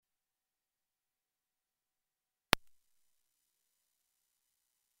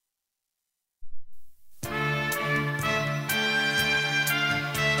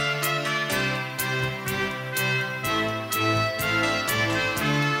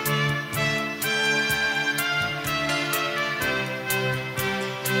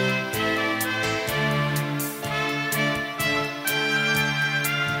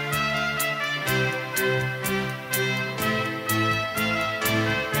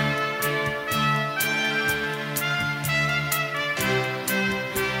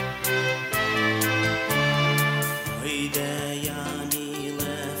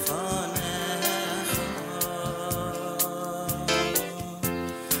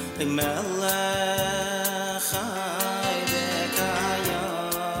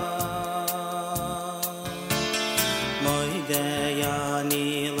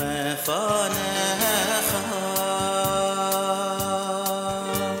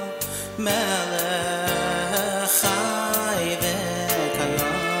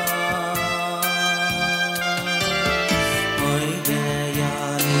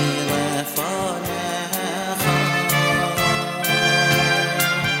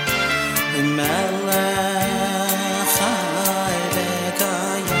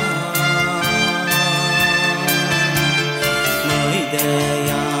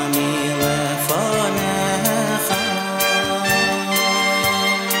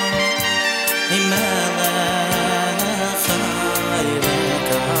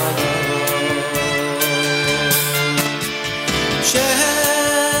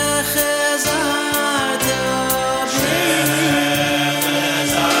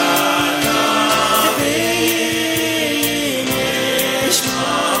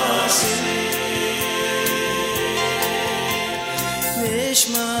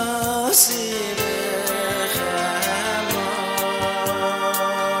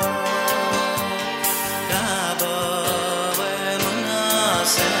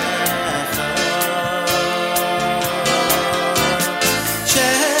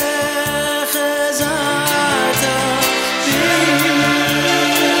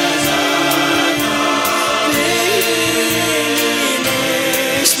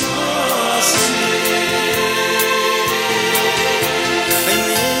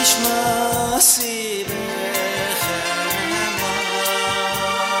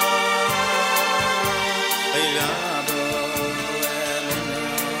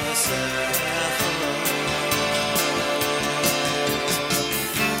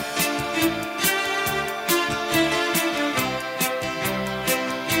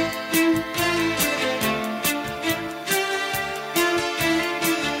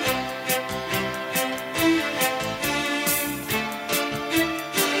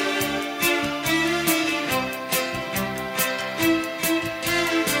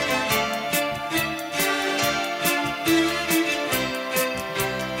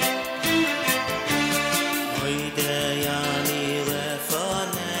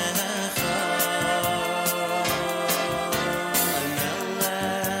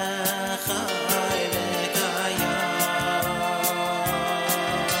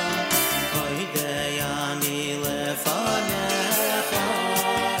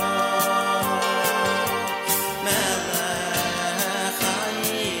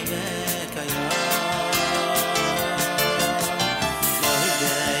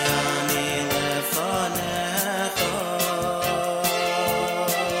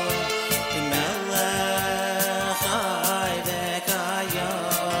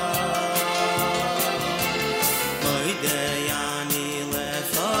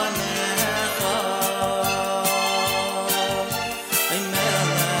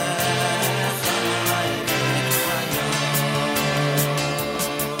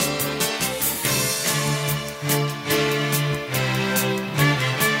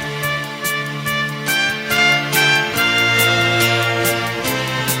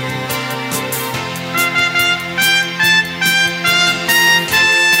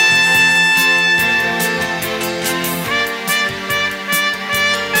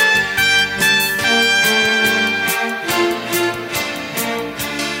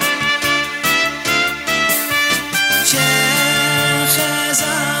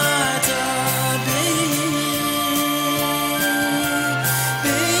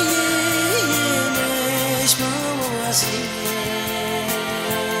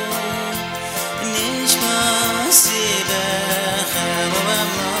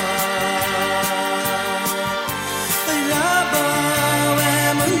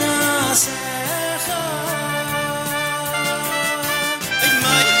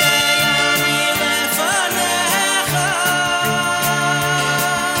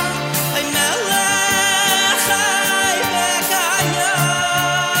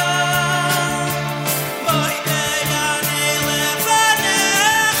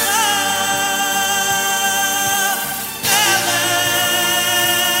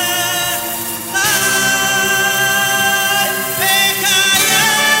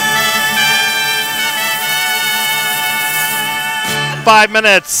5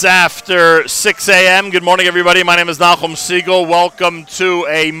 minutes after 6 a.m. Good morning, everybody. My name is Nachum Siegel. Welcome to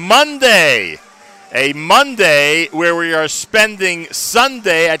a Monday where we are spending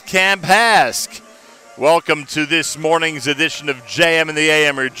Sunday at Camp HASC. Welcome to this morning's edition of JM in the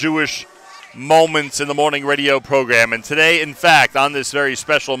AM, your Jewish moments in the morning radio program. And today, in fact, on this very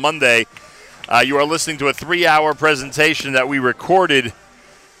special Monday, you are listening to a 3-hour presentation that we recorded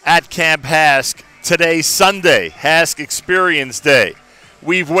at Camp HASC today, Sunday, HASC Experience Day.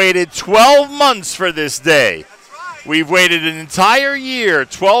 We've waited 12 months for this day. We've waited an entire year,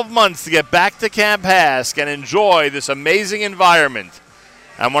 12 months, to get back to Camp HASC and enjoy this amazing environment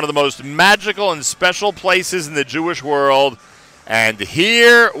and one of the most magical and special places in the Jewish world. And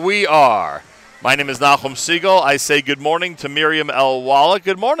here we are. My name is Nachum Siegel. I say good morning to Miriam L. Wallach.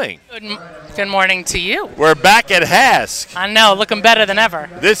 Good morning. Good morning to you. We're back at HASC. I know, looking better than ever.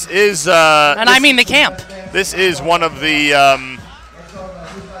 This is... I mean the camp. This is one of the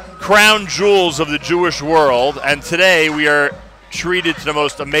crown jewels of the Jewish world, and today we are treated to the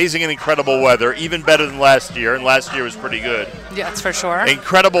most amazing and incredible weather, even better than last year, and last year was pretty good. Yeah, that's for sure.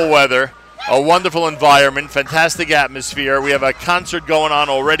 Incredible weather. A wonderful environment, fantastic atmosphere. We have a concert going on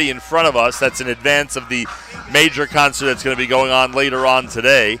already in front of us. That's in advance of the major concert that's going to be going on later on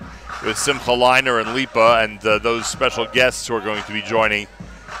today with Simcha Leiner and Lipa and those special guests who are going to be joining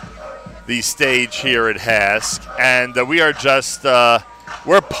the stage here at HASC. And we are just,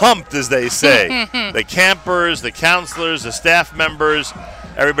 we're pumped, as they say. The campers, the counselors, the staff members,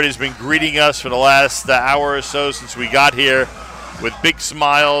 everybody's been greeting us for the last hour or so since we got here, with big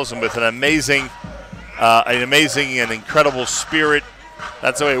smiles and with an amazing and incredible spirit.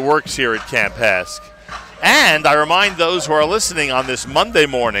 That's the way it works here at Camp HASC. And I remind those who are listening on this Monday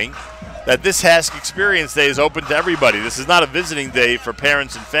morning that this HASC Experience Day is open to everybody. This is not a visiting day for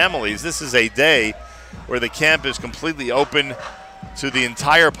parents and families. This is a day where the camp is completely open to the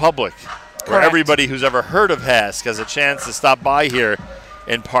entire public, where Correct. Everybody who's ever heard of HASC has a chance to stop by here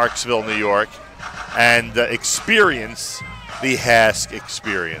in Parksville, New York, and experience the HASC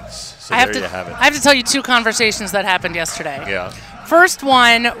Experience. So there you have it. I have to tell you 2 conversations that happened yesterday. Yeah. First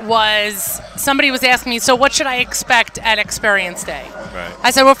one was somebody was asking me, so what should I expect at Experience Day? Right.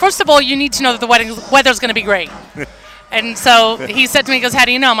 I said, well, first of all, you need to know that the weather's going to be great. And so he said to me, he goes, how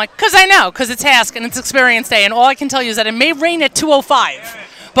do you know? I'm like, because I know, because it's HASC and it's Experience Day. And all I can tell you is that it may rain at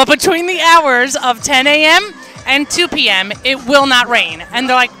 2:05. But between the hours of 10 a.m. and 2 p.m., it will not rain. And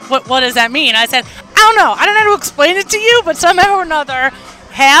they're like, what does that mean? I said, I don't know. I don't know how to explain it to you, but somehow or another,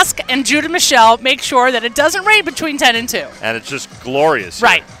 HASC and Judah Michelle make sure that it doesn't rain between 10 and 2. And it's just glorious here.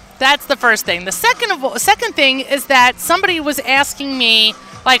 Right. That's the first thing. The second thing is that somebody was asking me,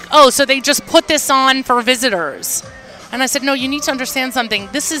 like, oh, so they just put this on for visitors. And I said, no, you need to understand something.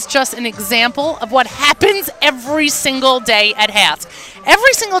 This is just an example of what happens every single day at HASC.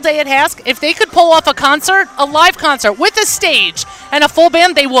 Every single day at HASC, if they could pull off a live concert with a stage and a full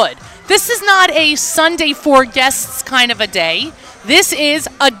band, they would. This is not a Sunday for guests kind of a day. This is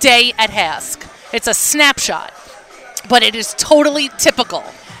a day at HASC. It's a snapshot, but it is totally typical.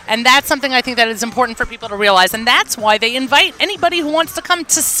 And that's something I think that is important for people to realize. And that's why they invite anybody who wants to come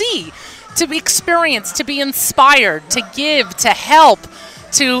to see, to experience, to be inspired, to give, to help,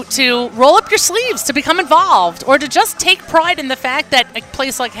 to roll up your sleeves, to become involved, or to just take pride in the fact that a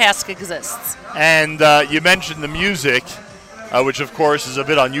place like HASC exists. And you mentioned the music, which of course is a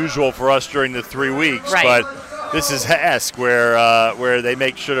bit unusual for us during the 3 weeks. Right. But this is HASC, where they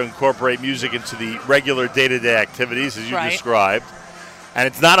make sure to incorporate music into the regular day-to-day activities, as you Right. described. And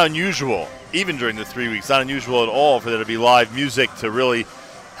it's not unusual, even during the 3 weeks, not unusual at all for there to be live music to really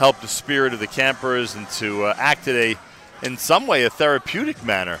help the spirit of the campers and to act in some way, a therapeutic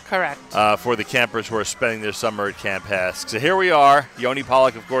manner. Correct. For the campers who are spending their summer at Camp HASC. So here we are. Yoni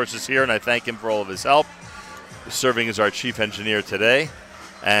Pollack, of course, is here, and I thank him for all of his help, serving as our chief engineer today.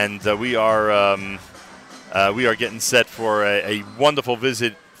 And we are getting set for a wonderful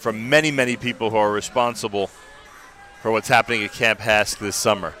visit from many, many people who are responsible for what's happening at Camp HASC this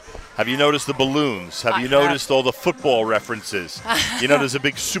summer. Have you noticed the balloons? Have you noticed all the football references? You know, there's a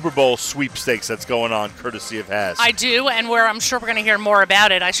big Super Bowl sweepstakes that's going on courtesy of HASC. I do, and I'm sure we're going to hear more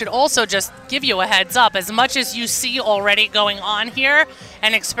about it. I should also just give you a heads up. As much as you see already going on here,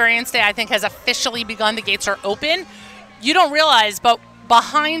 and Experience Day, I think, has officially begun. The gates are open. You don't realize, but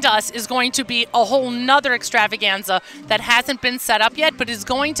behind us is going to be a whole nother extravaganza that hasn't been set up yet, but is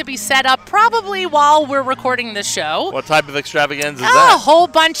going to be set up probably while we're recording this show. What type of extravaganza is that? A whole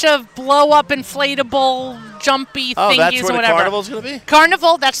bunch of blow-up, inflatable, jumpy thingies or whatever. Oh, that's where the carnival's going to be?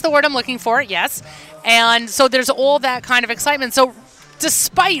 Carnival, that's the word I'm looking for, yes. And so there's all that kind of excitement. So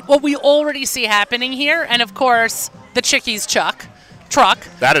despite what we already see happening here, and of course, the Chickies truck.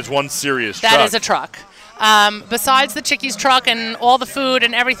 That is one serious truck. That is a truck. Besides the Chickies truck and all the food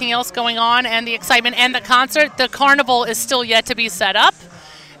and everything else going on and the excitement and the concert, the carnival is still yet to be set up,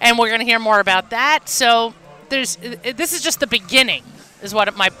 and we're going to hear more about that. So this is just the beginning, is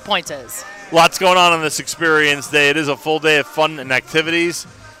what my point is. Lots going on this Experience Day. It is a full day of fun and activities.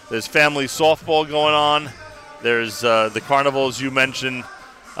 There's family softball going on. There's the carnival, as you mentioned.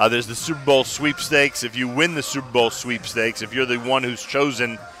 There's the Super Bowl sweepstakes. If you win the Super Bowl sweepstakes, if you're the one who's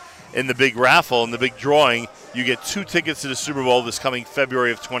chosen in the big raffle, in the big drawing, you get 2 tickets to the Super Bowl this coming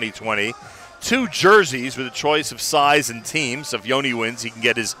February of 2020. 2 jerseys with a choice of size and team. So if Yoni wins, he can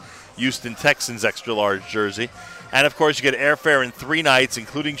get his Houston Texans extra large jersey. And, of course, you get airfare in 3 nights,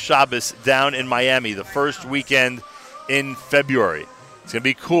 including Shabbos, down in Miami, the first weekend in February. It's going to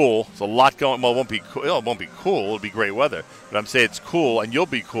be cool. There's a lot going. Well, it won't be cool. It won't be cool. It'll be great weather. But I'm saying it's cool, and you'll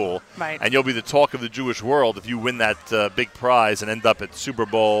be cool. Right. And you'll be the talk of the Jewish world if you win that big prize and end up at Super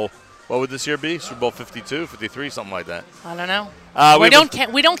Bowl. What would this year be? Super Bowl 52, 53, something like that. I don't know.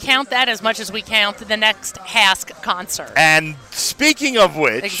 We don't count that as much as we count the next HASC concert. And speaking of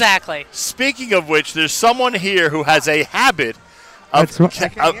which, exactly. Speaking of which, there's someone here who has a habit of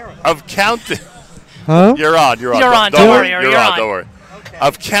counting. Huh? You're on. You're on. Don't worry. You're on. Don't worry. Okay.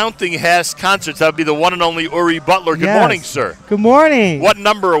 Of counting HASC concerts, that would be the one and only Uri Butler. Good morning, sir. Good morning. What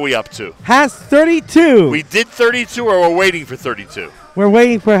number are we up to? HASC 32. We did 32, or we're waiting for 32? We're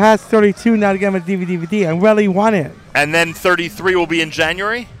waiting for HASC 32 now to get my DVD. I really want it. And then 33 will be in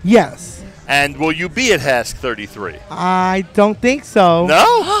January? Yes. And will you be at HASC 33? I don't think so.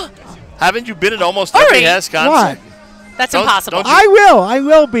 No? Haven't you been at almost every HASC concert? What? That's impossible. I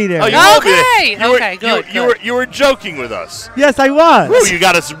will be there. Oh, you will be there. Okay, good. You were joking with us. Yes, I was. Ooh, you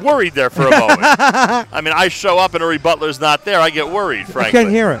got us worried there for a moment. I mean, I show up and Uri Butler's not there. I get worried, frankly. I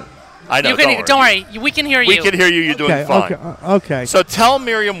can't hear it. I know. Don't worry. We can hear you. We can hear you. You're doing fine. Okay. So tell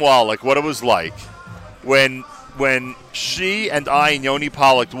Miriam Wallach what it was like when she and I and Yoni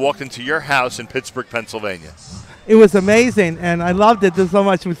Pollock walked into your house in Pittsburgh, Pennsylvania. It was amazing, and I loved it so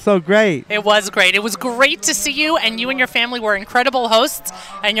much. It was so great. It was great. It was great to see you, and you and your family were incredible hosts,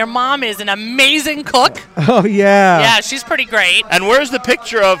 and your mom is an amazing cook. Oh, yeah. Yeah, she's pretty great. And where's the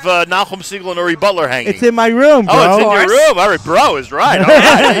picture of Nachum Siegel and Uri Butler hanging? It's in my room, bro. Oh, it's in your room. All right, bro is right. All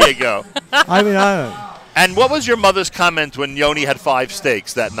right, there you go. I mean, And what was your mother's comment when Yoni had 5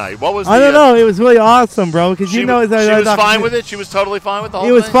 steaks that night? What was? I don't know. It was really awesome, bro. Because she was fine with it. She was totally fine with the whole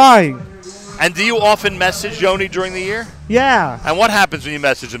thing. It was fine. And do you often message Yoni during the year? Yeah. And what happens when you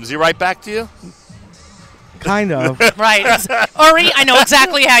message him? Does he write back to you? Kind of. Right. Uri, I know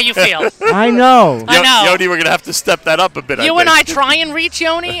exactly how you feel. I know. Yoni, we're going to have to step that up a bit. You and I try and reach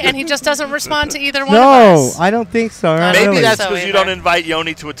Yoni, and he just doesn't respond to either one of No, us. I don't think so. Maybe that's because you don't invite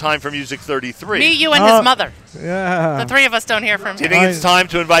Yoni to a Time for Music 33. Me, you, and his mother. Yeah. The 3 of us don't hear from him. Do you think it's time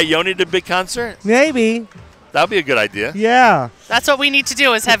to invite Yoni to a big concert? Maybe. That would be a good idea. Yeah. That's what we need to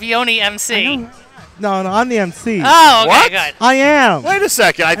do is have Yoni MC. No, I'm the MC. Oh, okay, what? good. I am. Wait a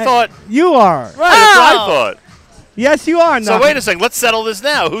second. I thought. You are. Right, that's what I thought. Yes, you are. So wait a second. Let's settle this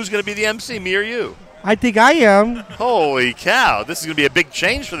now. Who's going to be the MC, me or you? I think I am. Holy cow. This is going to be a big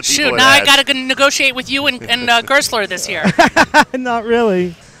change for the people. Shoot, now I got to negotiate with you and Gersler this year. Not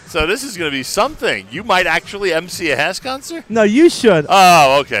really. So this is going to be something. You might actually MC a HASC concert? No, you should.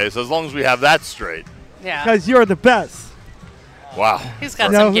 Oh, okay. So as long as we have that straight. Yeah. Because you're the best. Wow. He's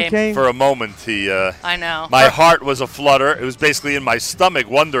got some game. For a moment, I know. My heart was aflutter. It was basically in my stomach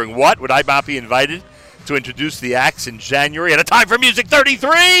wondering, would I not be invited to introduce the acts in January at a Time for Music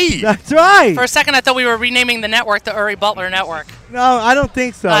 33? That's right. For a second, I thought we were renaming the network the Uri Butler Network. No, I don't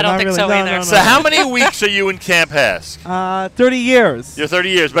think so. I don't think so either. No. So how many weeks are you in Camp HASC? 30 years. You're 30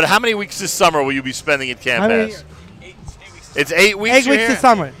 years. But how many weeks this summer will you be spending at Camp HASC? It's 8 weeks. 8 weeks this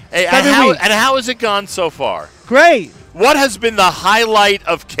summer. Hey, 7 weeks. And how has it gone so far? Great. What has been the highlight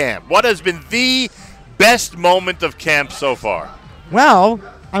of camp? What has been the best moment of camp so far? Well,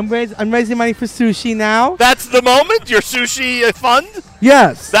 I'm raising money for sushi now. That's the moment? Your sushi fund?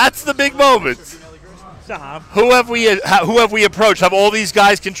 Yes. That's the big moment. Stop. Who have we approached? Have all these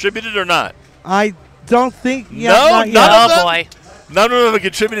guys contributed or not? I don't think. None of them? Oh, boy. None of them have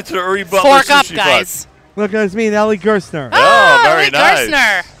contributed to the Uri Butler Fork sushi up, fund. guys. Look, it's me and Ellie Gerstner. Oh, very Ellie nice.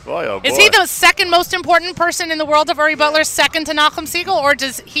 Gerstner. Boy, oh boy. Is he the second most important person in the world of Uri Butler, second to Nachum Siegel, or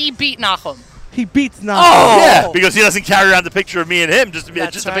does he beat Nachum? He beats Nachum. Oh. Yeah, because he doesn't carry around the picture of me and him, just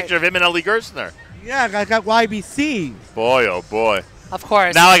That's a picture of him and Ellie Gerstner. Yeah, I got YBC. Boy, oh boy. Of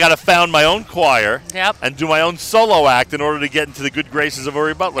course. Now I got to found my own choir and do my own solo act in order to get into the good graces of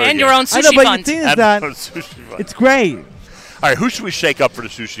Uri Butler and again. your own sushi I know, but fund. the thing is that it's great. All right, who should we shake up for the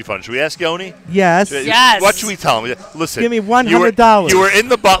sushi fund? Should we ask Yoni? Yes. Yes. What should we tell him? Listen. Give me $100. You were in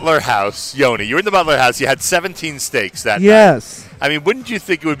the Butler house, Yoni. You were in the Butler house. You had 17 steaks that night. Yes. I mean, wouldn't you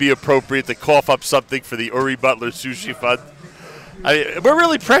think it would be appropriate to cough up something for the Uri Butler sushi fund? I mean, we're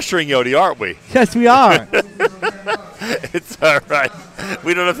really pressuring Yoni, aren't we? Yes, we are. It's all right.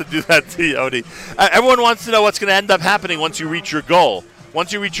 We don't have to do that to Yoni. Everyone wants to know what's going to end up happening once you reach your goal.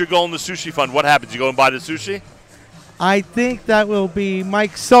 Once you reach your goal in the sushi fund, what happens? You go and buy the sushi? I think that will be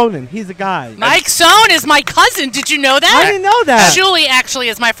Mike Sonnen. He's a guy. Mike Sohn is my cousin. Did you know that? I didn't know that. Julie actually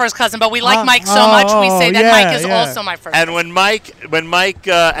is my first cousin, but we like Mike so much we say that Mike is also my first cousin. And when Mike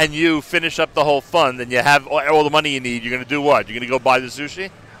and you finish up the whole fund and you have all the money you need, you're going to do what? You're going to go buy the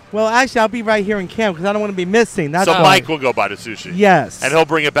sushi? Well, actually, I'll be right here in camp because I don't want to be missing. That's so why. Mike will go buy the sushi. Yes. And he'll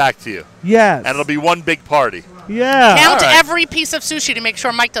bring it back to you. Yes. And it'll be one big party. Yeah. Count right. every piece of sushi to make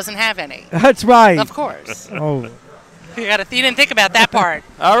sure Mike doesn't have any. That's right. Of course. Oh. You didn't think about that part.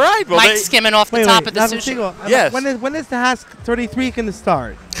 All right. Well, Mike skimming off the top of the sushi. Yes. When is the HASC 33 going to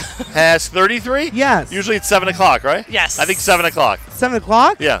start? HASC 33? Yes. Usually it's 7 o'clock, right? Yes. I think 7 o'clock. 7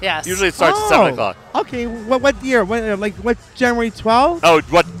 o'clock? Yeah. Yes. Usually it starts at 7 o'clock. Okay. What year? What January 12th? Oh,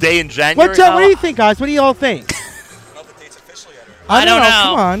 what day in January? What do you think, guys? What do you all think? I don't know.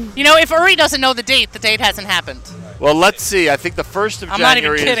 Come on. You know, if Uri doesn't know the date hasn't happened. Well, let's see. I think the 1st of I'm not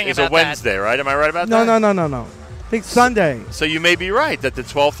even January kidding is a about that. Wednesday, right? Am I right about that? No. I think Sunday. So you may be right that the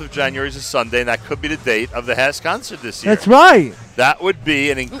 12th of January is a Sunday, and that could be the date of the HASC concert this year. That's right. That would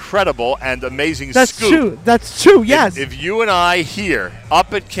be an incredible and amazing That's scoop. true. That's true, yes. If you and I here,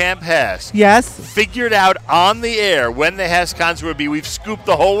 up at Camp HASC, Yes. figured out on the air when the HASC concert would be, we've scooped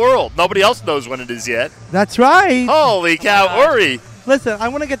the whole world. Nobody else knows when it is yet. That's right. Holy cow, Uri. Listen, I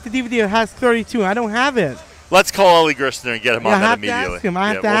want to get the DVD of HASC 32. I don't have it. Let's call Ollie Gerstner and get him on that immediately. I have to ask him. I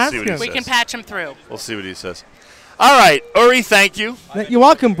have to we'll ask see what him. he We says. can patch him through. We'll see what he says. All right, Uri, thank you. You're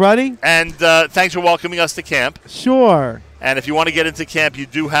welcome, buddy. And thanks for welcoming us to camp. Sure. And if you want to get into camp, you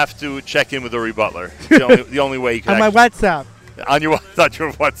do have to check in with Uri Butler. The only way you can. On my WhatsApp. On your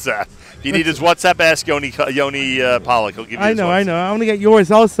WhatsApp. If you need his WhatsApp, ask Yoni Pollock. He'll give you his WhatsApp. I know. I want to get yours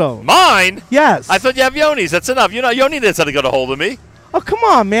also. Mine? Yes. I thought you have Yoni's. That's enough. You know, Yoni knows how to get a hold of me. Oh, come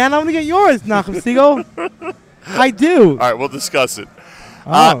on, man. I want to get yours, Nachum Siegel. I do. All right, we'll discuss it.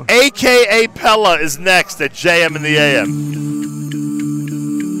 Oh. A.K.A. Pella is next at JM in the AM.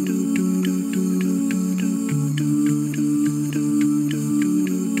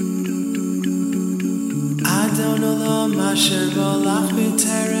 Asher Bolach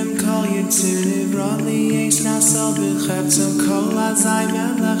B'Terem Kol Yitzir Nivron Li Yesh Nasal B'Cheptzon Kol Azai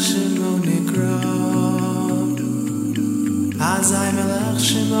Melech Shemo Nikro Azai Melech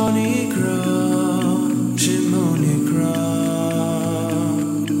Shemo Nikro Shemo Nikro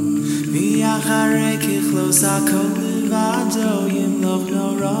V'yacharei Kichlos HaKol Levado Yimloch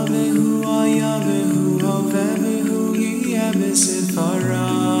Nora V'hu Oya V'hu Hoveh V'hu Yiyeh B'Sifara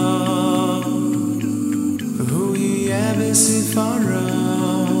B'Sifara,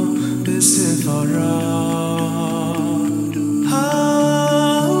 B'Sifara.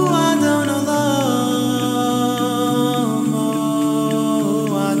 Oh, Adon Olam,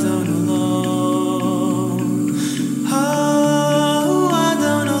 oh, Adon Olam. Oh,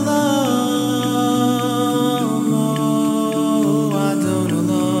 Adon Olam, oh, Adon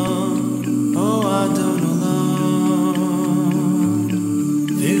Olam, oh, Adon Olam.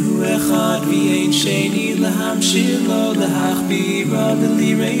 V'hu echad v'yein sheni Shilo lahachbira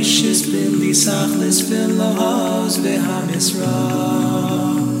v'li reishis v'li sachlis v'lo oz v'hamisra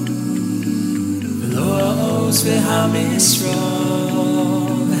v'lo oz v'hamisra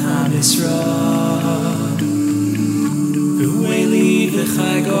v'ueli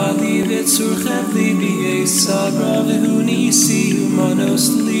v'chai go'ali v'tzurchem li b'yesabra v'hu nisi u'monos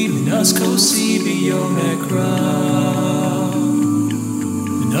li minas kosi b'yom ekra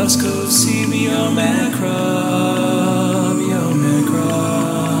Nos kosi b'yom ekra, b'yom ekra.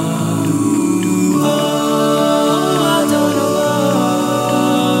 Oh, Adon Olam,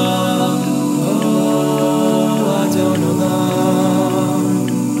 oh, Adon Olam,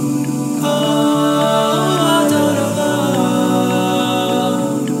 oh, Adon Olam,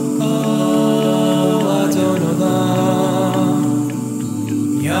 oh, Adon Olam.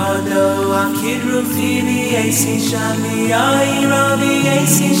 Yano akid rufi v'yesi shami ayra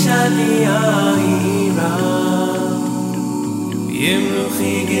v'yesi shami ayra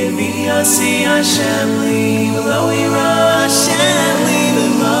Yimruchi givi asi Hashem li v'lo ira Hashem li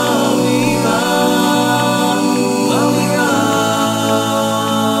v'lo ira V'lo ira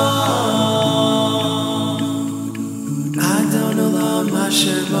Adon Olam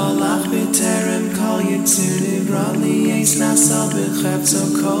asher bolach b'terem kol yitzir nivra li yes nasal b'cheptzo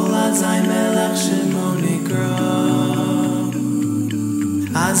kol azai melech shemo nikra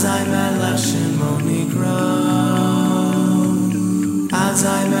Azai melech shemo nikra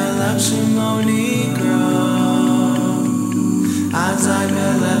Azai melech shemo nikra Azai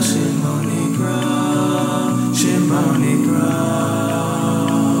melech shemo nikra Shimoni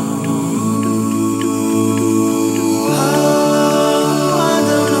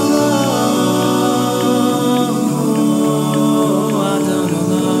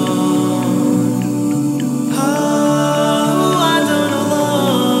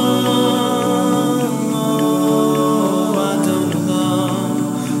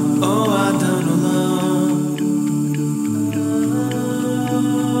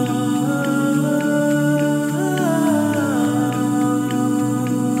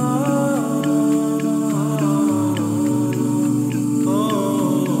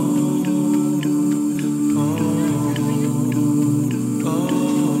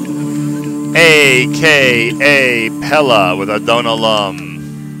A.K.A. Pella with Adon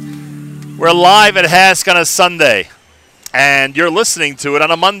Olam. We're live at HASC on a Sunday, and you're listening to it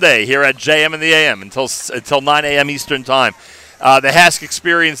on a Monday here at JM and the AM until 9 a.m. Eastern Time. The HASC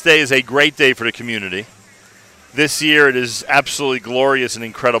Experience Day is a great day for the community. This year it is absolutely glorious and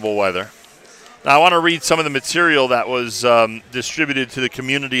incredible weather. Now I want to read some of the material that was distributed to the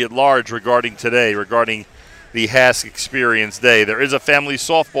community at large regarding the HASC Experience Day. There is a family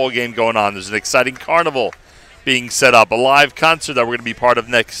softball game going on. There's an exciting carnival being set up, a live concert that we're going to be part of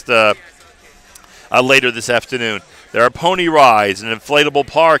later this afternoon. There are pony rides, an inflatable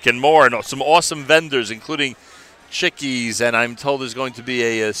park, and more, and some awesome vendors, including Chickies, and I'm told there's going to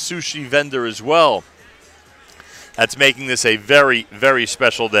be a sushi vendor as well. That's making this a very, very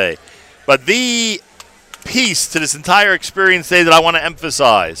special day. But the piece to this entire Experience Day that I want to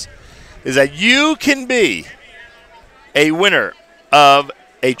emphasize is that you can be a winner of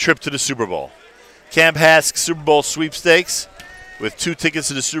a trip to the Super Bowl. Camp HASC Super Bowl sweepstakes with 2 tickets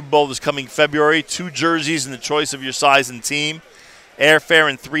to the Super Bowl this coming February, 2 jerseys in the choice of your size and team, airfare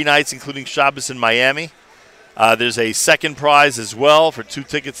and 3 nights including Shabbos in Miami. There's a second prize as well for 2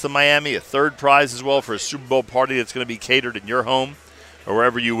 tickets to Miami, a third prize as well for a Super Bowl party that's going to be catered in your home or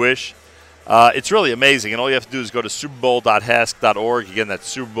wherever you wish. It's really amazing, and all you have to do is go to superbowl.hasc.org. Again,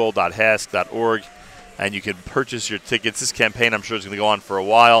 that's superbowl.hasc.org, and you can purchase your tickets. This campaign, I'm sure, is going to go on for a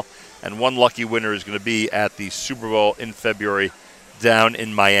while, and one lucky winner is going to be at the Super Bowl in February down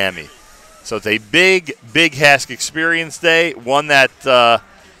in Miami. So it's a big, big HASC Experience Day, one that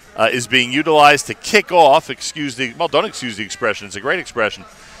is being utilized to kick off, don't excuse the expression, it's a great expression,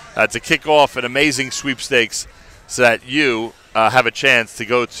 to kick off an amazing sweepstakes so that you have a chance to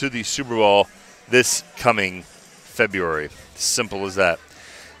go to the Super Bowl this coming February. Simple as that.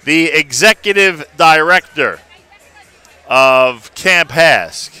 The executive director of Camp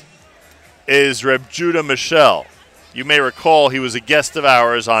HASC is Reb Judah Michel. You may recall he was a guest of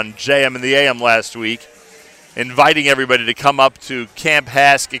ours on JM and the AM last week, inviting everybody to come up to Camp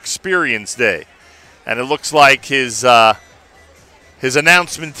HASC Experience Day. And it looks like his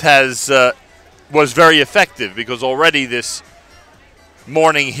announcement was very effective, because already this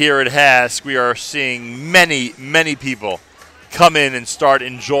morning here at HASC, we are seeing many, many people come in and start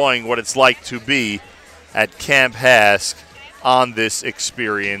enjoying what it's like to be at Camp HASC on this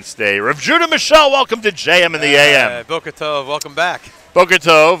Experience Day. Rav Judah Michel, welcome to JM and the AM. Boker Tov, welcome back. Boker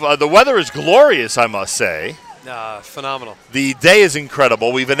Tov. The weather is glorious, I must say. Phenomenal. The day is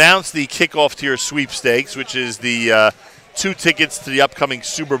incredible. We've announced the kickoff to your sweepstakes, which is the 2 tickets to the upcoming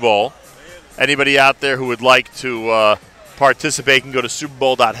Super Bowl. Anybody out there who would like to participate can go to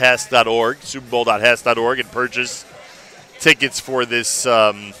superbowl.hasc.org, superbowl.hasc.org, and purchase tickets for this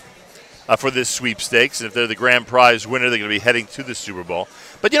sweepstakes. And if they're the grand prize winner, they're going to be heading to the Super Bowl.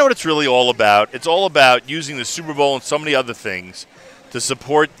 But you know what it's really all about? It's all about using the Super Bowl and so many other things to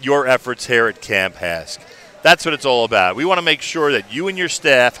support your efforts here at Camp HASC. That's what it's all about. We want to make sure that you and your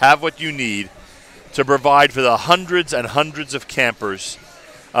staff have what you need to provide for the hundreds and hundreds of campers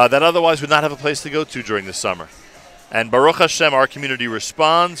that otherwise would not have a place to go to during the summer. And Baruch Hashem, our community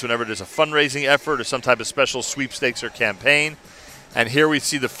responds whenever there's a fundraising effort or some type of special sweepstakes or campaign. And here we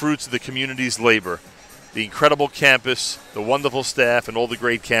see the fruits of the community's labor. The incredible campus, the wonderful staff, and all the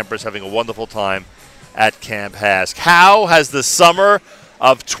great campers having a wonderful time at Camp HASC. How has the summer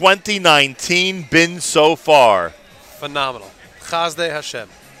of 2019 been so far? Phenomenal. Chazdei Hashem.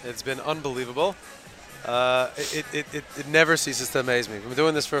 It's been unbelievable. It never ceases to amaze me. We've been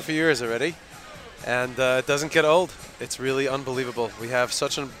doing this for a few years already, and it doesn't get old. It's really unbelievable. We have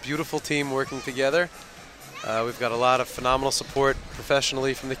such a beautiful team working together. We've got a lot of phenomenal support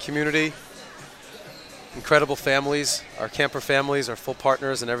professionally from the community. Incredible families. Our camper families are full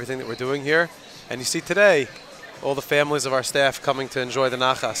partners in everything that we're doing here. And you see today all the families of our staff coming to enjoy the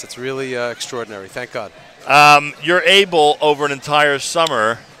Nachas. It's really extraordinary. Thank God. You're able over an entire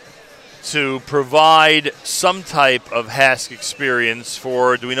summer to provide some type of HASC experience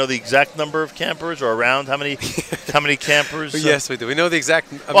for, do we know the exact number of campers or around how many campers? Yes, we do. We know the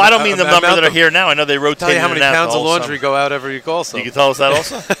exact Well, I don't mean the number that are here now. I know they rotate Tell you how in many and out pounds of also. laundry go out every week also. You can tell us that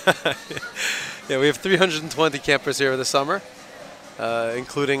also? Yeah, we have 320 campers here this summer,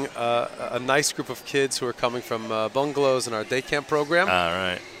 including a nice group of kids who are coming from bungalows in our day camp program. All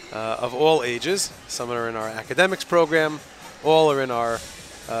right. Of all ages. Some are in our academics program, all are in our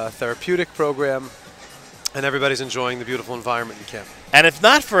therapeutic program, and everybody's enjoying the beautiful environment in camp. And if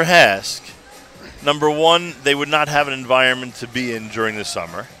not for HASC, number one, they would not have an environment to be in during the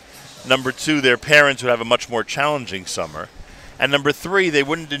summer. Number two, their parents would have a much more challenging summer. And number three, they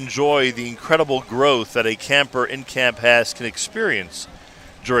wouldn't enjoy the incredible growth that a camper in Camp HASC can experience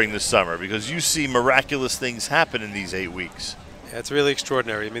during the summer, because you see miraculous things happen in these 8 weeks. Yeah, it's really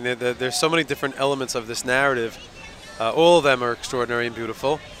extraordinary. I mean, there's so many different elements of this narrative. All of them are extraordinary and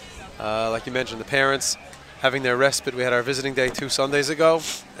beautiful. Like you mentioned, the parents having their respite. We had our visiting day 2 Sundays ago,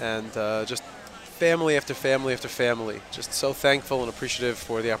 and just family after family after family. Just so thankful and appreciative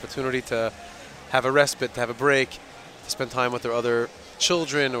for the opportunity to have a respite, to have a break, to spend time with their other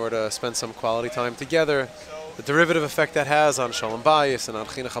children, or to spend some quality time together. The derivative effect that has on Shalom Bayis and on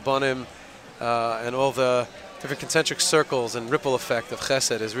Chinuch Habanim, and all the different concentric circles and ripple effect of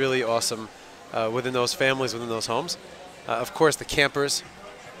Chesed is really awesome within those families, within those homes. Of course, the campers,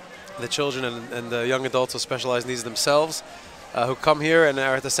 the children and the young adults with specialized needs themselves, who come here and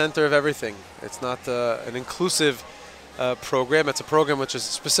are at the center of everything. It's not an inclusive program. It's a program which is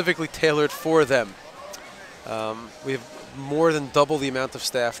specifically tailored for them. We have more than double the amount of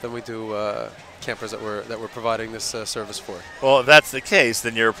staff than we do campers that we're providing this service for. Well, if that's the case,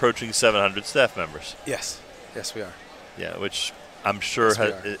 then you're approaching 700 staff members. Yes, we are. Yeah, which I'm sure Yes,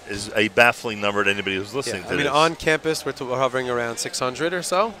 we are. is a baffling number to anybody who's listening Yeah, to I mean, this. on campus we're hovering around 600 or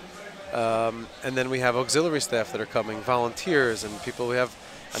so, and then we have auxiliary staff that are coming, volunteers, and people. We have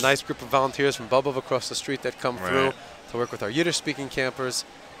a nice group of volunteers from Bobov across the street that come through to work with our Yiddish-speaking campers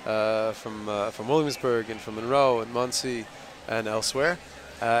from Williamsburg and from Monroe and Muncie and elsewhere,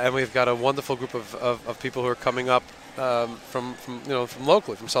 and we've got a wonderful group of people who are coming up from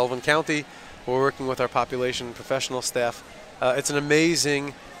locally, from Sullivan County. We're working with our population professional staff. It's an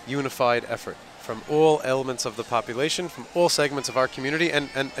amazing unified effort from all elements of the population, from all segments of our community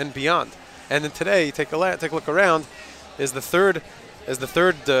and beyond. And then today, take a look around, is the third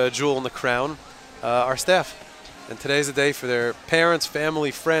jewel in the crown, our staff. And today's the day for their parents,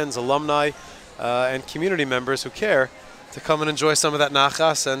 family, friends, alumni, and community members who care to come and enjoy some of that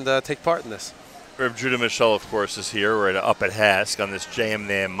nachas and take part in this. Reb Judah Michel, of course, is here. We're up at HASC on this JM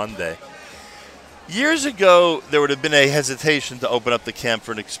Nam Monday. Years ago, there would have been a hesitation to open up the camp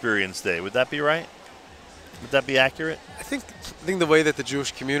for an experience day. Would that be right? Would that be accurate? I think the way that the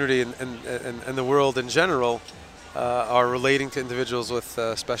Jewish community and the world in general are relating to individuals with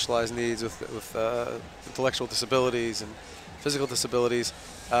specialized needs, with intellectual disabilities and physical disabilities,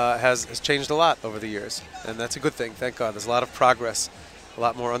 has changed a lot over the years. And that's a good thing, thank God. There's a lot of progress, a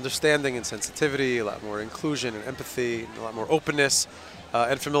lot more understanding and sensitivity, a lot more inclusion and empathy, and a lot more openness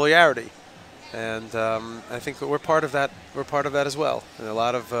and familiarity. And I think that we're part of that. We're part of that as well. And a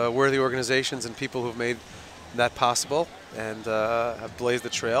lot of worthy organizations and people who've made that possible and have blazed the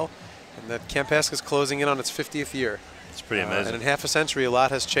trail. And that Camp HASC is closing in on its 50th year. It's pretty amazing. And in half a century, a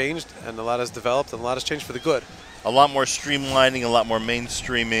lot has changed, and a lot has developed, and a lot has changed for the good. A lot more streamlining, a lot more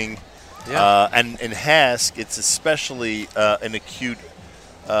mainstreaming. Yeah. And in HASC, it's especially an acute,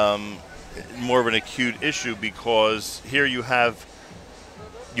 more of an acute issue, because here you have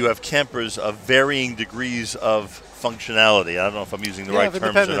campers of varying degrees of functionality. I don't know if I'm using the right terms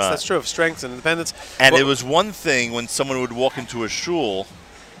or not. That's true, of strengths and independence. And it was one thing when someone would walk into a shul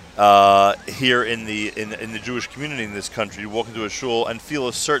here in the Jewish community in this country, walk into a shul and feel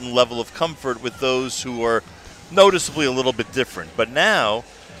a certain level of comfort with those who are noticeably a little bit different. But now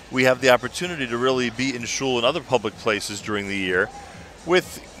we have the opportunity to really be in shul and other public places during the year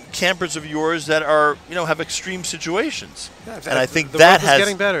with campers of yours that are, have extreme situations. Yeah, and I think the that world is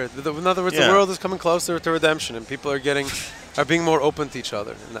getting better. In other words, Yeah. the world is coming closer to redemption, and people are being more open to each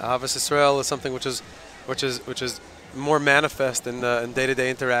other. And Ahavas Israel is something which is more manifest in day-to-day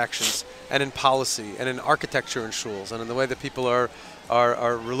interactions and in policy and in architecture in shuls and in the way that people are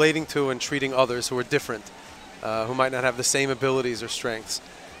relating to and treating others who are different, who might not have the same abilities or strengths.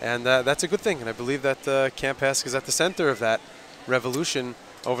 And that's a good thing. And I believe that Camp HASC is at the center of that revolution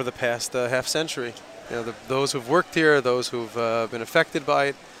over the past half century. Those who've worked here, those who've been affected by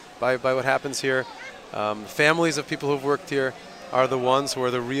it, by what happens here, families of people who've worked here are the ones who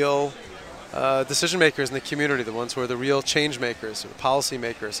are the real decision makers in the community, the ones who are the real change makers, or policy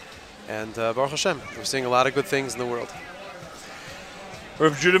makers. And Baruch Hashem, we're seeing a lot of good things in the world.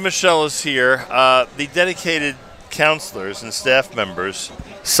 Reb Judah Michelle is here. The dedicated counselors and staff members,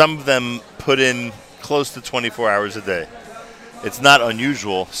 some of them put in close to 24 hours a day. It's not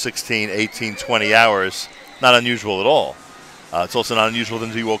unusual, 16, 18, 20 hours, not unusual at all. It's also not unusual for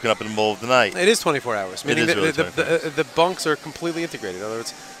them to be woken up in the middle of the night. It is 24 hours, meaning really the bunks are completely integrated. In other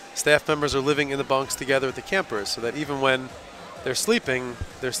words, staff members are living in the bunks together with the campers, so that even when they're sleeping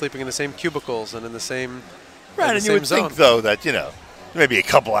in the same cubicles and in the same Right, and you would zone. think, though, that, maybe a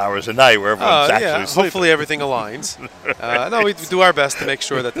couple hours a night where everyone's actually sleeping. Hopefully everything aligns. No, we do our best to make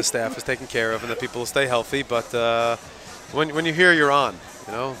sure that the staff is taken care of and that people stay healthy, but when you're here, you're on.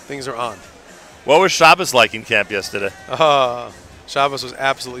 Things are on. What was Shabbos like in camp yesterday? Shabbos was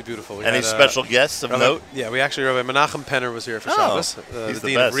absolutely beautiful. We Any had, special guests of note? Yeah, Rabbi Menachem Penner was here for Shabbos, he's the the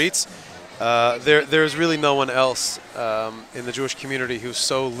Dean of best. Reitz. There's really no one else in the Jewish community who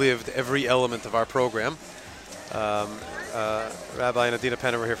so lived every element of our program. Rabbi and Adina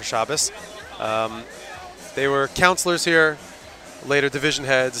Penner were here for Shabbos. They were counselors here, later division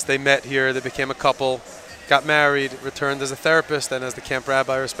heads. They met here, they became a couple, got married, returned as a therapist and as the camp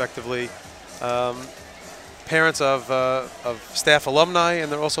rabbi, respectively. Parents of staff alumni,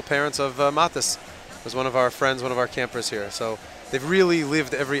 and they're also parents of Matis, who's one of our friends, one of our campers here. So they've really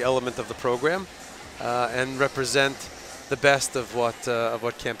lived every element of the program and represent the best of what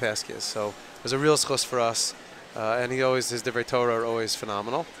Camp HASC is. So it was a real schus for us, and his Divrei Torah are always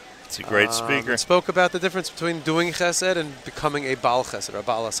phenomenal. It's a great speaker. Spoke about the difference between doing chesed and becoming a Baal chesed, or a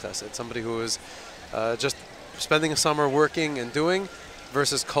Baalas chesed, somebody who is just spending a summer working and doing,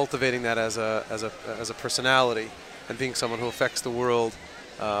 versus cultivating that as a personality and being someone who affects the world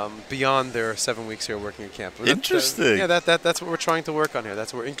beyond their 7 weeks here working at camp. Interesting. That's what we're trying to work on here.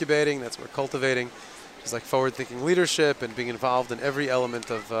 That's what we're incubating. That's what we're cultivating. It's like forward-thinking leadership and being involved in every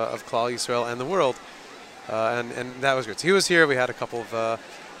element of Klal Yisrael and the world. And that was good. So he was here. We had a couple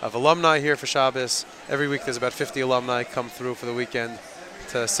of alumni here for Shabbos. Every week there's about 50 alumni come through for the weekend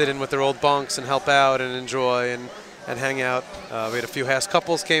to sit in with their old bunks and help out and enjoy and hang out. We had a few HASC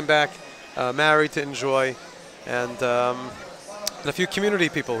couples came back, married to enjoy, and a few community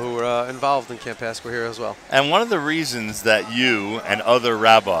people who were involved in Camp HASC were here as well. And one of the reasons that you and other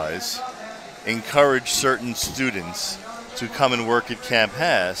rabbis encourage certain students to come and work at Camp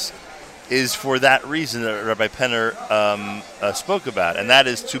HASC is for that reason that Rabbi Penner spoke about, and that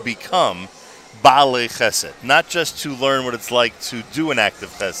is to become Baalei Chesed, not just to learn what it's like to do an act of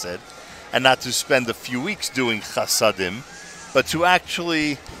Chesed, and not to spend a few weeks doing chasadim, but to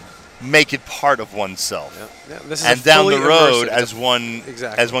actually make it part of oneself. Yeah. This is and down the road,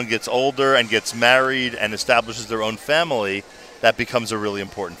 immersive. as one gets older and gets married and establishes their own family, that becomes a really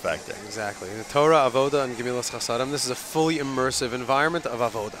important factor. Exactly. The Torah, Avoda, and Gemilas Chasadim, this is a fully immersive environment of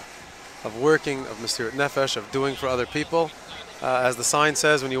Avoda, of working, of Mesirat Nefesh, of doing for other people. As the sign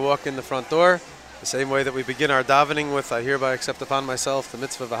says when you walk in the front door, the same way that we begin our davening with, I hereby accept upon myself the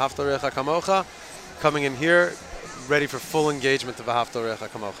mitzvah V'ahavta L'recha Kamocha, coming in here, ready for full engagement of V'ahavta L'recha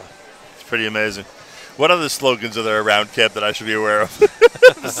Kamocha. It's pretty amazing. What other slogans are there around camp that I should be aware of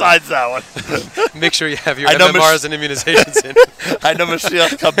besides that one? Make sure you have your MMRs and immunizations in. I know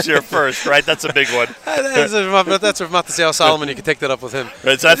Mashiach comes here first, right? That's a big one. That's Rav Matisyahu Solomon. You can take that up with him.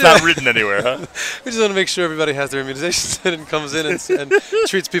 Right, so that's not written anywhere, huh? We just want to make sure everybody has their immunizations in and comes in and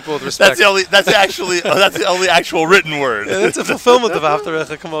treats people with respect. That's the only actual written word. Yeah, that's a fulfillment of V'ahavta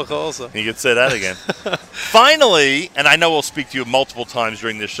L'recha Kamocha also. You could say that again. Finally, and I know we'll speak to you multiple times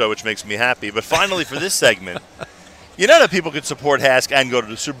during this show, which makes me happy, but finally for this segment, you know that people could support HASC and go to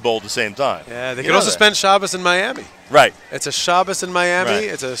the Super Bowl at the same time. Yeah, they could also spend Shabbos in Miami. Right. It's a Shabbos in Miami. Right.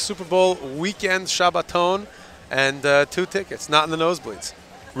 It's a Super Bowl weekend Shabbaton, and 2 tickets, not in the nosebleeds.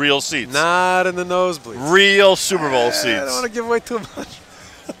 Real seats. Not in the nosebleeds. Real Super Bowl seats. I don't want to give away too much.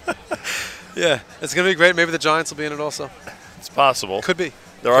 Yeah, it's going to be great. Maybe the Giants will be in it also. It's possible. Could be.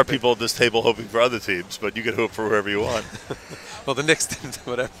 There are people at this table hoping for other teams, but you can hope for whoever you want. Well, the Knicks didn't,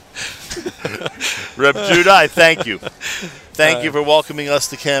 whatever. Reb Judah, I thank you. Thank you for welcoming us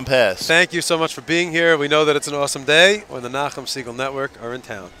to Camp HASC. Thank you so much for being here. We know that it's an awesome day when the Nachum Segal Network are in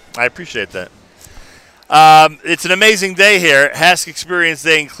town. I appreciate that. It's an amazing day here. HASC Experience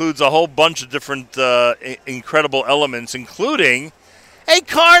Day includes a whole bunch of different incredible elements, including a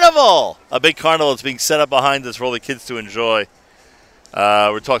carnival. A big carnival that's being set up behind us for all the kids to enjoy.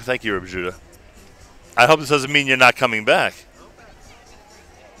 We're talking. Thank you, Reb Judah. I hope this doesn't mean you're not coming back.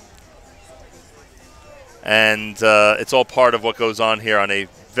 And it's all part of what goes on here on a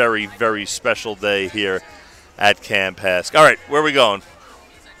very, very special day here at Camp HASC. All right, where are we going?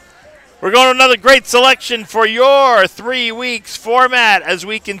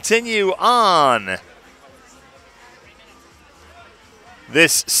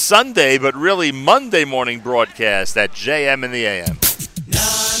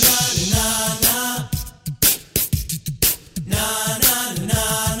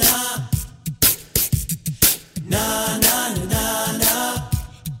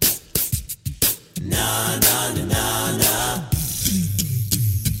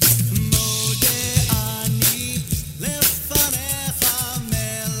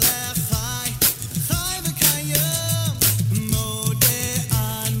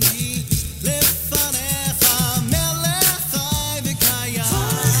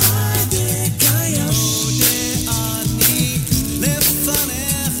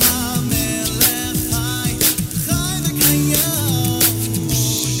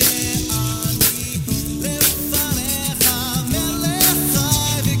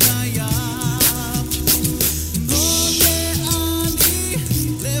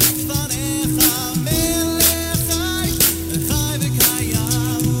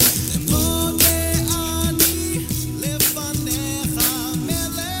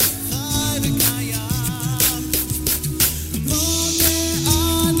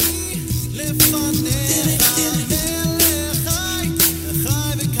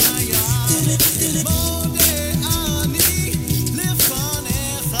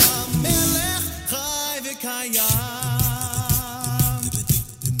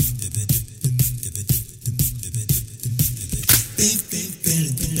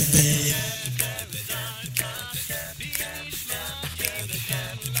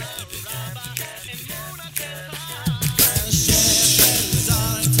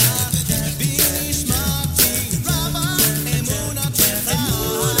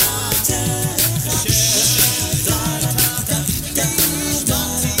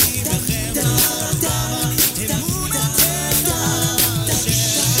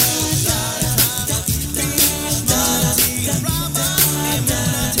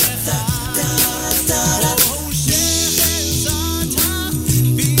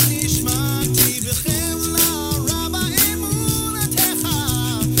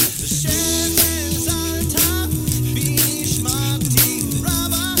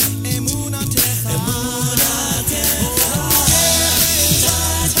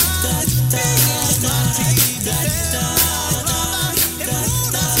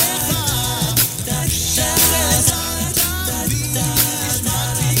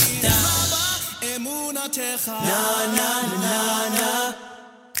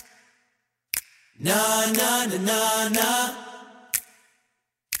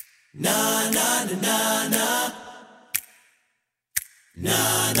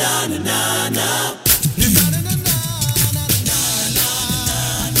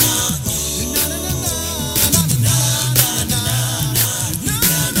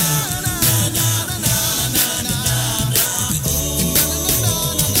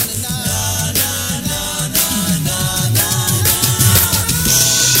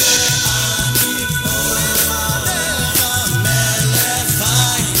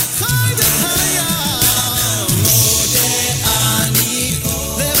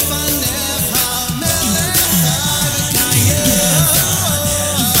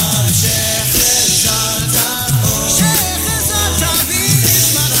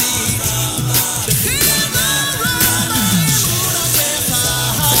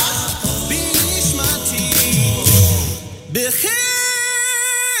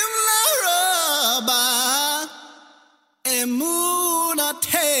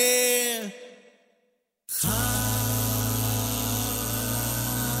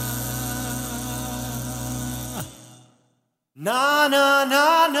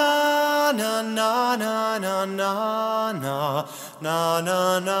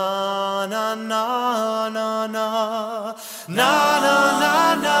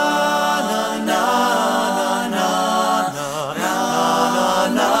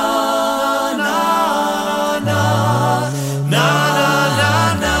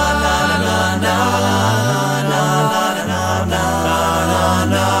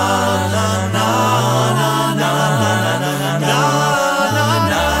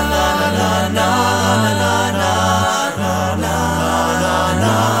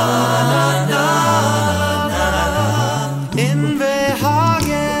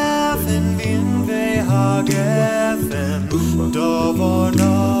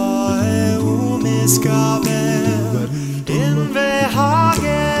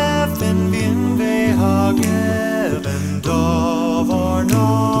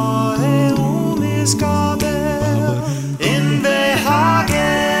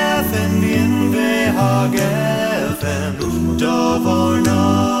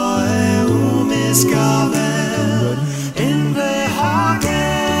 miskavel in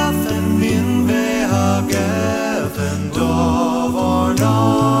vehagefen in vehagefen dovar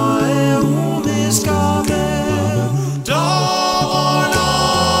nae miskavel dovar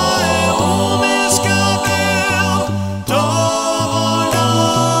nae miskavel dovar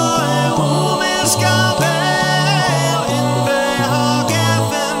nae miskavel in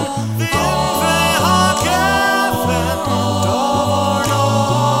vehagefen dovar nae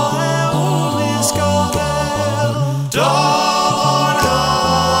miskavel dovar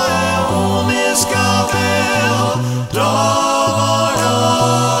nae miskavel dovar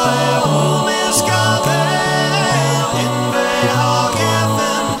nae miskavel in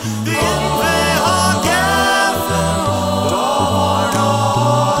vehagefen dovar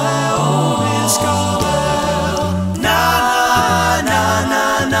nae miskavel na na na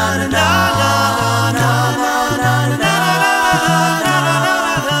na na na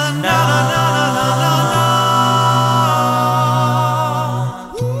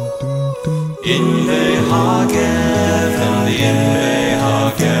in vehagefen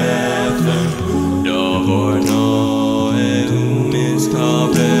dovar nae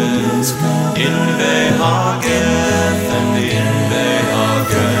miskavel in vehagefen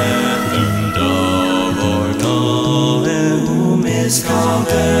dovar nae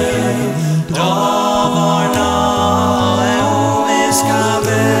miskavel dovar nae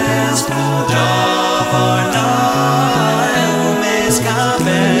miskavel dovar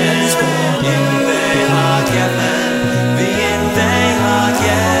nae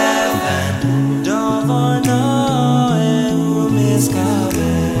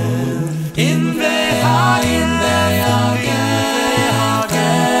miskavel in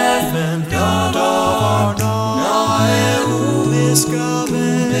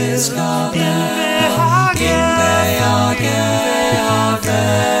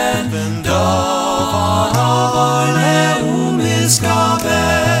dovar nae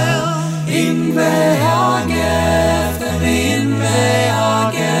miskavel in vehagefen dovar nae miskavel in vehagefen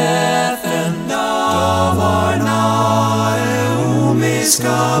dovar nae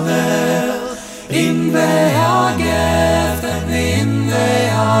miskavel in vehagefen dovar nae miskavel in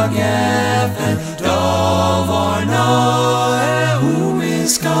vehagefen dovar nae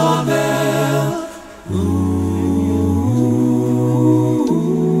miskavel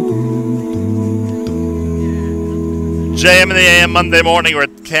JM in the AM Monday morning. We're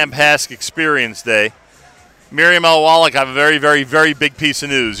at Camp HASC Experience Day. Miriam L. Wallach, I have a very, very, very big piece of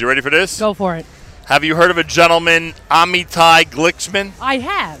news. You ready for this? Go for it. Have you heard of a gentleman, Amitai Glicksman? I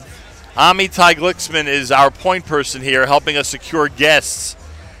have. Amitai Glicksman is our point person here, helping us secure guests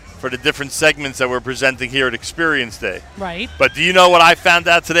for the different segments that we're presenting here at Experience Day. Right. But do you know what I found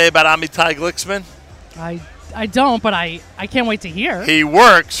out today about Amitai Glicksman? I don't, but I can't wait to hear. He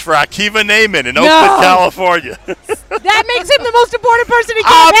works for Akiva Neiman in Oakland, California. That makes him the most important person in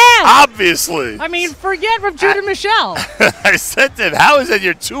Camp HASC. Obviously. I mean, forget Rav Jude and Michelle. I said to him, how is it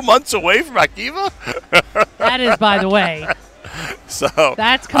you're 2 months away from Akiva? That is, by the way. So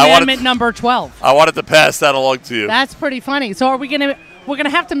that's commandment number 12. I wanted to pass that along to you. That's pretty funny. So are we going to... We're going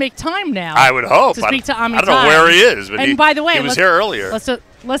to have to make time now. I would hope. To speak to Amitai. I don't know where he is. But and by the way, he was here earlier.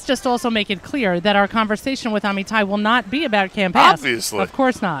 Let's just also make it clear that our conversation with Amitai will not be about Camp HASC. Obviously. Of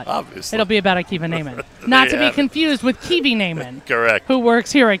course not. Obviously. It'll be about Akiva Neiman. Not to be confused with Kivi Neiman. Correct. Who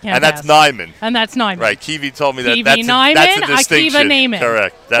works here at Camp And that's HASC. Nyman. And that's Nyman. Right. Kivi told me that Kivi that's Nyman, a distinction. Akiva Neiman.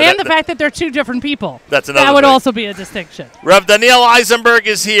 Correct. And the fact that they're two different people. That's another That would thing. also be a distinction. Rev Daniel Eisenberg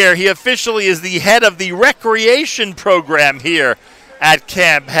is here. He officially is the head of the recreation program here at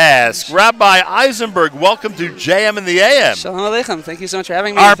Camp HASC. Rabbi Eisenberg, welcome to JM in the AM. Shalom Aleichem. Thank you so much for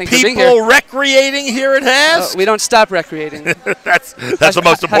having me. Are Thanks for being here. people recreating here at HASC? We don't stop recreating. That's the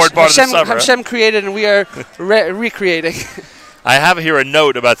most important part of the summer. Hashem created and we are recreating. I have here a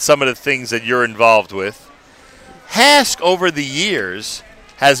note about some of the things that you're involved with. HASC over the years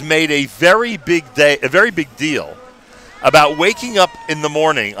has made a very big deal about waking up in the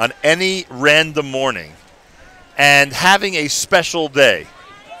morning on any random morning and having a special day.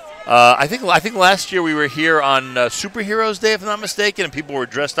 I think last year we were here on Superheroes Day, if I'm not mistaken, and people were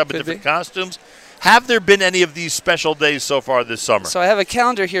dressed up in different costumes. Have there been any of these special days so far this summer? So I have a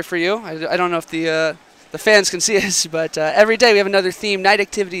calendar here for you. I don't know if the fans can see this, but every day we have another theme, night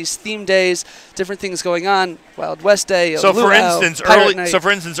activities, theme days, different things going on. Wild West Day, So for Luau,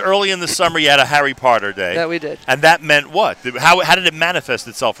 instance, early in the summer you had a Harry Potter Day. That we did. And that meant what? How did it manifest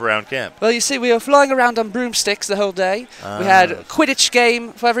itself around camp? Well, you see, we were flying around on broomsticks the whole day. We had a Quidditch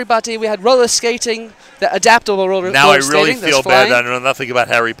game for everybody. We had roller skating, the adaptable roller skating. Now I really feel bad. I know nothing about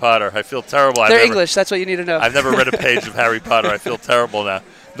Harry Potter. I feel terrible. They're English. That's what you need to know. I've never read a page of Harry Potter. I feel terrible now.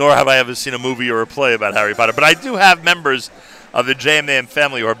 nor have I ever seen a movie or a play about Harry Potter. But I do have members of the JMAM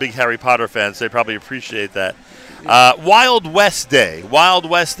family who are big Harry Potter fans. They probably appreciate that. Wild West Day. Wild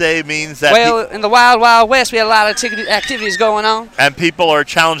West Day means that... Well, in the Wild Wild West, we had a lot of activities going on. And people are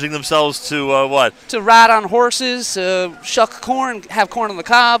challenging themselves to what? To ride on horses, shuck corn, have corn on the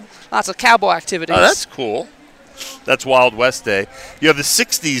cob. Lots of cowboy activities. Oh, that's cool. That's Wild West Day. You have the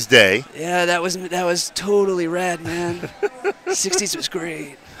 60s Day. Yeah, that was totally rad, man. 60s was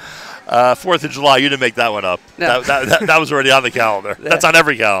great. 4th of July, you didn't make that one up. No. That was already on the calendar. Yeah. That's on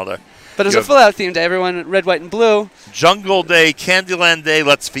every calendar. But it's a full-out theme day. Everyone red, white, and blue. Jungle Day, Candyland Day,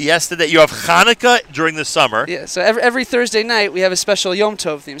 Let's Fiesta Day. You have Hanukkah during the summer. Yeah, so every Thursday night we have a special Yom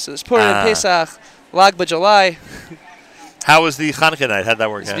Tov theme. So there's Purim, Pesach, Lag BaJuly. How was the Hanukkah night? How'd that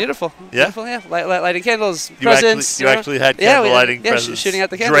work out? It's beautiful. Yeah? Beautiful, yeah. Lighting candles, presents. You actually had candle lighting, presents. Shooting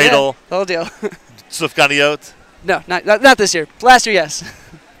out the candle. Dreidel. Yeah, the whole deal. Sufganiyot. No, not this year. Last year, yes.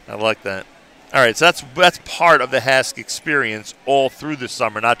 I like that. All right, so that's part of the HASC experience all through the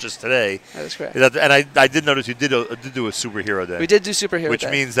summer, not just today. That is correct. And I did notice you did do a superhero day. We did do superhero which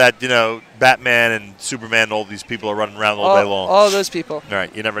day. means that, Batman and Superman and all these people are running around all day long. All those people. All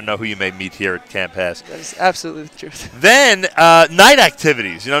right, you never know who you may meet here at Camp HASC. That is absolutely the truth. Then night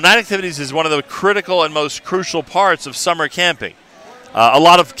activities. Night activities is one of the critical and most crucial parts of summer camping. A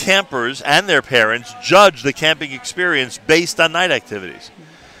lot of campers and their parents judge the camping experience based on night activities.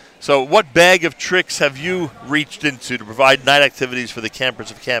 So what bag of tricks have you reached into to provide night activities for the campers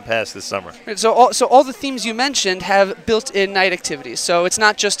of Camp HASC this summer? So all the themes you mentioned have built-in night activities. So it's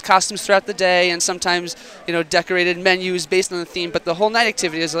not just costumes throughout the day and sometimes decorated menus based on the theme, but the whole night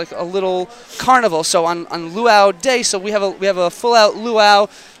activity is like a little carnival. So on Luau Day, so we have a full-out luau,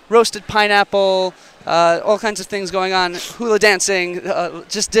 roasted pineapple, all kinds of things going on, hula dancing,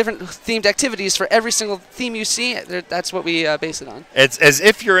 just different themed activities for every single theme you see. That's what we base it on. It's as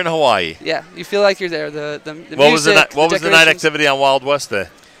if you're in Hawaii. Yeah, you feel like you're there. The what music, was the night activity on Wild West Day?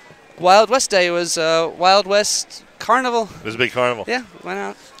 Wild West Day was Wild West Carnival. It was a big carnival. Yeah, went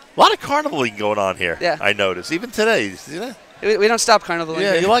out. A lot of carnivaling going on here. Yeah, I noticed. Even today, you see that? We don't stop carnivaling.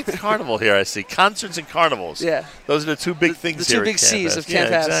 Yeah, here. you like the carnival here, I see. Concerts and carnivals. Yeah. Those are the two big things the here. The two big C's of Camp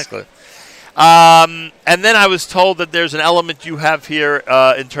HASC. Yeah, exactly. And then I was told that there's an element you have here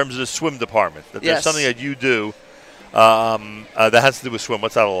in terms of the swim department. That there's something that you do that has to do with swim.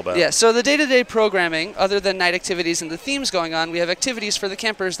 What's that all about? Yeah, so the day-to-day programming, other than night activities and the themes going on, we have activities for the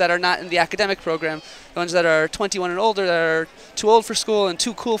campers that are not in the academic program, the ones that are 21 and older, that are too old for school and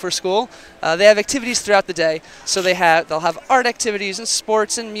too cool for school. They have activities throughout the day. So they'll have art activities and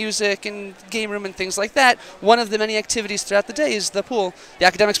sports and music and game room and things like that. One of the many activities throughout the day is the pool. The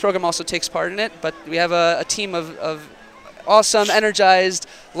academics program also takes part in it, but we have a team of awesome, energized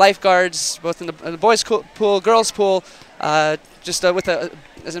lifeguards, both in the boys' pool, girls' pool, with an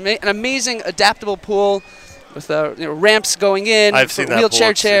amazing adaptable pool with ramps going in, I've seen that wheelchair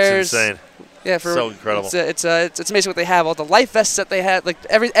pool. chairs. It's insane. Yeah, so incredible. It's amazing what they have. All the life vests that they have, like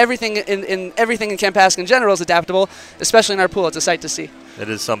everything in Camp HASC in general is adaptable, especially in our pool. It's a sight to see. It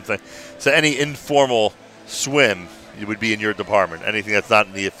is something. So any informal swim, it would be in your department. Anything that's not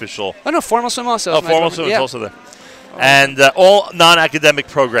in the official. Oh no, formal swim also. Oh, formal swim is also there. And all non-academic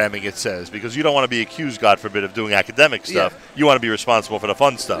programming, it says, because you don't want to be accused, God forbid, of doing academic stuff. Yeah. You want to be responsible for the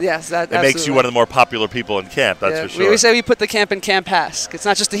fun stuff. Yes, that it makes you one of the more popular people in camp, that's for sure. We say we put the camp in Camp HASC. It's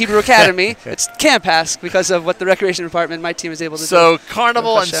not just the Hebrew Academy, it's Camp HASC because of what the recreation department, my team, is able to do. So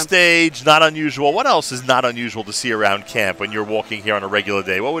carnival and stage, not unusual. What else is not unusual to see around camp when you're walking here on a regular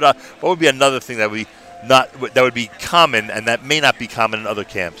day? What would be another thing that would be common and that may not be common in other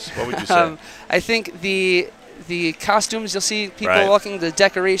camps? What would you say? I think the costumes, you'll see people walking, the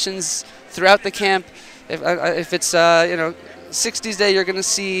decorations throughout the camp. If it's 60s Day, you're going to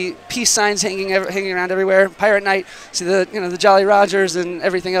see peace signs hanging around everywhere. Pirate Night, see the Jolly Rogers and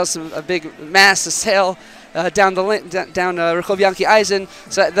everything else, a big mast, a sail down Rehov Yankee Eisen.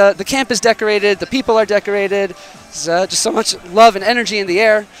 So the camp is decorated, the people are decorated. There's just so much love and energy in the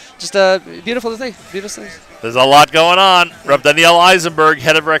air. Just a beautiful thing. Beautiful thing. There's a lot going on. Reb Daniel Eisenberg,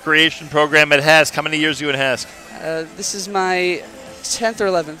 head of recreation program at HASC. How many years are you in HASC? This is my 10th or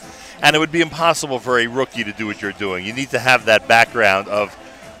 11th. And it would be impossible for a rookie to do what you're doing. You need to have that background of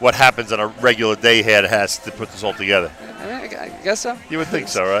what happens on a regular day here at HASC to put this all together. I guess so. You would think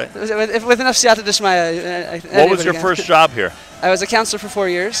so, right? With enough siyata d'shmaya. What was your first job here? I was a counselor for 4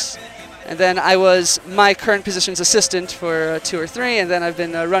 years. And then I was my current position's assistant for 2 or 3, and then I've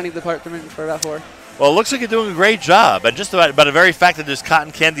been running the department for about 4. Well, it looks like you're doing a great job. And just about the very fact that there's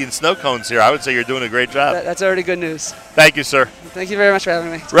cotton candy and snow cones here, I would say you're doing a great job. That's already good news. Thank you, sir. Thank you very much for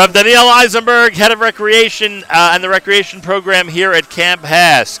having me. Rev Danielle Eisenberg, head of recreation and the recreation program here at Camp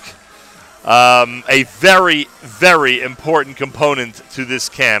HASC. A very, very important component to this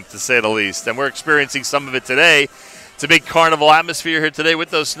camp, to say the least. And we're experiencing some of it today. It's a big carnival atmosphere here today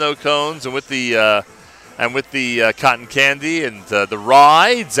with those snow cones and with the cotton candy and the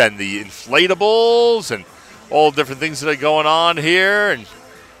rides and the inflatables and all different things that are going on here. And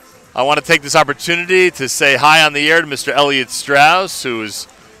I want to take this opportunity to say hi on the air to Mr. Elliot Strauss, who is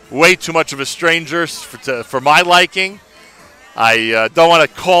way too much of a stranger for my liking. I don't want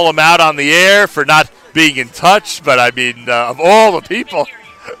to call him out on the air for not being in touch, but I mean, of all the people,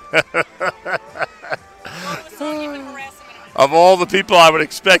 of all the people I would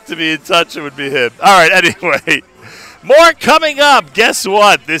expect to be in touch, it would be him. All right, anyway, more coming up. Guess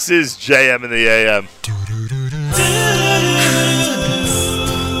what? This is JM in the AM.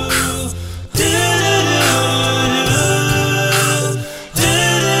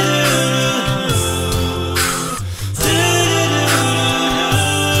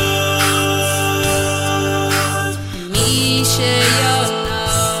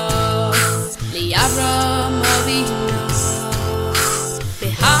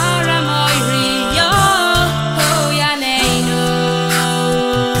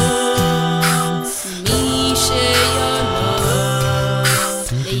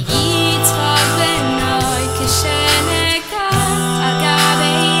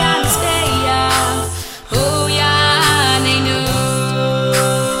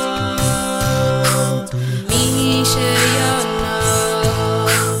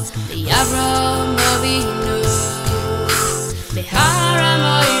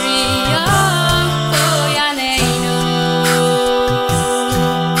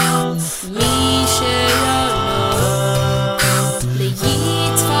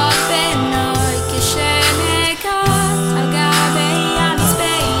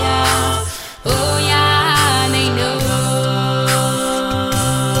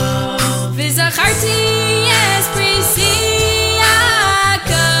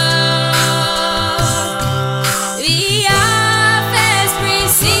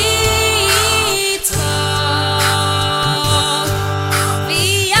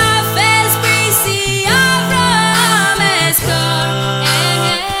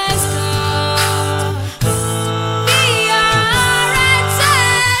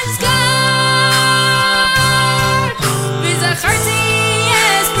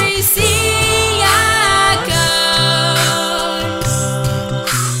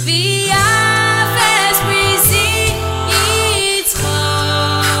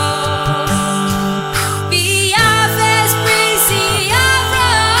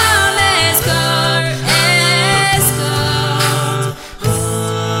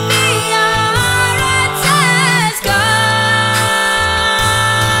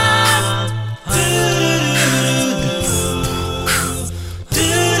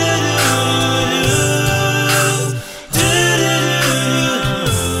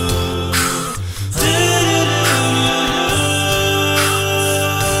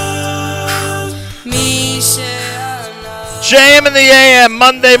 JM in the AM,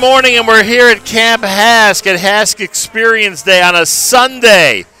 Monday morning, and we're here at Camp HASC at HASC Experience Day on a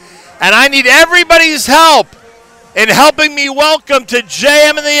Sunday. And I need everybody's help in helping me welcome to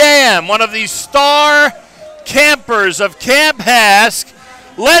JM in the AM, one of the star campers of Camp HASC.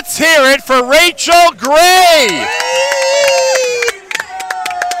 Let's hear it for Rachel Gray.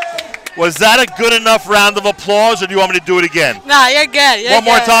 Was that a good enough round of applause, or do you want me to do it again? No, you're good. One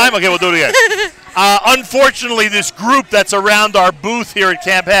more time? Okay, we'll do it again. Unfortunately, this group that's around our booth here at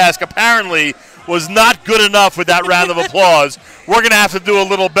Camp HASC apparently was not good enough with that round of applause. We're going to have to do a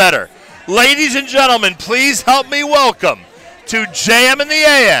little better. Ladies and gentlemen, please help me welcome to JM in the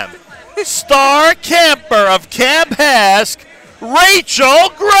AM, star camper of Camp HASC, Rachel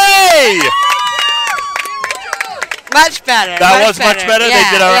Gray. Much better. That was much better? Yeah, they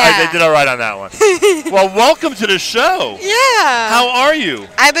did all right. yeah. They did all right on that one. Well, welcome to the show. Yeah. How are you?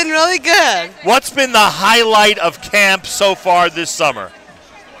 I've been really good. What's been the highlight of camp so far this summer?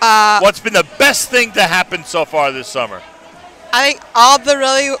 What's been the best thing to happen so far this summer? I think all the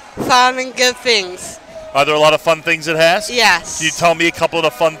really fun and good things. Are there a lot of fun things at HASC? Yes. Can you tell me a couple of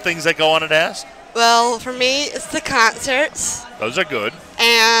the fun things that go on at HASC? Well, for me, it's the concerts. Those are good.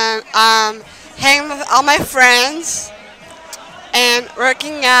 And hanging with all my friends. And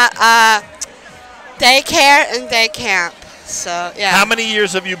working at daycare and day camp. So, yeah. How many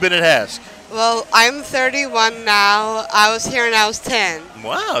years have you been at HASC? Well, I'm 31 now. I was here when I was 10.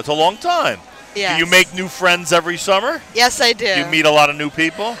 Wow, it's a long time. Yes. Do you make new friends every summer? Yes, I do. You meet a lot of new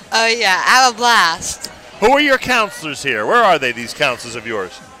people? Oh, yeah. I have a blast. Who are your counselors here? Where are they, these counselors of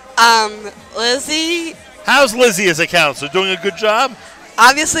yours? Lizzie, How's Lizzie as a counselor? Doing a good job?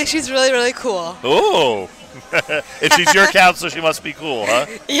 obviously, she's really, really cool. Oh. If she's your counselor, she must be cool, huh?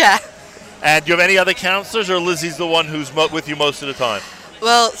 Yeah. And do you have any other counselors, or Lizzie's the one who's with you most of the time?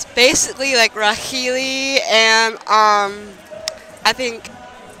 Well, it's basically like Rahili and, I think,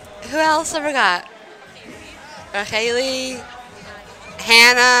 who else I forgot? Rahili,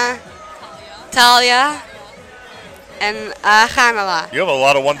 Hannah, Talia, and Hanala. You have a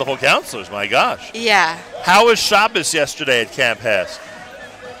lot of wonderful counselors, my gosh. Yeah. How was Shabbos yesterday at Camp HASC?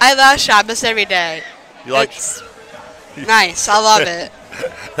 I love Shabbos every day. You like? It's nice. I love it.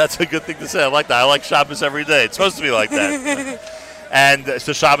 That's a good thing to say. I like that. I like Shabbos every day. It's supposed to be like that. And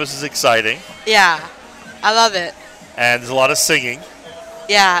so Shabbos is exciting. Yeah. I love it. And there's a lot of singing.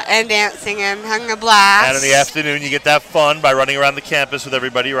 Yeah, and dancing and having a blast. And in the afternoon, you get that fun by running around the campus with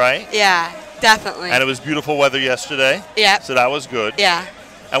everybody, right? Yeah, definitely. And it was beautiful weather yesterday. Yep. So that was good. Yeah.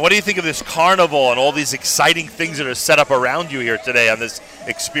 And what do you think of this carnival and all these exciting things that are set up around you here today on this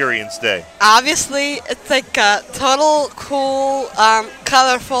experience day? Obviously, it's like a total cool,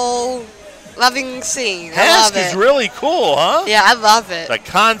 colorful, loving scene. I love HASC is it. really cool, huh? Yeah, I love it. The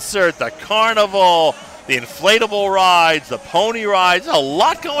concert, the carnival, the inflatable rides, the pony rides. There's a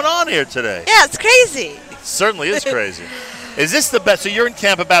lot going on here today. Yeah, it's crazy. It certainly is crazy. Is this the best? So you're in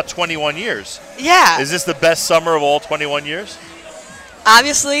camp about 21 years. Yeah. Is this the best summer of all 21 years?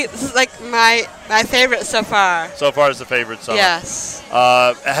 Obviously, this is like my favorite so far. So far, it's the favorite summer. Yes.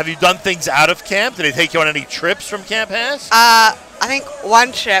 Have you done things out of camp? Did they take you on any trips from Camp HASC? I think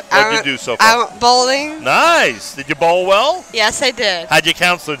one trip. What did you do so far? I went bowling. Nice. Did you bowl well? Yes, I did. How'd your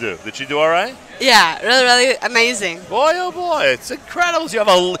counselor do? Did she do all right? Yeah, really, really amazing. Boy, oh boy, it's incredible. You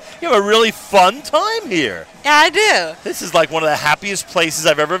have a really fun time here. Yeah, I do. This is like one of the happiest places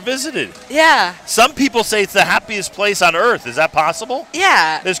I've ever visited. Yeah. Some people say it's the happiest place on earth. Is that possible?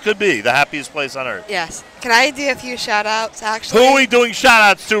 Yeah. This could be the happiest place on earth. Yes. Can I do a few shout-outs, actually? Who are we doing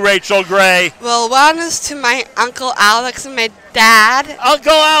shout-outs to, Rachel Gray? Well, one is to my Uncle Alex and my dad.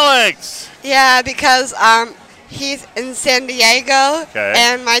 Uncle Alex! Yeah, because he's in San Diego. Okay.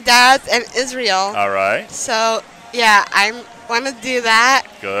 And my dad's in Israel. All right. So, yeah, I want to do that.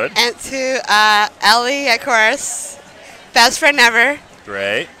 Good. And to Ellie, of course, best friend ever.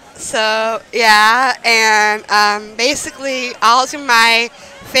 Great. So, yeah, and basically all to my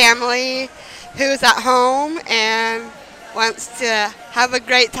family who's at home and wants to have a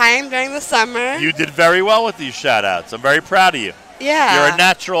great time during the summer. You did very well with these shout-outs. I'm very proud of you. Yeah. You're a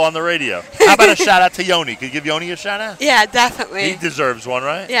natural on the radio. How about a shout-out to Yoni? Could you give Yoni a shout-out? Yeah, definitely. He deserves one,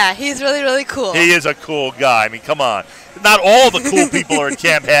 right? Yeah, he's really, really cool. He is a cool guy. I mean, come on. Not all the cool people are at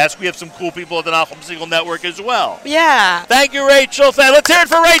Camp HASC. We have some cool people at the Nachum Single Network as well. Yeah. Thank you, Rachel. Let's hear it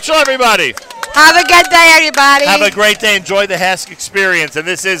for Rachel, everybody. Have a good day, everybody. Have a great day. Enjoy the HASC Experience. And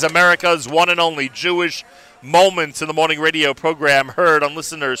this is America's one and only Jewish Moments in the Morning radio program, heard on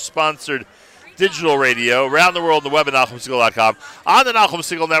listeners-sponsored digital radio around the world on the web at NachumSegal.com, on the Nachum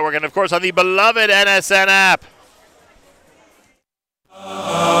Single Network, and, of course, on the beloved NSN app.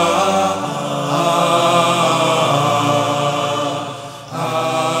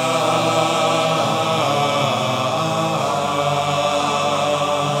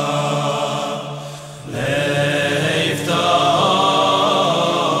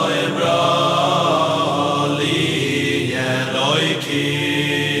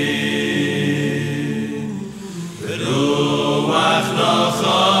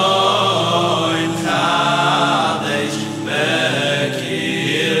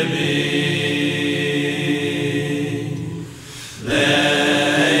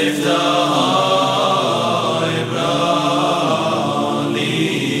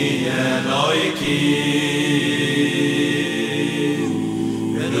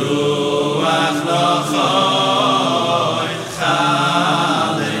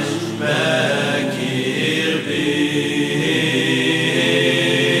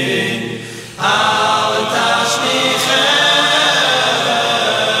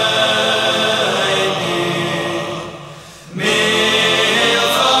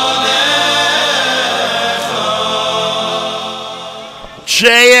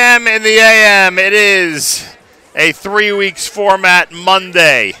 JM in the AM. It is a 3 weeks format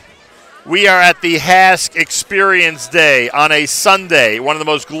Monday. We are at the HASC Experience Day on a Sunday, one of the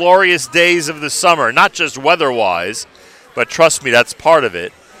most glorious days of the summer, not just weather-wise, but trust me, that's part of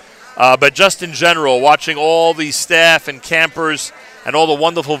it. But just in general, watching all the staff and campers and all the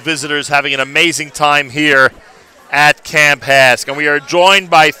wonderful visitors having an amazing time here at Camp HASC. And we are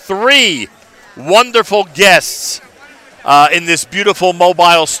joined by three wonderful guests in this beautiful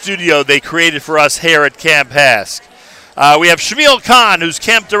mobile studio they created for us here at Camp HASC. We have Shmuel Khan, who's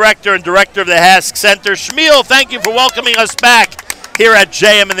camp director and director of the HASC Center. Shmuel, thank you for welcoming us back here at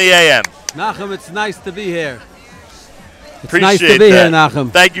JM in the AM. Nachum, it's nice to be here. Appreciate nice to be that. here,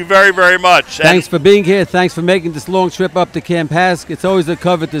 Nachum. Thank you very, very much. Thanks for being here. Thanks for making this long trip up to Camp HASC. It's always a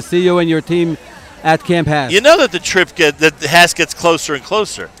cover to see you and your team at Camp HASC. You know that the HASC gets closer and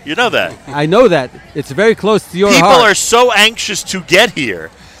closer. You know that. I know that. It's very close to your People heart. are so anxious to get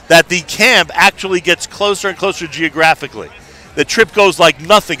here that the camp actually gets closer and closer geographically. The trip goes like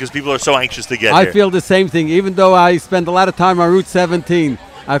nothing because people are so anxious to get here. I feel the same thing. Even though I spend a lot of time on Route 17,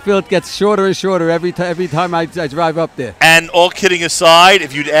 I feel it gets shorter and shorter every time I drive up there. And all kidding aside,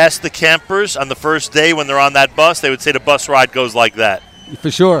 if you'd ask the campers on the first day when they're on that bus, they would say the bus ride goes like that.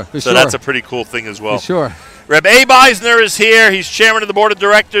 For sure. So that's a pretty cool thing as well. For sure. Reb Abe Eisner is here. He's chairman of the board of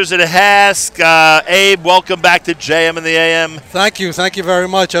directors at HASC. Abe, welcome back to JM in the AM. Thank you very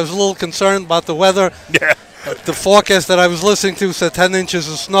much. I was a little concerned about the weather. Yeah. The forecast that I was listening to said 10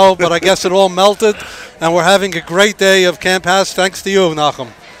 inches of snow, but I guess it all melted, and we're having a great day of Camp HASC thanks to you, Nachum.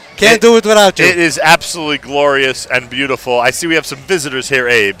 Can't do it without you. It is absolutely glorious and beautiful. I see we have some visitors here,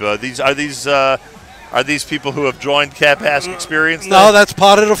 Abe. Are these people who have joined Camp HASC Experience? No, that's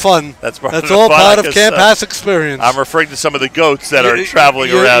part of the fun. That's all part of Camp HASC Experience. I'm referring to some of the goats that are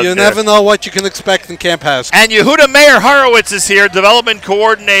traveling around. You never know what you can expect in Camp HASC. And Yehuda Meir Horowitz is here, development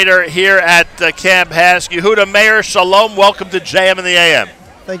coordinator here at Camp HASC. Yehuda Meir, shalom. Welcome to JM in the AM.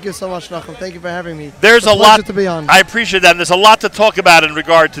 Thank you so much, Nachum. Thank you for having me. There's a lot to be on. I appreciate that. And there's a lot to talk about in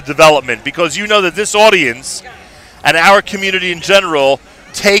regard to development because you know that this audience and our community in general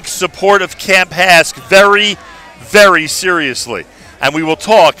takes support of Camp HASC very, very seriously. And we will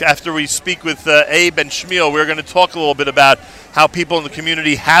talk after we speak with Abe and Shmuel. We're going to talk a little bit about how people in the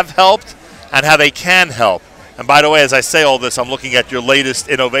community have helped and how they can help. And by the way, as I say all this, I'm looking at your latest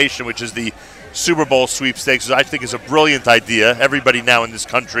innovation, which is the Super Bowl sweepstakes, which I think is a brilliant idea. Everybody now in this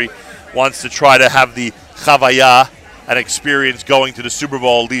country wants to try to have the chavaya, an experience going to the Super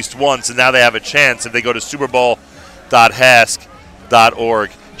Bowl at least once, and now they have a chance if they go to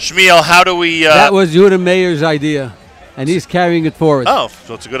superbowl.hasc.org. Shmuel, how do we... that was Yehuda Meir's idea, and he's carrying it forward. Oh,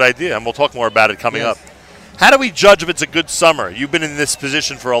 so it's a good idea, and we'll talk more about it coming up. How do we judge if it's a good summer? You've been in this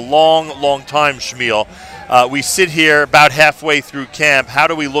position for a long, long time, Shmuel. We sit here about halfway through camp. How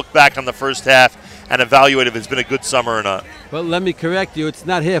do we look back on the first half and evaluate if it's been a good summer or not? Well, let me correct you. It's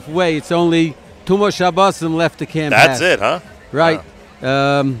not halfway. It's only 2 more Shabbosim left to Camp That's HASC. it, huh? Right.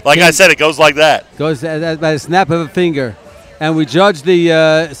 Like I said, it goes like that. Goes by a snap of a finger. And we judge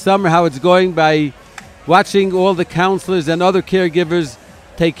the summer, how it's going, by watching all the counselors and other caregivers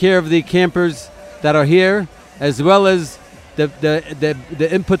take care of the campers that are here, as well as the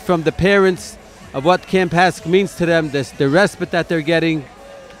input from the parents of what Camp HASC means to them, the respite that they're getting,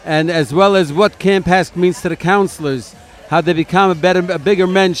 and as well as what Camp HASC means to the counselors, how they become a bigger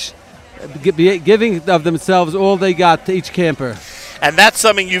mensch, giving of themselves all they got to each camper. And that's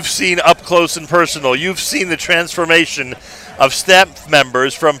something you've seen up close and personal. You've seen the transformation of staff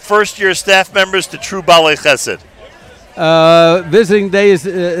members from first-year staff members to true Balei Chesed. Visiting days,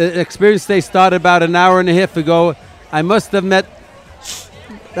 experience day started about an hour and a half ago. I must have met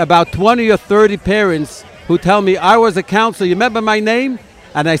about 20 or 30 parents who tell me, I was a counselor, you remember my name?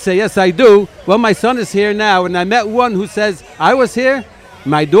 And I say, yes, I do. Well, my son is here now. And I met one who says, I was here,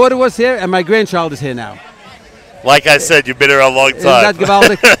 my daughter was here, and my grandchild is here now. Like I said, you've been here a long time. Isn't that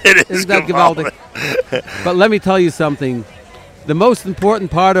gewaldic? It is Isn't that gewaldic? But let me tell you something. The most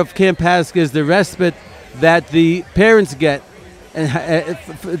important part of Camp HASC is the respite that the parents get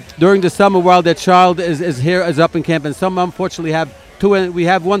during the summer while their child is up in camp. And some unfortunately have two. We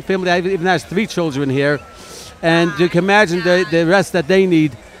have one family that even has 3 children here. And you can imagine the rest that they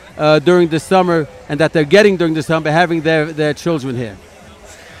need during the summer and that they're getting during the summer by having their children here.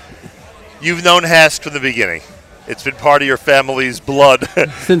 You've known HASC from the beginning. It's been part of your family's blood.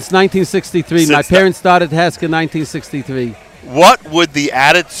 Since 1963. My parents started HASC in 1963. What would the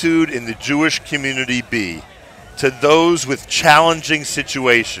attitude in the Jewish community be to those with challenging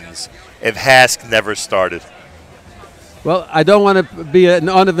situations if HASC never started? Well, I don't want to be an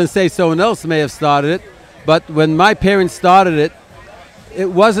honor and say someone else may have started it, but when my parents started it, it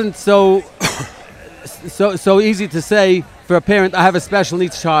wasn't so easy to say for a parent, I have a special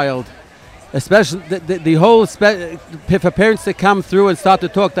needs child. Especially for parents to come through and start to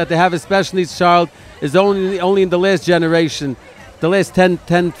talk that they have a special needs child is only in the last generation, the last 10,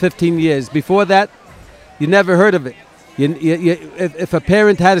 15 years. Before that, you never heard of it. If a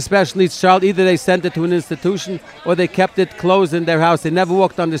parent had a special needs child, either they sent it to an institution or they kept it closed in their house. They never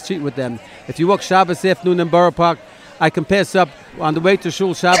walked on the street with them. If you walk Shabbos afternoon in Borough Park, I can pass up on the way to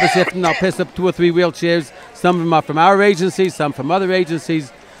Shul Shabbos afternoon. I'll pass up 2 or 3 wheelchairs. Some of them are from our agency, some from other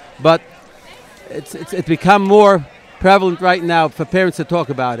agencies, but it's become more prevalent right now for parents to talk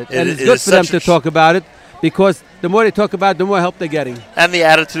about it, and it's good for them to talk about it, because the more they talk about it, the more help they're getting. And the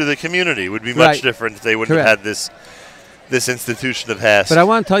attitude of the community would be much different if they wouldn't have had this institution of HASC. But I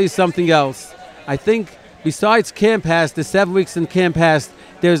want to tell you something else. I think besides Camp HASC, the 7 weeks in Camp HASC,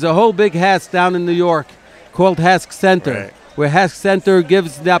 there's a whole big HASC down in New York called HASC Center, where HASC Center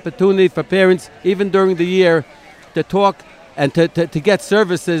gives the opportunity for parents, even during the year, to talk and to get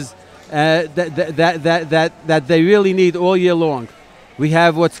services that they really need all year long. We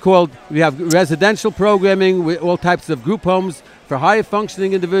have residential programming with all types of group homes for high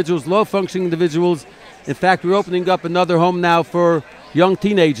functioning individuals, low functioning individuals. In fact, we're opening up another home now for young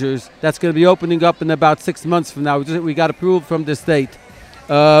teenagers. That's going to be opening up in about 6 months from now. We got approval from the state.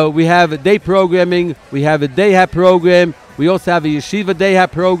 We have a day programming. We have a day hab program. We also have a yeshiva day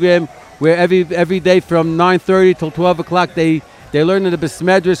hab program where every day from 9:30 till 12 o'clock they learn in the Bais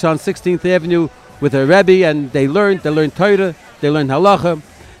Medrash on 16th Avenue with a Rebbe, and they learn Torah, they learn halacha.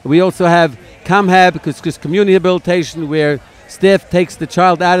 We also have Camp HASC community habilitation, where staff takes the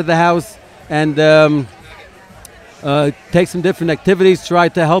child out of the house and takes some different activities, try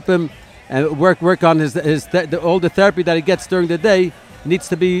to help him and work on all the therapy that he gets during the day needs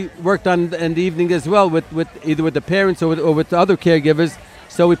to be worked on in the evening as well, with either with the parents or with the other caregivers.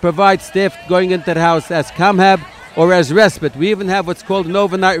 So we provide staff going into the house as Camp HASC or as respite. We even have what's called an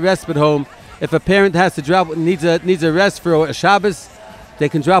overnight respite home. If a parent has to needs a rest for a Shabbos, they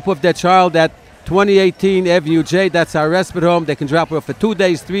can drop off their child at 2018 Avenue J. That's our respite home. They can drop off for 2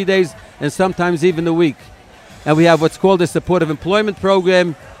 days, 3 days, and sometimes even a week. And we have what's called a supportive employment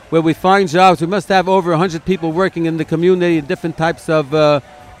program, where we find jobs. We must have over 100 people working in the community in different types of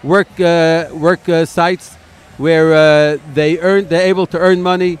work sites, where they're able to earn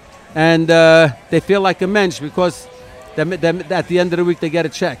money, and they feel like a mensch, because at the end of the week they get a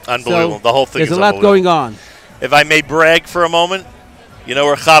check. Unbelievable. So the whole thing is there's a lot going on. If I may brag for a moment, you know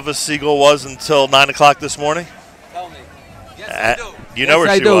where Chava Siegel was until 9 o'clock this morning? Tell me. Yes, I do. You know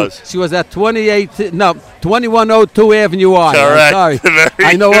where she was? She was at 2102 Avenue I. Correct. I'm sorry.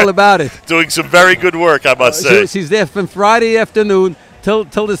 I know all about it. Doing some very good work, I must say. She's there from Friday afternoon till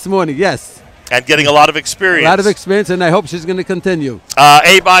this morning, yes. And getting a lot of experience. A lot of experience, and I hope she's going to continue.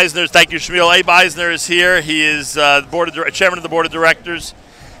 Abe Eisner, thank you, Shmuel. Abe Eisner is here. He is chairman of the board of directors.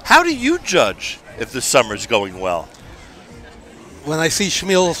 How do you judge if the summer's going well? When I see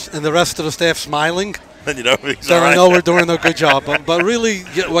Shmuel and the rest of the staff smiling, then you know I know we're doing a good job. But really,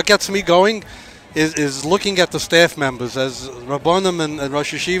 what gets me going is looking at the staff members. As Rabbanim and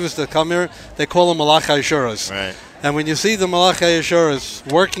Rosh Yeshivas that come here, they call them Malachai Yeshuras. Right. And when you see the Malachai Yeshuras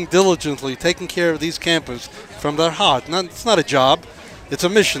working diligently, taking care of these campers from their heart, it's not a job, it's a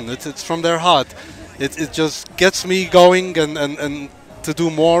mission. It's from their heart. It just gets me going and to do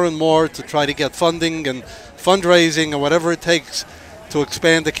more and more to try to get funding and fundraising and whatever it takes to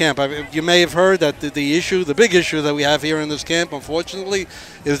expand the camp. You may have heard that the big issue that we have here in this camp, unfortunately,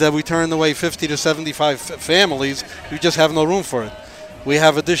 is that we turned away 50 to 75 families who just have no room for it. We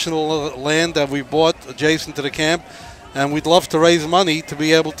have additional land that we bought adjacent to the camp, and we'd love to raise money to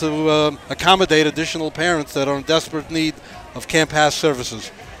be able to accommodate additional parents that are in desperate need of Camp HASC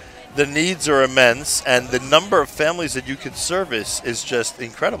services. The needs are immense, and the number of families that you could service is just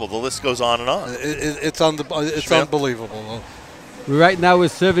incredible. The list goes on and on. It's unbelievable. Right now we're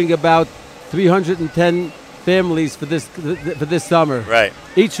serving about 310 families for this summer. Right.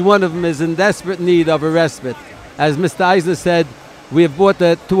 Each one of them is in desperate need of a respite. As Mr. Eisner said, we have bought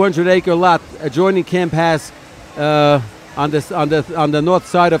a 200-acre lot adjoining Camp HASC on the north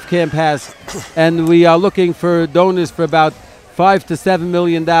side of Camp HASC, and we are looking for donors for about $5 to $7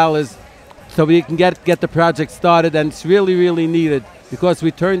 million, so we can get the project started. And it's really, really needed, because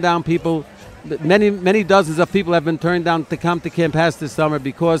we turn down people. Many dozens of people have been turned down to come to Camp HASC this summer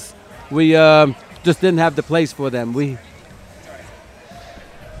because we just didn't have the place for them.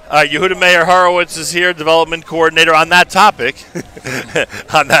 Yehuda Meir Horowitz is here, development coordinator. On that topic,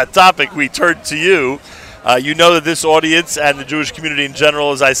 we turn to you. You know that this audience and the Jewish community in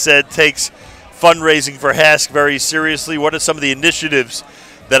general, as I said, takes fundraising for HASC very seriously. What are some of the initiatives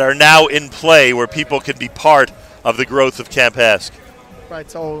that are now in play where people can be part of the growth of Camp HASC? Right,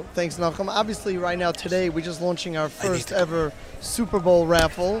 so thanks, Nachum. Obviously, right now, today, we're just launching our first ever Super Bowl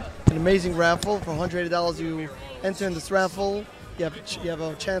raffle, an amazing raffle. For $180, you enter in this raffle. you have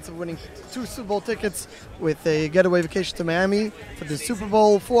a chance of winning 2 Super Bowl tickets with a getaway vacation to Miami for the Super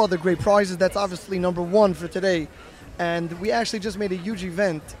Bowl, 4 other great prizes. That's obviously number 1 for today. And we actually just made a huge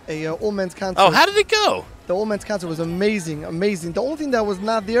event, a all men's concert. Oh, how did it go? The all men's concert was amazing. The only thing that was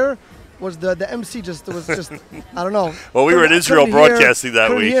not there was the MC. Was just I don't know. Well, we were in Israel broadcasting that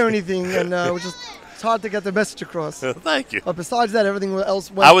couldn't week. Couldn't hear anything, and it's hard to get the message across. Thank you. But besides that, everything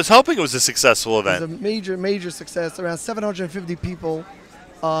else went. I was hoping it was a successful event. It was a major success. Around 750 people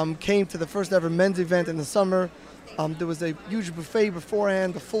came to the first ever men's event in the summer. There was a huge buffet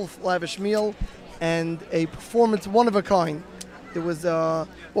beforehand, a full lavish meal, and a performance one of a kind. There was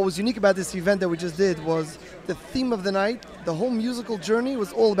what was unique about this event that we just did was the theme of the night. The whole musical journey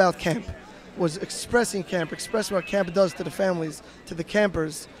was all about camp. Was expressing what camp does to the families, to the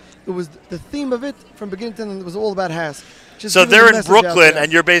campers. It was the theme of it from beginning to end. It was all about HASC. So they're in Brooklyn,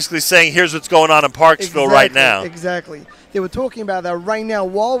 and you're basically saying, here's what's going on in Parksville right now. Exactly. They were talking about that right now.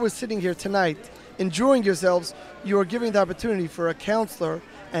 While we're sitting here tonight, enjoying yourselves, you are giving the opportunity for a counselor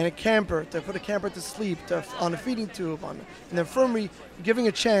and a camper to put a camper to sleep, on a feeding tube, on an infirmary, giving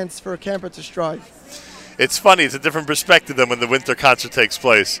a chance for a camper to strive. It's funny. It's a different perspective than when the winter concert takes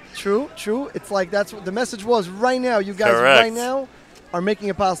place. True. It's like that's what the message was right now. You guys Correct. right now are making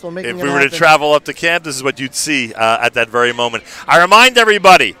it possible. If we were to travel up to camp, this is what you'd see at that very moment. I remind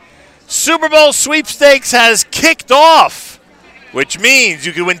everybody, Super Bowl sweepstakes has kicked off, which means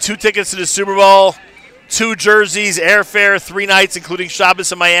you can win 2 tickets to the Super Bowl, 2 jerseys, airfare, 3 nights, including Shabbos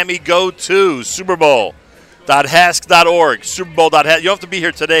in Miami. Go to superbowl.hasc.org, superbowl.hasc. You don't have to be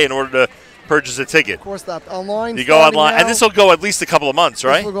here today in order to purchase a ticket. Of course not. Online. You go online, and this will go at least a couple of months,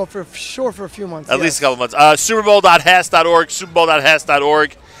 right? This will go for a few months. At least a couple of months. Superbowl.hasc.org,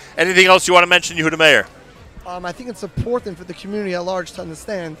 superbowl.hasc.org. Anything else you want to mention, Yehuda Meir? I think it's important for the community at large to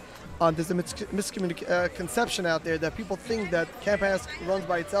understand there's a misconception out there that people think that Camp HASC runs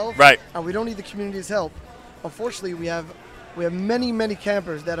by itself, right? And we don't need the community's help. Unfortunately, we have many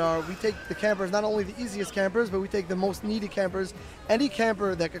campers we take the campers, not only the easiest campers, but we take the most needy campers. Any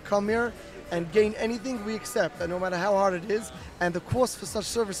camper that could come here and gain anything, we accept, and no matter how hard it is. And the costs for such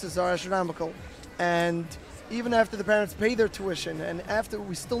services are astronomical. And even after the parents pay their tuition, and after,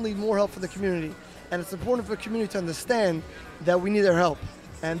 we still need more help from the community. And it's important for the community to understand that we need their help.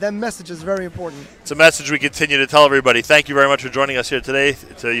 And that message is very important. It's a message we continue to tell everybody. Thank you very much for joining us here today.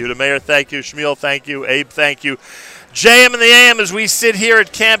 To Yehuda Meir, thank you. Shmuel, thank you. Abe, thank you. JM in the AM as we sit here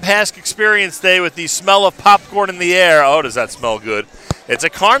at Camp HASC Experience Day with the smell of popcorn in the air. Oh, does that smell good? It's a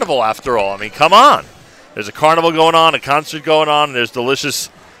carnival after all. I mean, come on. There's a carnival going on, a concert going on, and there's delicious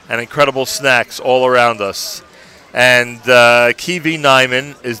and incredible snacks all around us. And Kivi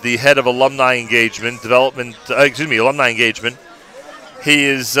Nyman is the head of alumni engagement. He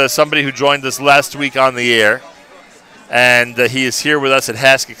is somebody who joined us last week on the air. And he is here with us at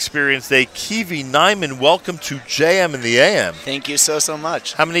HASC Experience Day. Kivi Nyman, welcome to JM in the AM. Thank you so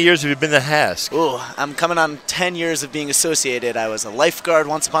much. How many years have you been to HASC? Ooh, I'm coming on 10 years of being associated. I was a lifeguard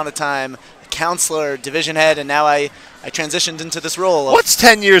once upon a time, a counselor, division head, and now I transitioned into this role. What's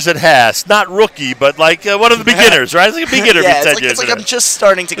 10 years at HASC? Not rookie, but like one of the beginners, right? It's like a beginner. Yeah, 10 years it's like I'm just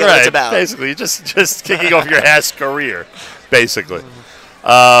starting to get what it's about. Basically, just kicking off your HASC career, basically.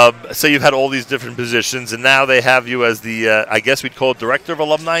 So you've had all these different positions, and now they have you as the, I guess we'd call it Director of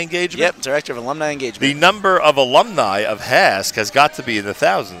Alumni Engagement? Yep, Director of Alumni Engagement. The number of alumni of HASC has got to be in the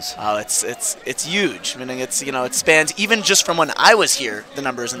thousands. Oh, it's huge. Meaning it spans even just from when I was here, the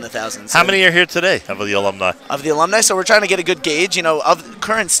number's in the thousands. How many are here today of the alumni? Of the alumni, so we're trying to get a good gauge. Of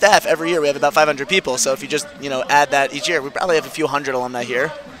current staff, every year we have about 500 people, so if you just, add that each year, we probably have a few hundred alumni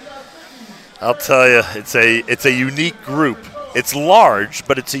here. I'll tell you, it's a unique group. It's large,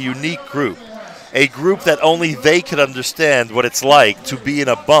 but it's a unique group. A group that only they could understand what it's like to be in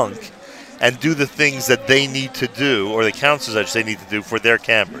a bunk and do the things that they need to do, or the counselors, I should say, need to do for their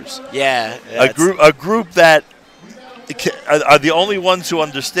campers. Yeah. A group that are the only ones who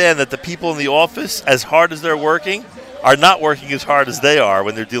understand that the people in the office, as hard as they're working, are not working as hard as they are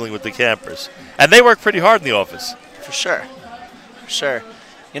when they're dealing with the campers. And they work pretty hard in the office. For sure.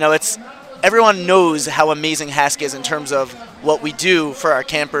 Everyone knows how amazing HASC is in terms of what we do for our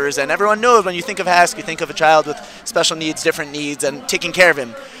campers, and everyone knows when you think of HASC, you think of a child with special needs, different needs, and taking care of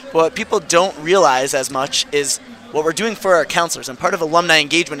him. But what people don't realize as much is what we're doing for our counselors, and part of alumni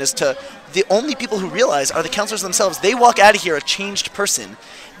engagement is the only people who realize are the counselors themselves. They walk out of here a changed person,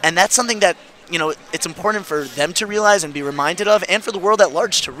 and that's something that it's important for them to realize and be reminded of, and for the world at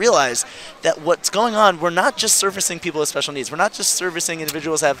large to realize that what's going on, we're not just servicing people with special needs. We're not just servicing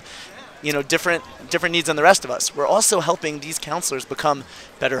individuals who have different needs than the rest of us. We're also helping these counselors become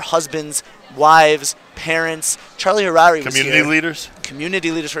better husbands, wives, parents. Charlie Harari was Community here. leaders?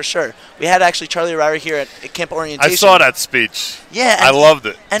 Community leaders for sure. We had actually Charlie Harari here at Camp Orientation. I saw that speech. Yeah. I loved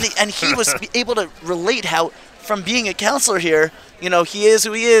it. And he was able to relate how, from being a counselor here, he is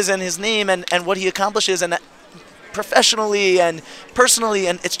who he is and his name and what he accomplishes and professionally and personally.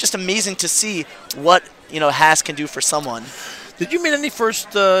 And it's just amazing to see what, HASC can do for someone. Did you meet any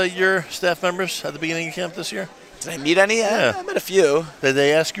first-year staff members at the beginning of camp this year? Did I meet any? Yeah. I met a few. Did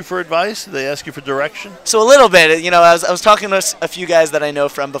they ask you for advice? Did they ask you for direction? So a little bit. I was talking to a few guys that I know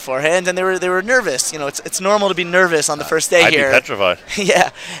from beforehand, and they were nervous. It's normal to be nervous on the first day I'd here. be petrified.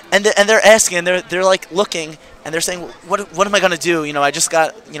 Yeah, and they're asking, and they're like looking, and they're saying, what am I going to do? I just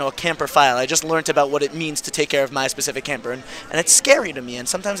got a camper file. I just learned about what it means to take care of my specific camper, and it's scary to me. And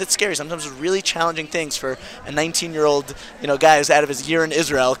sometimes it's scary. Sometimes it's really challenging things for a 19-year-old guy who's out of his year in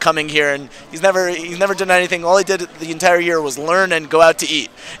Israel coming here, and he's never done anything. All he did the entire year was learn and go out to eat.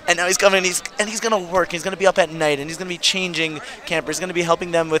 And now he's coming, and he's going to work. He's going to be up at night, and he's going to be changing campers. He's going to be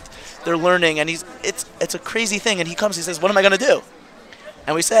helping them with their learning, and it's a crazy thing. And he comes, he says, "What am I going to do?"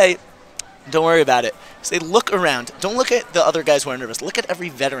 And we say, "Don't worry about it." Say, look around. Don't look at the other guys who are nervous. Look at every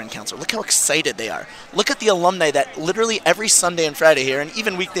veteran counselor. Look how excited they are. Look at the alumni that literally every Sunday and Friday here, and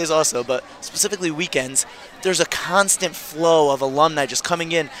even weekdays also, but specifically weekends, there's a constant flow of alumni just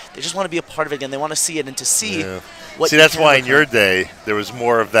coming in. They just want to be a part of it again. They want to see it and to see what. See, that's why in your day there was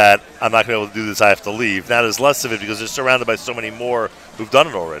more of that. I'm not going to be able to do this. I have to leave. Now there's less of it because they're surrounded by so many more who've done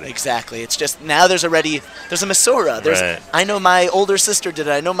it already. Exactly. It's just now there's a Masorah. Right. I know my older sister did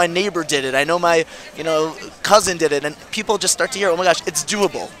it. I know my neighbor did it. I know my cousin did it, and people just start to hear, "Oh my gosh, it's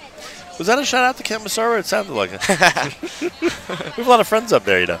doable." Was that a shout out to Camp Masorah? It sounded like it. We have a lot of friends up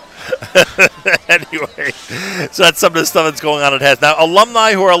there, Anyway, so that's some of the stuff that's going on at HASC. Now,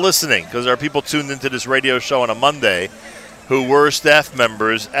 alumni who are listening, because there are people tuned into this radio show on a Monday who were staff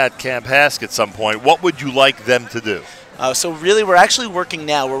members at Camp HASC at some point, what would you like them to do? So really, we're actually working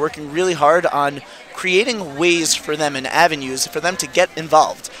now. We're working really hard on creating ways for them and avenues for them to get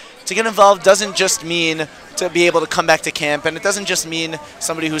involved. To get involved doesn't just mean to be able to come back to camp, and it doesn't just mean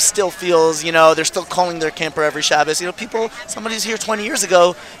somebody who still feels, they're still calling their camper every Shabbos. Somebody's here 20 years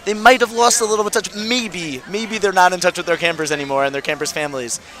ago, they might have lost a little bit of touch. Maybe they're not in touch with their campers anymore and their campers'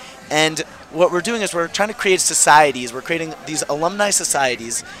 families. And what we're doing is we're trying to create societies. We're creating these alumni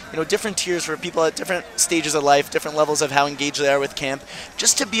societies, different tiers for people at different stages of life, different levels of how engaged they are with camp,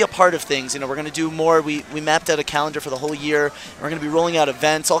 just to be a part of things. We're going to do more. We mapped out a calendar for the whole year. We're going to be rolling out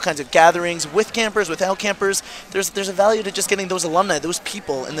events, all kinds of gatherings with campers, without campers. There's a value to just getting those alumni, those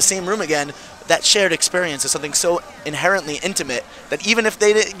people in the same room again. That shared experience is something so inherently intimate that even if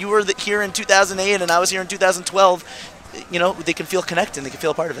you were here in 2008 and I was here in 2012, they can feel connected and they can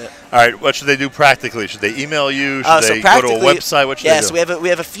feel a part of it. All right, what should they do practically? Should they email you? Should they go to a website? What should they do? So we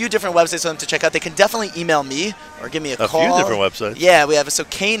have a few different websites for them to check out. They can definitely email me or give me a call. A few different websites? Yeah, we have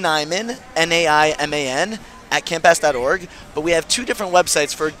K Naiman, Naiman, at camphasc.org, but we have two different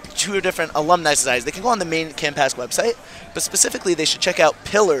websites for two different alumni societies. They can go on the main Camp HASC website, but specifically they should check out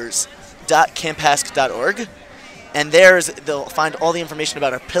pillars.camphasc.org. And they'll find all the information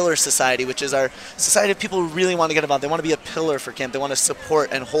about our Pillar Society, which is our society of people who really want to get involved. They want to be a pillar for camp. They want to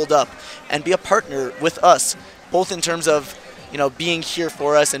support and hold up and be a partner with us, both in terms of, being here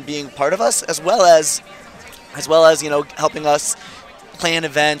for us and being part of us, as well as helping us plan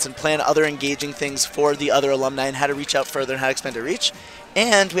events and plan other engaging things for the other alumni and how to reach out further and how to expand their reach.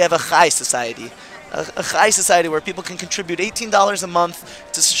 And we have a Chai Society. A Chai Society where people can contribute $18 a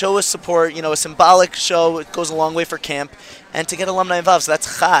month to show us support, a symbolic show. It goes a long way for camp, and to get alumni involved. So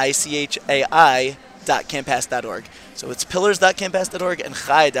that's Chai, CHAI.camphasc.org. So it's pillars.camphasc.org and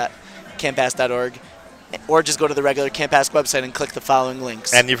Chai.camphasc.org. Or just go to the regular Camp HASC website and click the following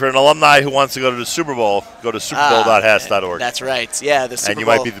links. And if you're an alumni who wants to go to the Super Bowl, go to superbowl.hasc.org. That's right. Yeah, the Super Bowl. And you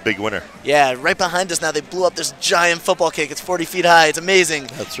Bowl. might be the big winner. Yeah, right behind us now, they blew up this giant football cake. It's 40 feet high. It's amazing.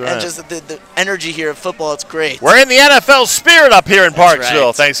 That's right. And just the energy here of football, it's great. We're in the NFL spirit up here in Parksville.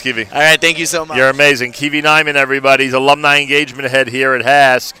 Right. Thanks, Kivi. All right, thank you so much. You're amazing. Kivi Naiman, everybody. He's alumni engagement head here at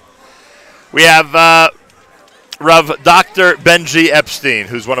HASC. We have Rav Dr. Benji Epstein,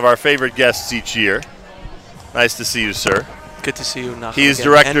 who's one of our favorite guests each year. Nice to see you, sir. Good to see you, Nachum. He is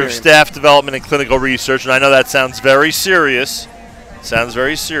Director of Staff Development and Clinical Research, and I know that sounds very serious. Sounds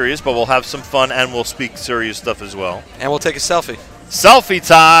very serious, but we'll have some fun, and we'll speak serious stuff as well. And we'll take a selfie. Selfie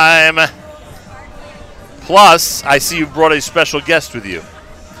time! Plus, I see you brought a special guest with you.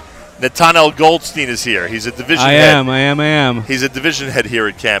 Nathaniel Goldstein is here. He's a division head. I am. He's a division head here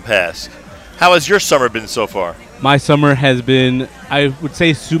at Camp HASC. How has your summer been so far? My summer has been, I would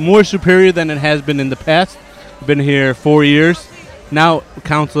say, more superior than it has been in the past. I've been here 4 years. Now,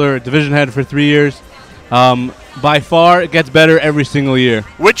 counselor, division head for 3 years. By far, it gets better every single year.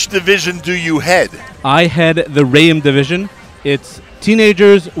 Which division do you head? I head the RAIM division. It's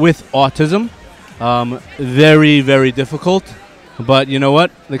teenagers with autism. Very, very difficult. But you know what?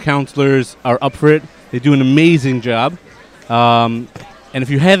 The counselors are up for it. They do an amazing job. And if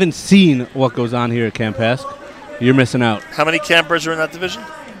you haven't seen what goes on here at Camp HASC, you're missing out. How many campers are in that division?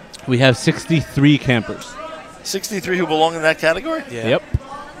 We have 63 campers. 63 who belong in that category? Yeah. Yep.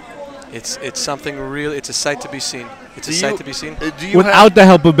 It's something really. It's a sight to be seen. It's a sight to be seen. Without the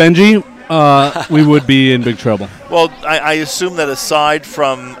help of Benji, we would be in big trouble. Well, I assume that aside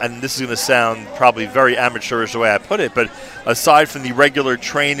from, and this is going to sound probably very amateurish the way I put it, but aside from the regular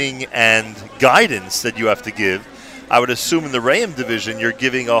training and guidance that you have to give, I would assume in the RAIM division you're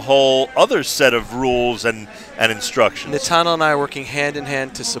giving a whole other set of rules and instructions. Nathaniel and I are working hand in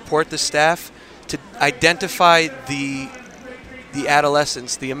hand to support the staff, to identify the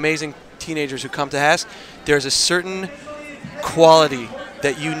adolescents, the amazing teenagers who come to HASC. There's a certain quality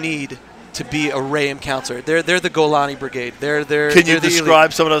that you need to be a RAIM counselor. They're the Golani Brigade. Can you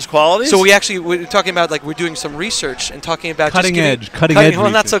describe some of those qualities? So we're talking about, like, we're doing some research and talking about cutting edge. Well,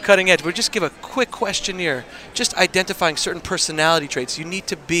 not so cutting edge. But just give a quick questionnaire, just identifying certain personality traits. You need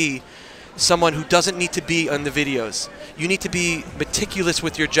to be someone who doesn't need to be on the videos. You need to be meticulous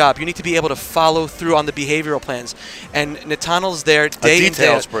with your job. You need to be able to follow through on the behavioral plans. And Nathaniel's there day in,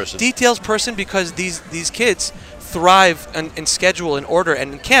 day out. Details person, because these kids thrive in schedule and order.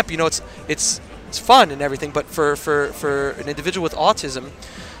 And in camp, it's fun and everything. But for an individual with autism,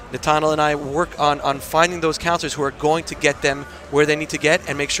 Nathaniel and I work on finding those counselors who are going to get them where they need to get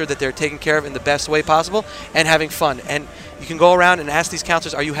and make sure that they're taken care of in the best way possible and having fun. And you can go around and ask these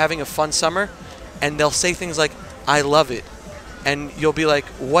counselors, are you having a fun summer? And they'll say things like, I love it. And you'll be like,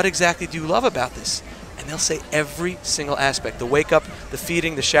 what exactly do you love about this? And they'll say every single aspect, the wake up, the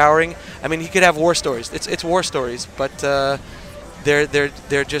feeding, the showering. I mean, you could have war stories. It's war stories, but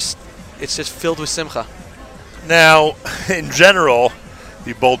they're just, it's just filled with simcha. Now, in general,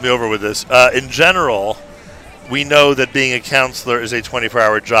 you bowled me over with this. In general, we know that being a counselor is a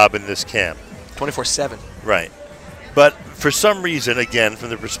 24-hour job in this camp. 24/7. Right. But for some reason, again, from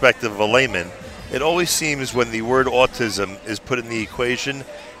the perspective of a layman, it always seems when the word autism is put in the equation,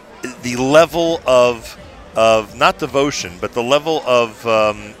 the level of not devotion, but the level of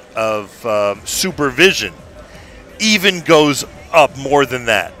supervision even goes up more than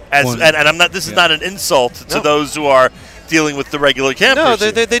that. And I'm not. This is not an insult to those who are dealing with the regular campers.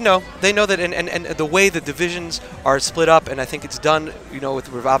 No, they know. They know that, and the way the divisions are split up, and I think it's done, with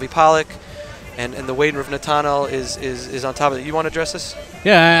Rav Avi Pollack, and the way Rav Nathaniel is on top of it. You want to address this?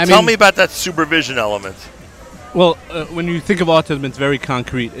 Yeah, Tell me about that supervision element. Well, when you think of autism, it's very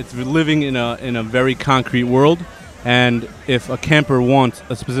concrete. It's living in a very concrete world, and if a camper wants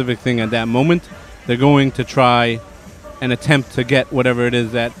a specific thing at that moment, they're going to try and attempt to get whatever it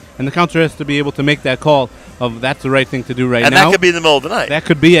is and the counselor has to be able to make that call of that's the right thing to do right now. And that could be in the middle of the night. That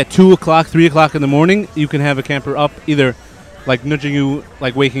could be at 2 o'clock, 3 o'clock in the morning. You can have a camper up, either like nudging you,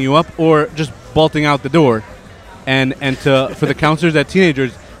 like waking you up, or just bolting out the door. And for the counselors, that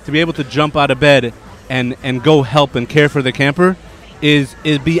teenagers, to be able to jump out of bed and go help and care for the camper is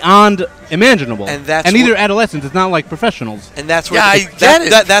beyond imaginable. And these are adolescents. It's not like professionals. And that's where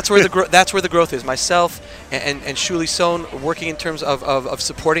that's where the growth is. Myself and Shuli Sohn working in terms of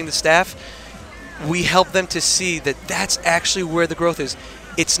supporting the staff. We help them to see that that's actually where the growth is.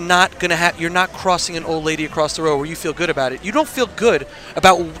 It's not going to happen. You're not crossing an old lady across the road where you feel good about it. You don't feel good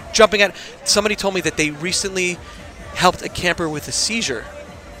about jumping at. Somebody told me that they recently helped a camper with a seizure,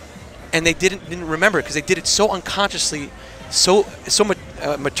 and they didn't remember it because they did it so unconsciously, so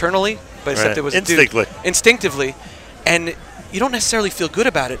maternally, but except it was instinctively, and you don't necessarily feel good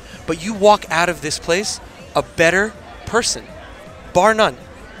about it, but you walk out of this place a better person, bar none.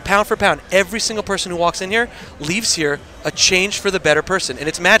 Pound for pound, every single person who walks in here leaves here a change for the better person, and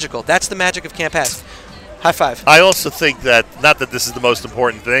it's magical. That's the magic of Camp HASC. High five. I also think that, not that this is the most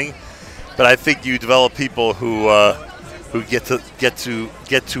important thing, but I think you develop people who get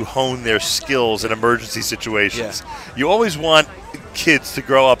to hone their skills in emergency situations. Yeah. You always want kids to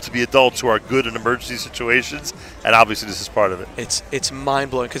grow up to be adults who are good in emergency situations, and obviously this is part of it. It's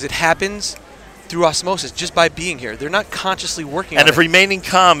mind-blowing because it happens through osmosis, just by being here. They're not consciously working on it. And if remaining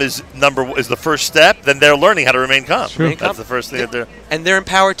calm is the first step, then they're learning how to remain calm. That's the first thing that they're... And they're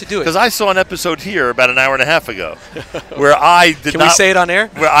empowered to do it. Because I saw an episode here about an hour and a half ago where I did Can we say it on air?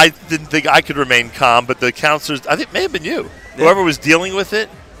 Where I didn't think I could remain calm, but the counselors, I think it may have been you, whoever was dealing with it,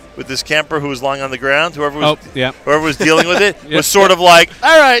 with this camper who was lying on the ground. Whoever was dealing with it Yep. was sort of like,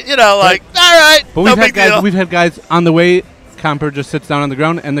 all right, all right, But no big deal. we've had guys on the way. Camper just sits down on the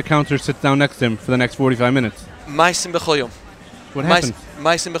ground, and the counselor sits down next to him for the next 45 minutes. Ma'asim b'chol yom. What happens?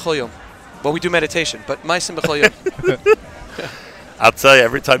 Ma'asim b'chol yom. Well, we do meditation, but Ma'asim b'chol yom. I'll tell you,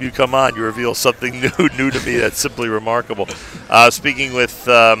 every time you come on, you reveal something new to me that's simply remarkable. Speaking with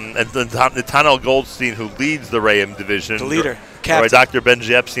Nathaniel Goldstein, who leads the RAIM division. The leader, captain. Dr.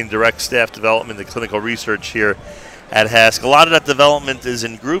 Benji Epstein, direct staff development and clinical research here at HASC. A lot of that development is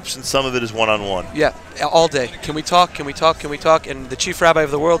in groups, and some of it is one-on-one. Yeah, all day. Can we talk? Can we talk? Can we talk? And the chief rabbi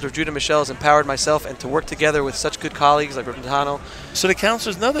of the world, Rav Judah Michel, has empowered myself and to work together with such good colleagues like Rav Nathaniel. So the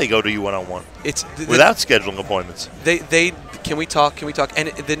counselors know they go to you one-on-one. It's without scheduling appointments. They can we talk? Can we talk? And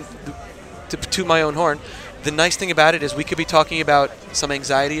then to my own horn, the nice thing about it is we could be talking about some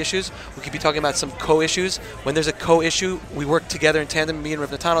anxiety issues. We could be talking about some co-issues. When there's a co-issue, we work together in tandem, me and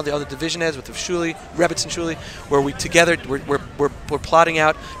Rav Nathaniel, the other division heads with Rav Shuli, Rebitz and Shuli, where we together, we're plotting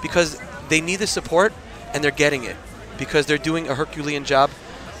out because they need the support and they're getting it because they're doing a Herculean job.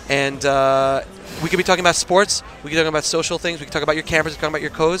 And we could be talking about sports, we could be talking about social things, we could talk about your campers, we could talk about your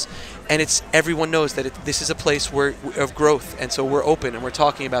co's, and everyone knows that this is a place of growth, and so we're open and we're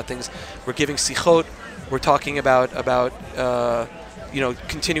talking about things. We're giving sichot. We're talking about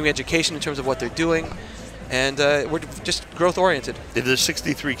continuing education in terms of what they're doing, and we're just growth oriented. If there's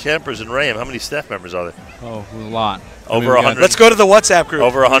 63 campers in RAIM, how many staff members are there? Oh, a lot. Over 100. Let's go to the WhatsApp group.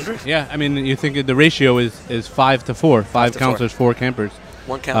 Over 100? Yeah, I mean, you think the ratio is 5 to 4. 5 counselors, 4 campers.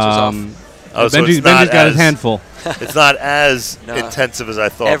 One counselor's off. Benji's got his handful. It's not as intensive as I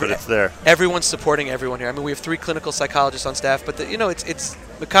thought, but it's there. Everyone's supporting everyone here. I mean, we have 3 clinical psychologists on staff, but it's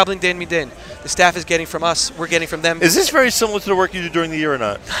Mekabling Dain Midin. The staff is getting from us. We're getting from them. Is this very similar to the work you do during the year or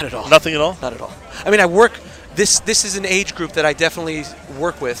not? Not at all. Nothing at all? Not at all. I mean, I work. This is an age group that I definitely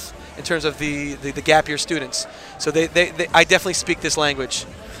work with in terms of the gap year students. So I definitely speak this language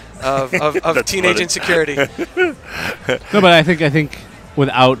of teenage funny. insecurity. No, but I think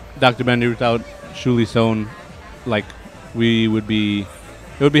without Dr. Bendy, without Shuli Sohn, it would be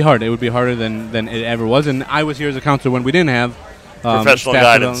hard. It would be harder than it ever was. And I was here as a counselor when we didn't have professional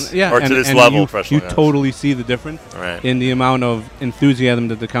guidance. Yeah, or to this level, professional you guidance. totally see the difference in the amount of enthusiasm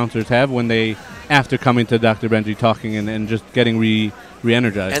that the counselors have when they, after coming to Dr. Benji, talking and just getting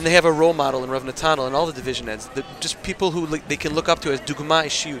re-energized. And they have a role model in Rav Nathaniel and all the division heads, just people who they can look up to as dugma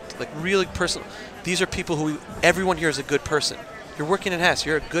ishiyut, like really personal. These are people who everyone here is a good person. You're working at HASC,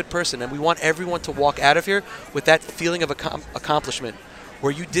 you're a good person, and we want everyone to walk out of here with that feeling of accomplishment,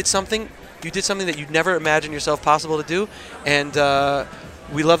 where you did something that you'd never imagined yourself possible to do, and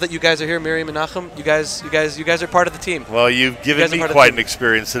we love that you guys are here, Miriam and Nachum. You guys are part of the team. Well, you've given me quite an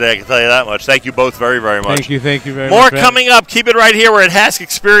experience today, I can tell you that much. Thank you both very, very much. Thank you very More much. More coming up. Keep it right here. We're at HASC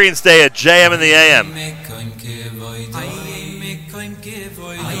Experience Day at JM in the AM.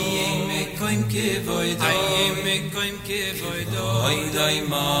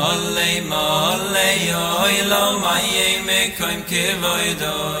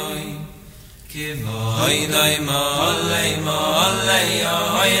 Kivoy doy malay malay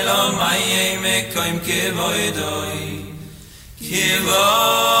oy lo maye mekoym kivoy doy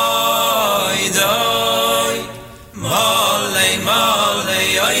malay malay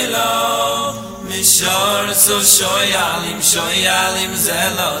oy lo mishar so shoyalim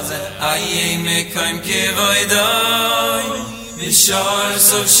zelaze aye mekoym kivoy doy mishar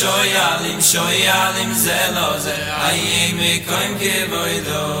so shoyalim zelaze aye mekoym kivoy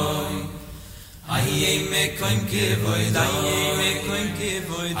doy Aye me koim kevoid, aye me koim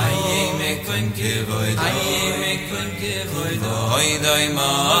kevoid, aye me koim kevoid, aye me koim kevoid. Oy doy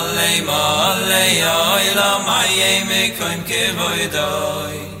malay malay oy la aye me koim kevoid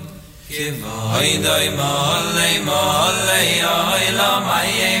oy. Kevoid oy malay malay oy la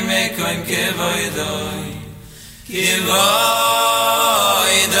aye me koim kevoid oy. Kevoid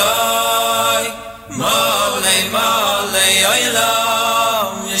oy malay malay oy la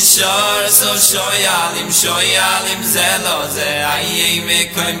Shar so shoyalim zeloze aye me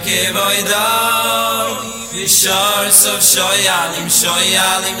koim kevoidoy Shar so shoyalim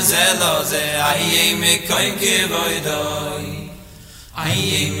zeloze aye me koim kevoidoy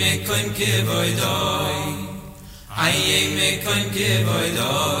aye me koim kevoidoy aye me koim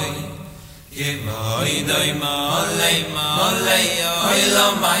kevoidoy kevoidoy malay malay oy lo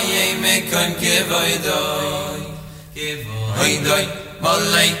aye me koim kevoidoy kevoidoy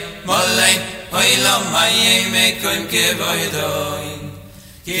Malay, malay, oy la maye me koim kevoy doy.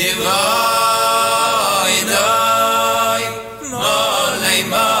 Kevoy doy. Malay,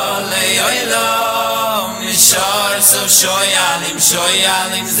 malay, oy la mishar so so shoyalim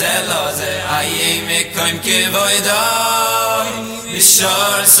shoyalim zeloze aye mekoim kevoidoi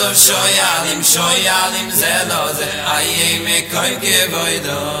Mishor so shoyalim shoyalim zeloze aye mekoim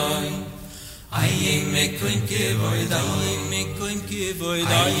kevoidoi aye mekoim kevoidoi mekoim kevoidoi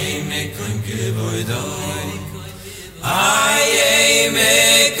aye mekoim kevoidoi aye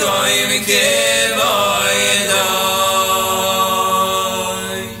mekoim kevoidoi.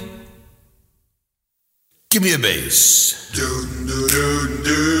 Give me a bass.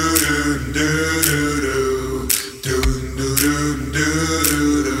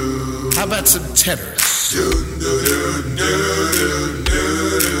 How about some tenors?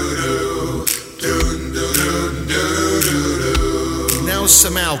 Now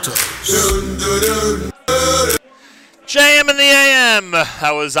some altos. JM in the AM.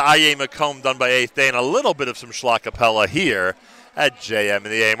 That was Aye Macomb done by 8th Day, and a little bit of some Schlacapella here at JM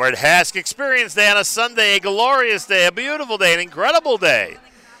in the AM. We're at HASC Experience Day on a Sunday, a glorious day, a beautiful day, an incredible day.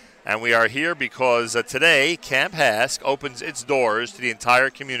 And we are here because today Camp HASC opens its doors to the entire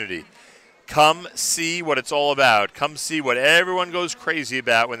community. Come see what it's all about. Come see what everyone goes crazy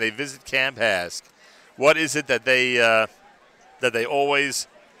about when they visit Camp HASC. What is it that they're always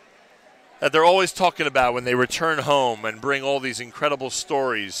talking about when they return home and bring all these incredible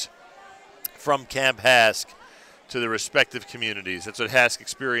stories from Camp HASC to the respective communities? That's what HASC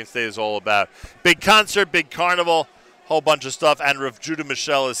Experience Day is all about. Big concert, big carnival, whole bunch of stuff. And Rav Judah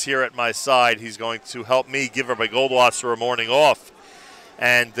Michel is here at my side. He's going to help me give Rabbi Goldwasser a morning off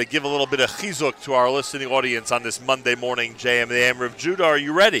and give a little bit of chizuk to our listening audience on this Monday morning, JM the AM. Rav Judah, are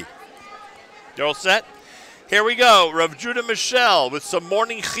you ready? You're all set? Here we go. Rav Judah Michel with some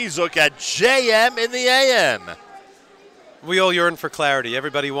morning chizuk at JM in the AM. We all yearn for clarity.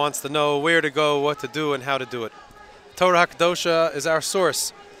 Everybody wants to know where to go, what to do, and how to do it. Torah HaKadosha is our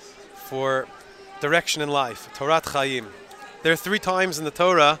source for direction in life, Torat Chaim. There are 3 times in the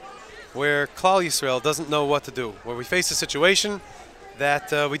Torah where Klal Yisrael doesn't know what to do, where we face a situation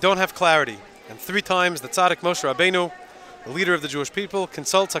that we don't have clarity. And 3 times the Tzaddik Moshe Rabbeinu, the leader of the Jewish people,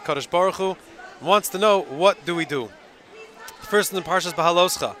 consults HaKadosh Baruch Hu and wants to know, what do we do? First in the Parshas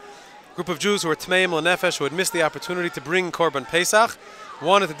Bahaloscha, a group of Jews who were Tmeim L'Nefesh, who had missed the opportunity to bring Korban Pesach,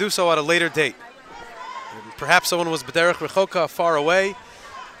 wanted to do so at a later date. Perhaps someone was B'derech Rechoka, far away.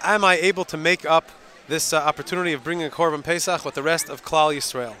 Am I able to make up this opportunity of bringing a Korban Pesach with the rest of Klal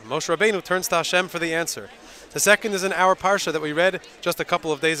Yisrael? Moshe Rabbeinu turns to Hashem for the answer. The second is in our Parsha that we read just a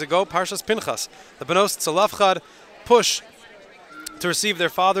couple of days ago, Parshas Pinchas. The Benos Tzalafchad push to receive their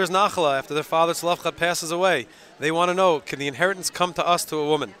father's nachala after their father Tzalafchad passes away. They want to know, can the inheritance come to us, to a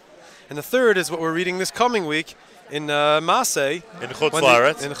woman? And the third is what we're reading this coming week in Maseh. In Chutz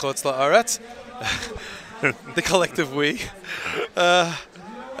La'aretz. In Chutz La'aretz. The collective we.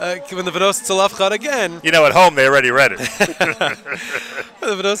 When the Benos Tzalafchad again. You know, at home they already read it.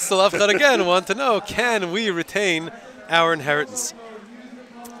 The Benos Tzalafchad again want to know, can we retain our inheritance?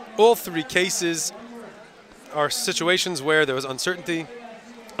 All 3 cases are situations where there was uncertainty,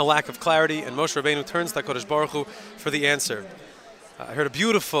 a lack of clarity, and Moshe Rabbeinu turns to HaKadosh Baruch Hu for the answer. I heard a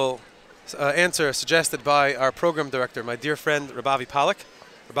beautiful answer suggested by our program director, my dear friend Rabavi Palak,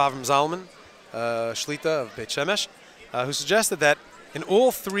 Rabavim Zalman, Shlita of Beit Shemesh, who suggested that in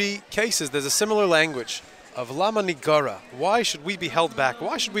all 3 cases there's a similar language of Lama Nigara. Why should we be held back?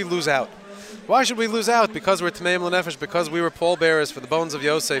 Why should we lose out? Why should we lose out? Because we're Tmeim L'Nefesh, because we were pallbearers for the bones of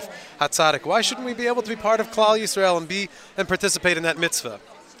Yosef HaTzadik. Why shouldn't we be able to be part of Klal Yisrael and participate in that mitzvah?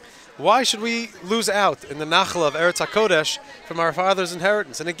 Why should we lose out in the Nachla of Eretz HaKodesh from our father's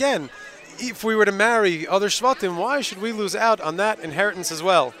inheritance? And again, if we were to marry other Shvatim, why should we lose out on that inheritance as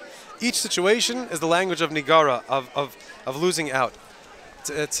well? Each situation is the language of Nigara, of losing out.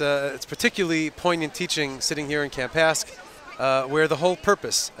 It's particularly poignant teaching sitting here in Camp HASC, where the whole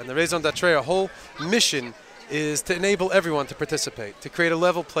purpose and the raison d'etre, our whole mission is to enable everyone to participate, to create a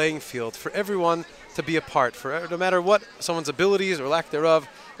level playing field for everyone to be a part, for no matter what someone's abilities or lack thereof,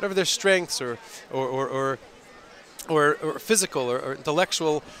 whatever their strengths or physical or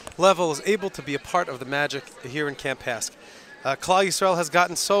intellectual level, is able to be a part of the magic here in Camp HASC. Klal Yisrael has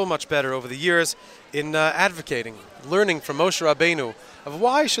gotten so much better over the years in advocating, learning from Moshe Rabbeinu of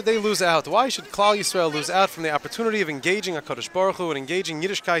why should they lose out? Why should Klal Yisrael lose out from the opportunity of engaging HaKadosh Baruch Hu and engaging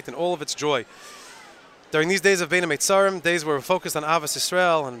Yiddishkeit in all of its joy? During these days of Bein HaMetzarim, days where we're focused on Avos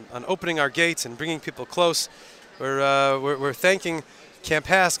Yisrael and on opening our gates and bringing people close, we're thanking Camp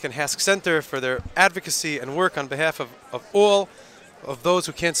HASC and HASC Center for their advocacy and work on behalf of all of those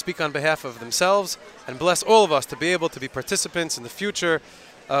who can't speak on behalf of themselves, and bless all of us to be able to be participants in the future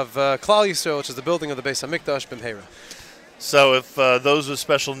of Klal Yisrael, which is the building of the Beis HaMikdash B'mheira. So if those with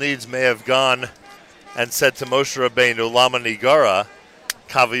special needs may have gone and said to Moshe Rabbeinu, Lama Nigara,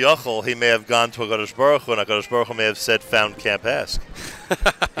 Kaviyachol, he may have gone to HaKadosh Baruch Hu, and HaKadosh Baruch Hu may have said, found Camp HASC.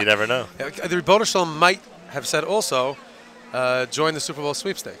 You never know. The Rebbeinu Shalom might have said also, join the Super Bowl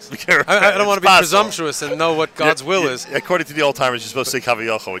sweepstakes. Right. I don't want to be possible. presumptuous and know what God's will is. According to the old timers, you're supposed to say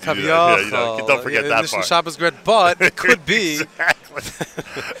Kaviyachol. Kaviyachol. Don't forget that part. Shabbos Gret, but it could be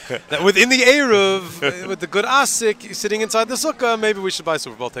that within the Eruv, with the good Asik sitting inside the Sukkah, maybe we should buy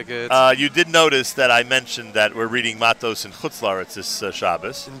Super Bowl tickets. You did notice that I mentioned that we're reading Matos in Chutz La'aretz this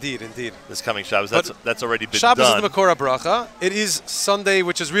Shabbos. Indeed. This coming Shabbos. That's already been Shabbos done. is the Makor HaBracha. It is Sunday,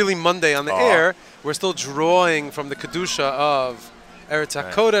 which is really Monday on the air. We're still drawing from the Kedusha of Eretz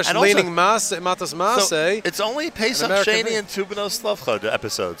HaKodesh, Leaning Matos Maaseh. So it's only Pesach Sheni and Tu B'nos Slavcha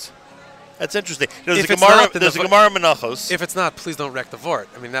episodes. That's interesting. There's If a it's Gemara not, then the Menachos. If it's not, please don't wreck the Vort.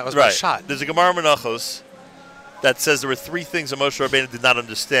 I mean, that was my shot. There's a Gemara Menachos that says there were 3 things that Moshe Rabbeinu did not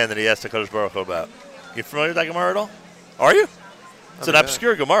understand that he asked HaKadosh Baruch Hu about. You familiar with that Gemara at all? Are you? It's an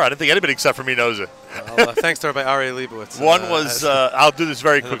obscure Gemara. I didn't think anybody except for me knows it. Well, thanks to Rabbi Aryeh Leibowitz. One was, I'll do this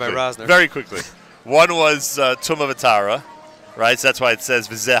very quickly. Very quickly. One was Tumah V'Tara, right? So that's why it says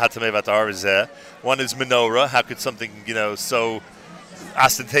V'zeh Hatamei V'Tar V'zeh. One is Menorah. How could something, so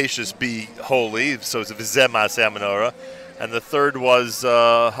ostentatious be holy? So it's a V'zeh Ma'aseh Menorah. And the third was, and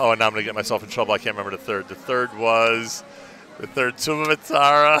now I'm going to get myself in trouble. I can't remember the third. The third Tumah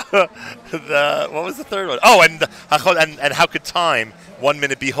V'Tara. What was the third one? Oh, and how could time 1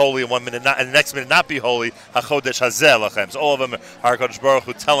 minute be holy and 1 minute not, and the next minute not be holy? HaChodesh Hazeh Lachem. So all of them are HaKadosh Baruch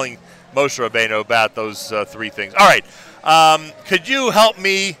Hu telling Moshe Rabbeinu about those 3 things. All right. Could you help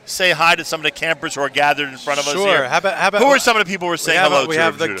me say hi to some of the campers who are gathered in front of us here? Sure. How about who are some of the people we're saying hello to? We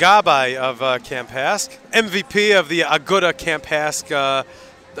have the Gabbai of Camp HASC, MVP of the Aguda Camp HASC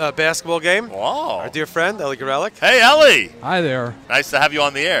basketball game. Wow. Our dear friend, Eli Gorelick. Hey, Eli. Hi there. Nice to have you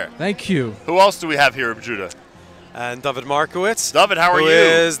on the air. Thank you. Who else do we have here, Judah? And David Markowitz. David, how are you? Who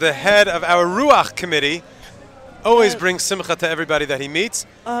is the head of our Ruach committee. Always brings simcha to everybody that he meets.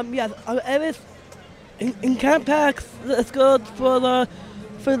 In Camp HASC, it's good for the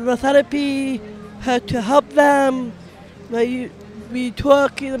therapy, to help them. We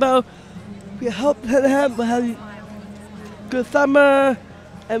talking about, we help them, we have good summer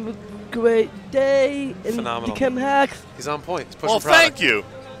and a great day in Phenomenal. the Camp HASC. He's on point. He's pushing Well, product. thank you.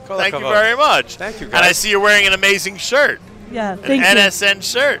 Thank you Kavod. very much. Thank you, guys. And I see you're wearing an amazing shirt. Yeah, An thank you. NSN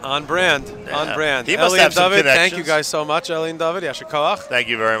shirt. On brand. Yeah. On brand. He must Eli have and some David, thank connections. you guys so much. Eli and David, Yasher Koach. Thank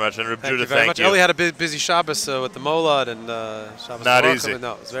you very much. And Reb Thank Judah, you very much. you. Eli had a busy Shabbos with the Molad and Shabbos. Not Baruch, easy.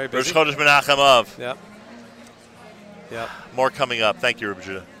 No, it was very busy. Rosh Chodesh Menachem Av. Yep. More coming up. Thank you, Reb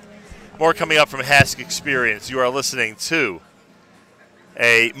Judah. More coming up from HASC Experience. You are listening to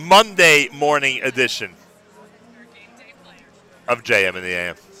a Monday morning edition of JM in the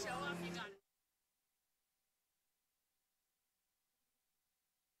AM.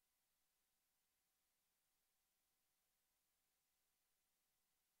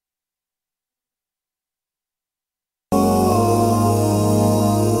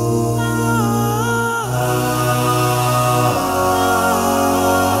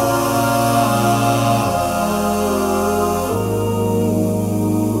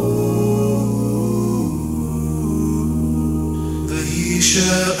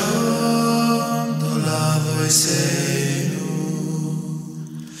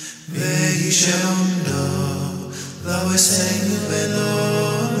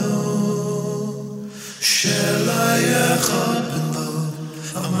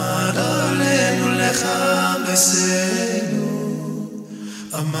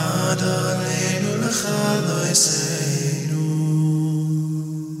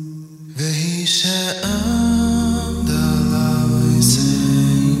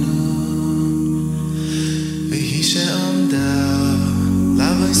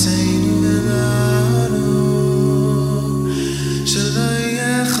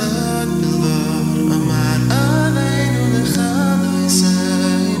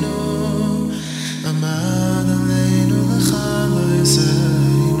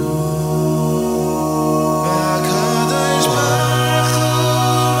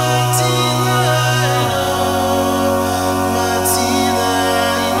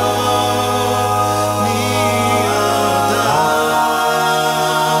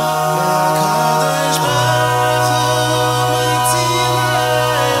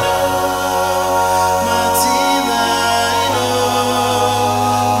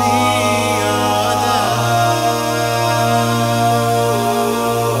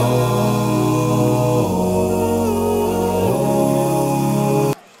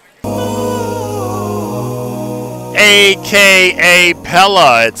 A.K.A.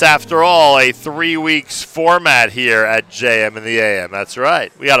 Capella. It's, after all, a 3 weeks format here at JM in the AM. That's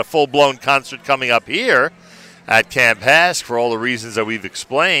right. We got a full-blown concert coming up here at Camp HASC for all the reasons that we've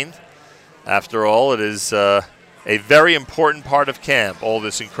explained. After all, it is a very important part of camp, all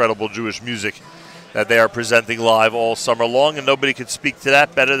this incredible Jewish music that they are presenting live all summer long, and nobody could speak to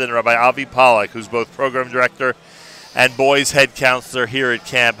that better than Rabbi Avi Pollack, who's both program director and boys head counselor here at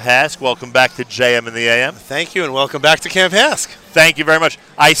Camp HASC. Welcome back to JM in the AM. Thank you, and welcome back to Camp HASC. Thank you very much.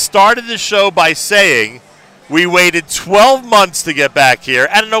 I started the show by saying we waited 12 months to get back here,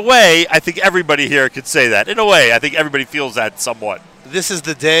 and in a way, I think everybody here could say that. In a way, I think everybody feels that somewhat. This is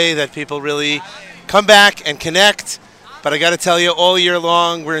the day that people really come back and connect, but I got to tell you, all year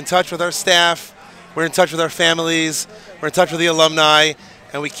long, we're in touch with our staff, we're in touch with our families, we're in touch with the alumni,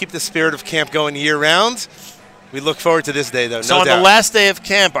 and we keep the spirit of camp going year-round. We look forward to this day, though, So on the last day of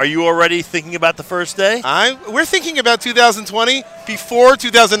camp, are you already thinking about the first day? We're thinking about 2020 before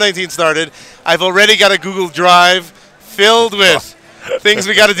 2019 started. I've already got a Google Drive filled with things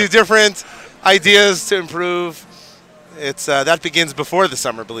we got to do different, ideas to improve. It's that begins before the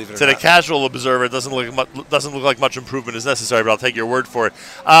summer, believe it or To not. the casual observer, it doesn't look like much improvement is necessary, but I'll take your word for it.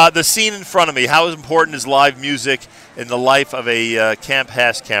 The scene in front of me, how important is live music in the life of a Camp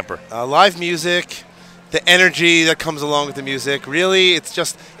HASC camper? Live music, the energy that comes along with the music, really,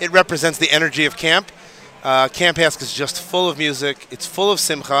 it represents the energy of camp. Camp HASC is just full of music. It's full of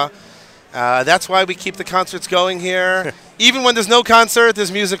simcha. That's why we keep the concerts going here. Even when there's no concert,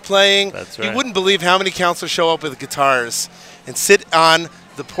 there's music playing. That's right. You wouldn't believe how many counselors show up with guitars and sit on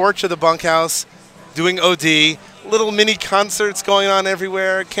the porch of the bunkhouse doing OD. Little mini concerts going on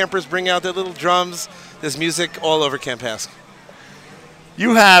everywhere. Campers bring out their little drums. There's music all over Camp HASC.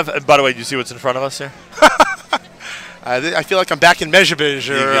 You have, and by the way, do you see what's in front of us here? I feel like I'm back in Mezhebizh.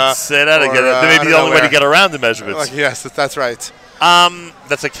 You can say that again. That may be the only way to get around the measurements. Yes, that's right.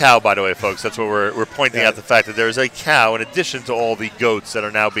 That's a cow, by the way, folks. That's what we're pointing out, the fact that there is a cow in addition to all the goats that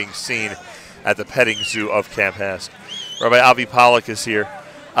are now being seen at the petting zoo of Camp HASC. Rabbi Avi Pollack is here.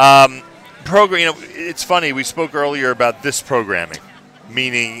 Program, it's funny. We spoke earlier about this programming,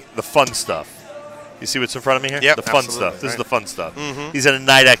 meaning the fun stuff. You see what's in front of me here? Yep, the fun absolutely, stuff. This is right. the fun stuff. Mhm. These are the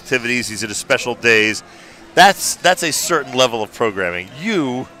night activities. These are the special days. That's a certain level of programming.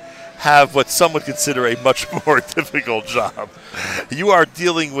 You have what some would consider a much more difficult job. You are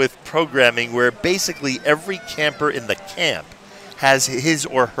dealing with programming where basically every camper in the camp has his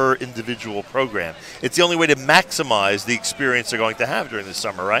or her individual program. It's the only way to maximize the experience they're going to have during the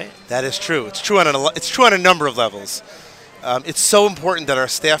summer, right? That is true. It's true on a number of levels. It's so important that our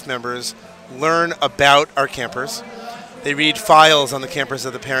staff members learn about our campers. They read files on the campers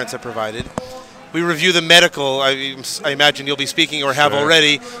that the parents have provided. We review the medical. I imagine you'll be speaking or have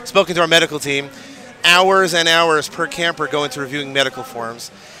already spoken to our medical team. Hours and hours per camper go into reviewing medical forms.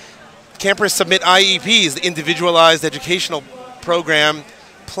 Campers submit IEPs, the individualized educational program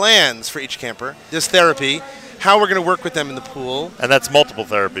plans for each camper. There's therapy, how we're going to work with them in the pool. And that's multiple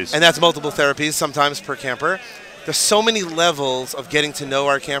therapies. And that's multiple therapies, sometimes per camper. There's so many levels of getting to know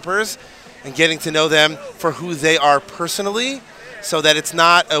our campers and getting to know them for who they are personally, so that it's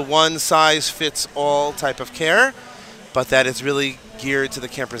not a one-size-fits-all type of care, but that it's really geared to the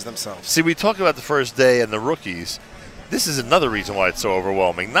campers themselves. See, we talk about the first day and the rookies. This is another reason why it's so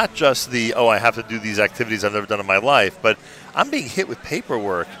overwhelming. Not just I have to do these activities I've never done in my life, but I'm being hit with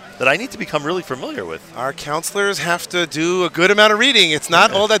paperwork that I need to become really familiar with. Our counselors have to do a good amount of reading. It's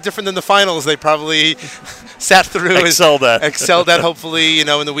not all that different than the finals they probably sat through. Excelled at, hopefully, in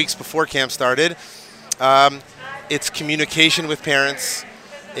the weeks before camp started. It's communication with parents.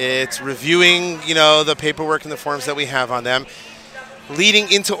 It's reviewing, the paperwork and the forms that we have on them.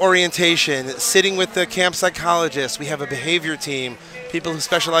 Leading into orientation, sitting with the camp psychologist. We have a behavior team, people who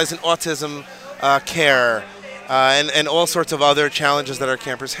specialize in autism care, and all sorts of other challenges that our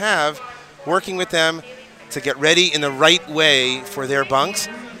campers have, working with them to get ready in the right way for their bunks.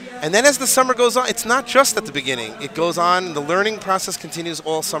 And then as the summer goes on, it's not just at the beginning. It goes on, the learning process continues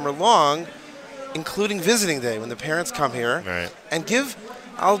all summer long, including visiting day when the parents come here and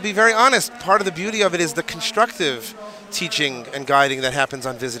I'll be very honest, part of the beauty of it is the constructive teaching and guiding that happens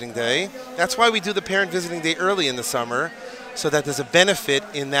on visiting day. That's why we do the parent visiting day early in the summer, so that there's a benefit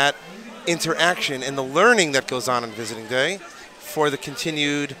in that interaction and the learning that goes on visiting day for the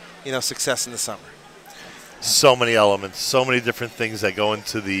continued success in the summer. So many elements, so many different things that go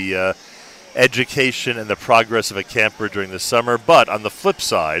into the education and the progress of a camper during the summer. But on the flip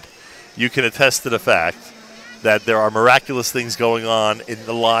side, you can attest to the fact that there are miraculous things going on in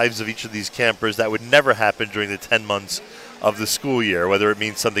the lives of each of these campers that would never happen during the 10 months of the school year, whether it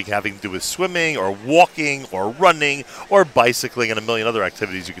means something having to do with swimming or walking or running or bicycling and a million other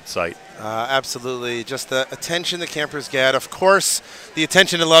activities you could cite. Absolutely. Just the attention the campers get. Of course, the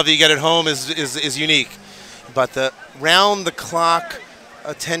attention and love that you get at home is unique. But the round-the-clock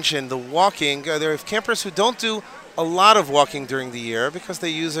attention, the walking, there are campers who don't do a lot of walking during the year because they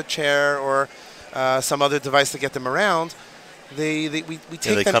use a chair or some other device to get them around. We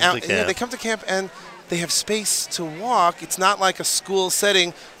take them out. They come to camp and they have space to walk. It's not like a school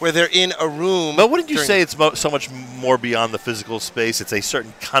setting where they're in a room. But wouldn't you say it's so much more beyond the physical space? It's a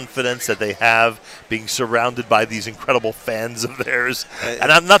certain confidence that they have being surrounded by these incredible fans of theirs. And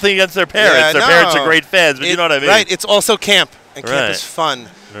I'm nothing against their parents. Their parents are great fans, but you know what I mean. Right. It's also camp, and camp is fun.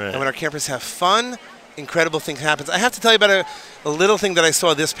 Right. And when our campers have fun, incredible things happen. I have to tell you about a little thing that I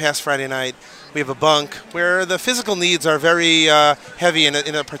saw this past Friday night. We have a bunk where the physical needs are very heavy in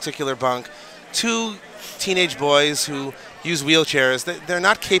a particular bunk. 2 teenage boys who use wheelchairs, they're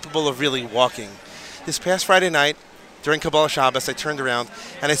not capable of really walking. This past Friday night, during Kabbalah Shabbos, I turned around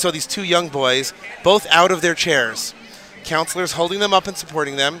and I saw these 2 young boys, both out of their chairs. Counselors holding them up and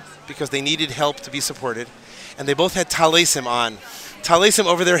supporting them because they needed help to be supported. And they both had talesim on. Talesim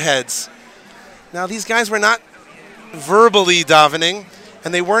over their heads. Now, these guys were not verbally davening,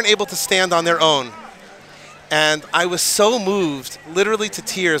 and they weren't able to stand on their own. And I was so moved, literally to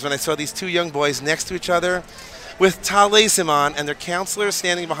tears, when I saw these 2 young boys next to each other with talesim on and their counselors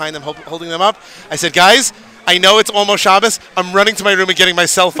standing behind them, holding them up. I said, guys, I know it's almost Shabbos. I'm running to my room and getting my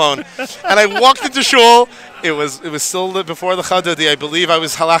cell phone. And I walked into shul. It was still before the Chadodi. I believe I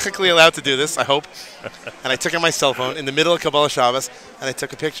was halachically allowed to do this, I hope. And I took out my cell phone in the middle of Kabbalah Shabbos, and I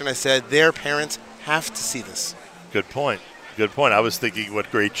took a picture, and I said, their parents have to see this. Good point. Good point. I was thinking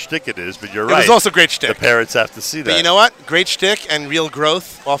what great shtick it is, but you're right. It was also great shtick. The parents have to see that. But you know what? Great shtick and real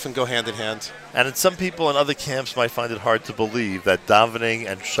growth often go hand in hand. And some people in other camps might find it hard to believe that davening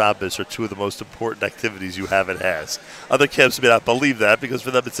and Shabbos are 2 of the most important activities you have at HASC. Other camps may not believe that because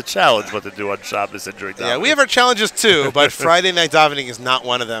for them it's a challenge what to do on Shabbos and during davening. Yeah, we have our challenges too, but Friday night davening is not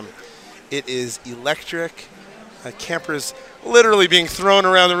one of them. It is electric. Campers literally being thrown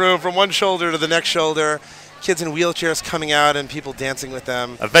around the room from one shoulder to the next shoulder. Kids in wheelchairs coming out and people dancing with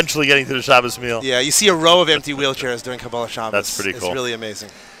them. Eventually getting to the Shabbos meal. Yeah, you see a row of empty wheelchairs during Kabbalah Shabbos. That's pretty cool. It's really amazing.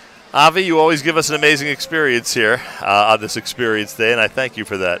 Avi, you always give us an amazing experience here on this Experience Day, and I thank you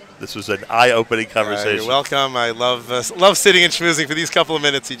for that. This was an eye-opening conversation. You're welcome. I love sitting and schmoozing for these couple of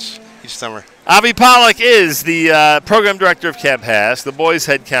minutes each summer. Avi Pollack is the program director of Camp HASC, the boys'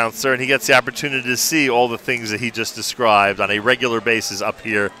 head counselor, and he gets the opportunity to see all the things that he just described on a regular basis up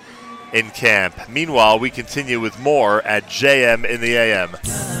here in camp. Meanwhile, we continue with more at JM in the AM.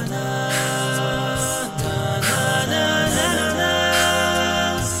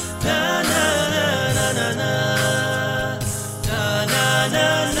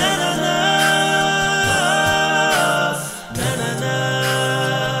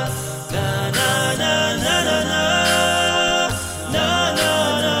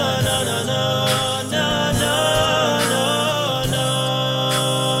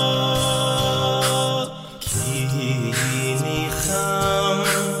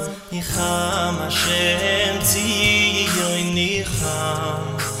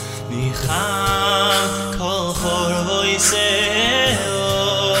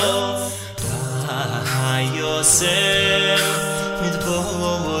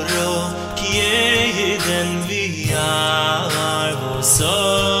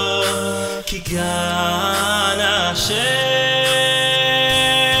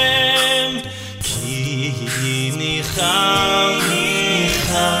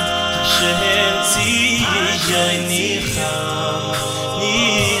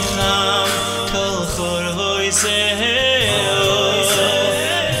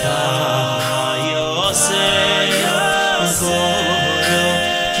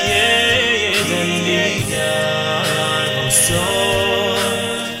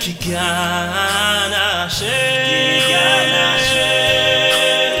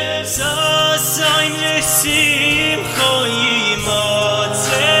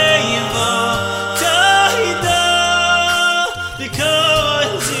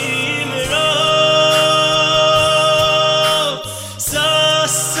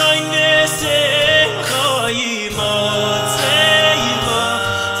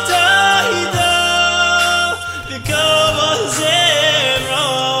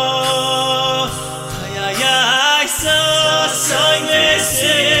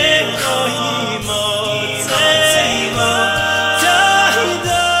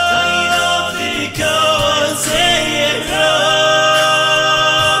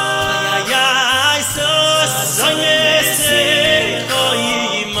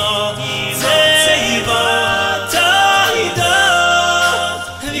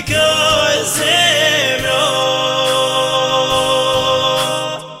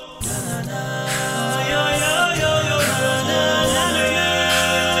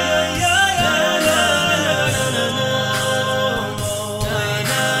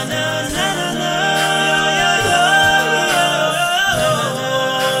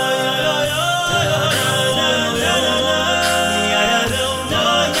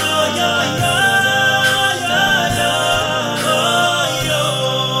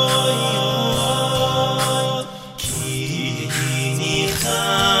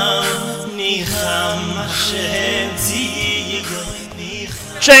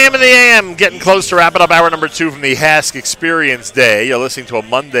 JM in the AM, getting close to wrapping up hour number 2 from the HASC Experience Day. You're listening to a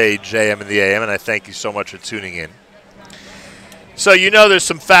Monday JM in the AM, and I thank you so much for tuning in. So you know there's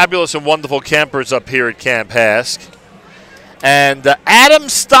some fabulous and wonderful campers up here at Camp HASC. And Adam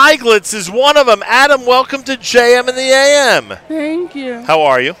Steiglitz is one of them. Adam, welcome to JM in the AM. Thank you. How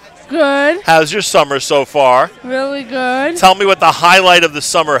are you? Good. How's your summer so far? Really good. Tell me what the highlight of the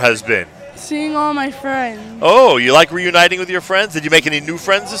summer has been. Seeing all my friends. Oh, you like reuniting with your friends? Did you make any new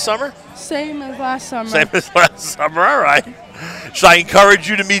friends this summer? Same as last summer. Same as last summer, all right. Should I encourage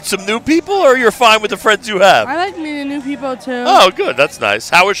you to meet some new people, or you're fine with the friends you have? I like meeting new people, too. Oh, good. That's nice.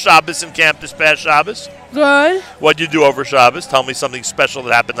 How was Shabbos in camp this past Shabbos? Good. What did you do over Shabbos? Tell me something special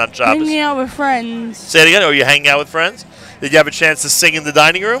that happened on Shabbos. Hanging out with friends. Say it again. Are you hanging out with friends? Did you have a chance to sing in the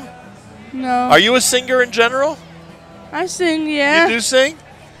dining room? No. Are you a singer in general? I sing, yeah. You do sing?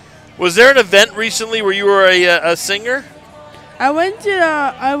 Was there an event recently where you were a singer? I went to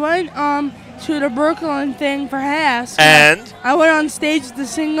the Brooklyn thing for HASC. And? I went on stage with the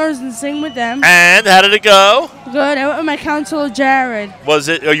singers and sing with them. And how did it go? Good. I went with my counselor, Jared. Was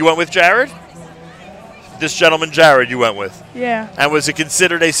it? Oh, you went with Jared? This gentleman, Jared, you went with? Yeah. And was it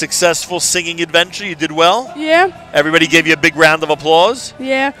considered a successful singing adventure? You did well? Yeah. Everybody gave you a big round of applause?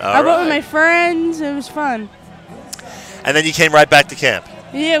 Yeah. All I went with right. my friends. It was fun. And then you came right back to camp?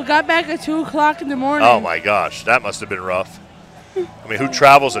 Yeah, we got back at 2 o'clock in the morning. Oh, my gosh. That must have been rough. I mean, who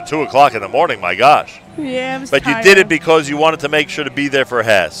travels at 2 o'clock in the morning? My gosh. Yeah, it was But you tired. did it because you wanted to make sure to be there for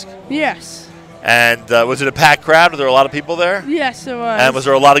HASC. Yes. And was it a packed crowd? Were there a lot of people there? Yes, it was. And was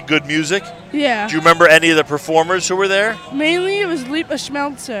there a lot of good music? Yeah. Do you remember any of the performers who were there? Mainly it was Lipa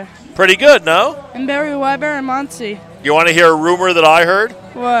Schmelzer. Pretty good, no? And Barry Weber and Monty. You want to hear a rumor that I heard?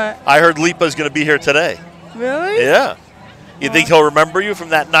 What? I heard Lipa's going to be here today. Really? Yeah. You think he'll remember you from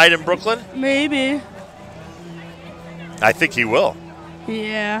that night in Brooklyn? Maybe. I think he will.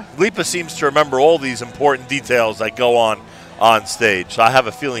 Yeah. Lipa seems to remember all these important details that go on stage. So I have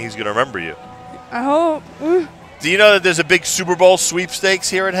a feeling he's going to remember you. I hope. Do you know that there's a big Super Bowl sweepstakes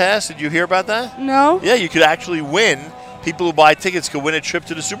here at HASC? Did you hear about that? No. Yeah, you could actually win. People who buy tickets could win a trip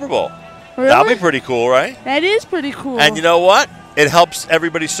to the Super Bowl. Really? That would be pretty cool, right? That is pretty cool. And you know what? It helps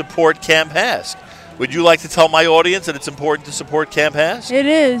everybody support Camp HASC. Would you like to tell my audience that it's important to support Camp HASC? It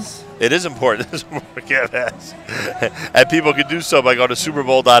is. It is important to support Camp HASC. And people can do so by going to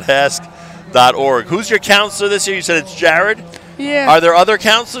superbowl.hasc.org. Who's your counselor this year? You said it's Jared? Yeah. Are there other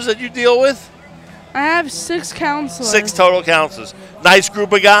counselors that you deal with? I have 6 counselors. 6 total counselors. Nice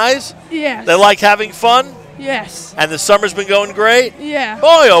group of guys? Yes. They like having fun? Yes. And the summer's been going great? Yeah.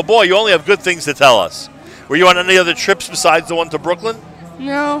 Boy, oh boy, you only have good things to tell us. Were you on any other trips besides the one to Brooklyn?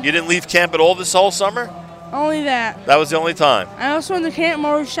 No. You didn't leave camp at all this whole summer? Only that. That was the only time. I also went to Camp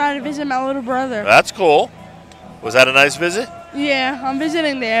Morishah to visit my little brother. That's cool. Was that a nice visit? Yeah, I'm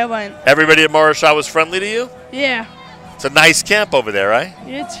visiting there. I went. Everybody at Morishah was friendly to you? Yeah. It's a nice camp over there, right?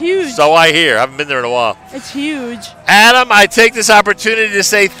 It's huge. So I hear. I haven't been there in a while. It's huge. Adam, I take this opportunity to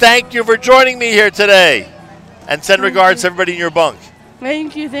say thank you for joining me here today. And send regards to everybody in your bunk.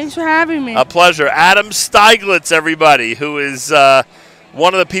 Thank you. Thanks for having me. A pleasure. Adam Steiglitz, everybody, who is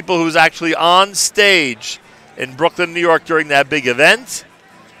one of the people who's actually on stage in Brooklyn, New York during that big event.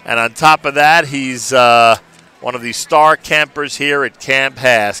 And on top of that, he's one of the star campers here at Camp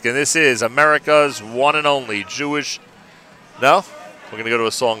HASC. And this is America's one and only Jewish... No? We're going to go to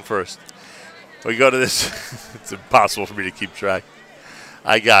a song first. We go to this. It's impossible for me to keep track.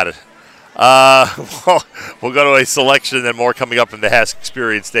 I got it. We'll go to a selection and then more coming up from the HASC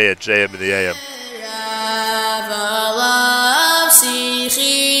Experience Day at JM in the AM.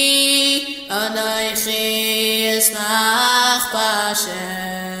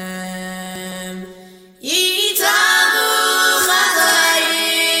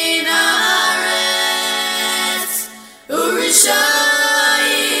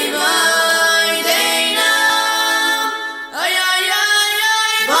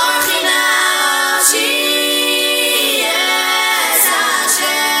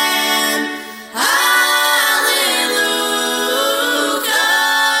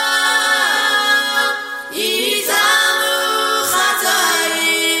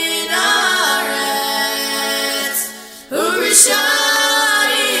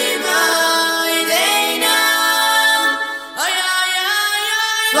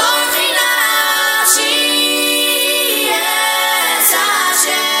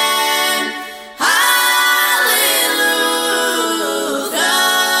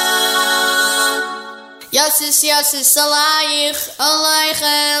 Yasis Alayich, Alayich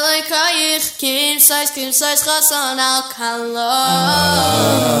Elikayich, Kim Sais Chasan Al Kala.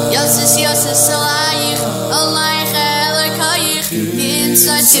 Yasis Alayich, Alayich Elikayich, Kim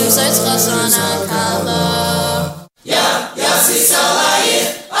Sais Chasan Al Kala. Yasis Alayich,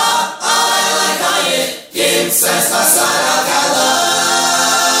 Elikayich, Kim Sais Chasan Al Kala.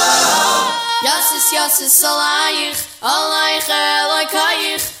 Yasis Alayich, Alayich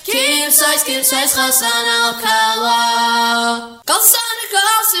Elikayich, Kim Sais Chasan Al Kala. Kol Sana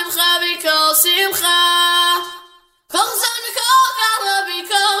Kol Simcha B'Kol Simcha, Kol Sana Kol Kala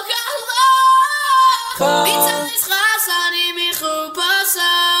B'Kol Kala. B'Tzanis Chasanim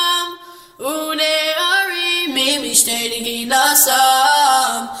Michupasam, Une'arim Mishtei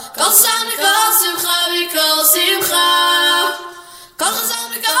Nasam. Kol Sana Kol Simcha B'Kol Simcha, Kol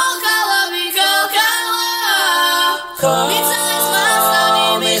Sana Kol Kala B'Kol Kala. B'Tzanis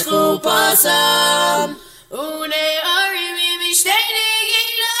Chasanim Michupasam, Une'arim Mishtei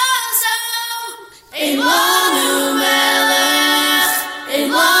Nasam. Elanu Melech,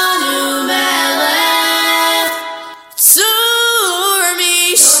 Elanu Melech, Tzur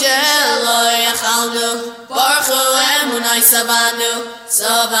Mishelo Yachalnu, Baruchu Emunai Savanu,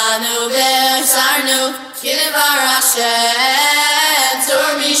 Savanu B'Sarnu, Kivar Hashem.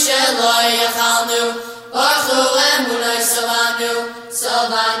 Tzur Mishelo Yachalnu, Baruchu Emunai Savanu,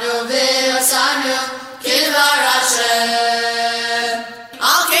 Savanu B'Sarnu, Kivar Hashem.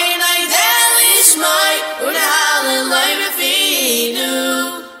 Al Kenai Delishmai, Unehalilai B'Finu,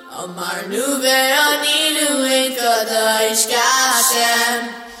 Amarnu Ve'aninu Ein Kadosh Kashem.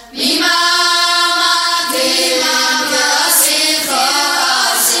 Lima Matim Kasicha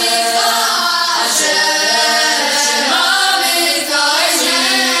Asicha Hashem. Shema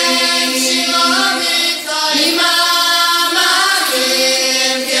Mikayim, Shema Mikayim. Lima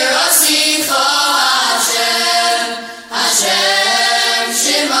Matim Kasicha Hashem, Hashem.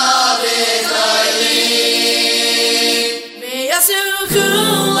 Shema Mikayim. Me'yasu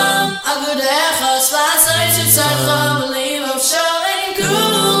kulam agudechas v'asayis tzarcha b'lev of sholem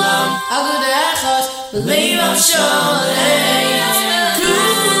kulam agudechas b'lev of sholem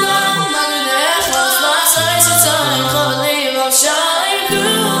kulam agudechas v'asayis tzarcha b'lev of sholem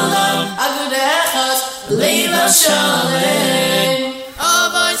kulam agudechas b'lev of sholem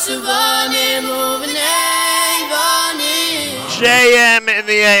avay suvanim u'vnei banim. JM in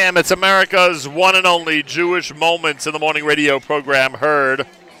the AM. It's America's one and only Jewish Moments in the Morning radio program, heard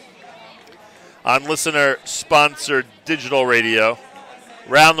on listener-sponsored digital radio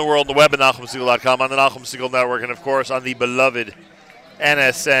around the world on the web at NachumSegal.com, on the Nachum Segal Network, and, of course, on the beloved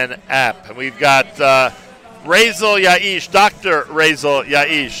NSN app. And we've got Razel Yaish, Dr. Razel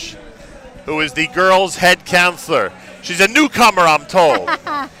Yaish, who is the girls' head counselor. She's a newcomer, I'm told.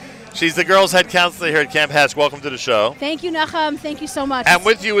 She's the girls' head counselor here at Camp HASC. Welcome to the show. Thank you, Nachum. Thank you so much. And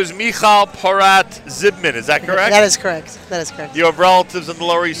with you is Michal Porat Zibman. Is that correct? That is correct. That is correct. You have relatives on the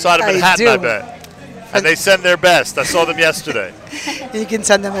Lower East Side of Manhattan, I bet. And they send their best. I saw them yesterday. You can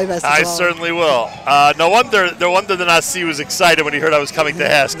send them my best as I well. certainly will. No wonder the Nasi was excited when he heard I was coming to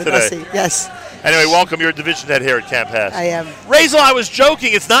HASC The today. Nasi, yes. Anyway, welcome. You're a division head here at Camp HASC. I am. Razel, I was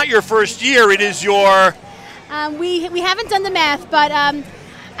joking. It's not your first year. It is your... We haven't done the math, but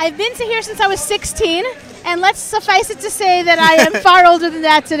I've been to here since I was 16, and let's suffice it to say that I am far older than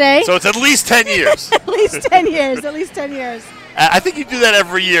that today. So it's at least 10 years. At least 10 years. At least 10 years. I think you do that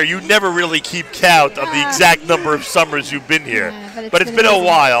every year. You never really keep count of the exact number of summers you've been here. But it's been a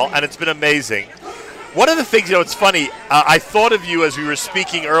while, and it's been amazing. One of the things, it's funny, I thought of you as we were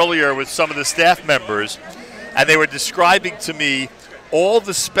speaking earlier with some of the staff members, and they were describing to me all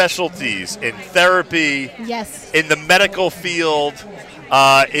the specialties in therapy, yes, in the medical field,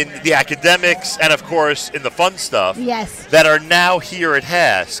 in the academics, and, of course, in the fun stuff, yes, that are now here at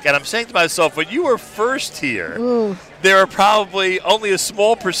HASC. And I'm saying to myself, when you were first here, ooh, there are probably only a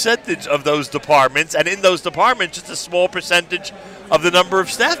small percentage of those departments, and in those departments, just a small percentage of the number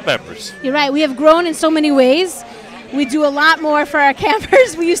of staff members. You're right. We have grown in so many ways. We do a lot more for our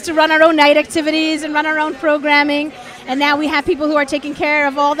campers. We used to run our own night activities and run our own programming, and now we have people who are taking care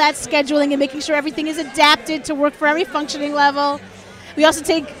of all that scheduling and making sure everything is adapted to work for every functioning level. We also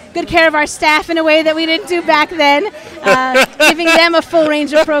take good care of our staff in a way that we didn't do back then, giving them a full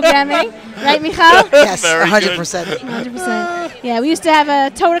range of programming. Right, Michal? Yes, 100%. 100%. Yeah, we used to have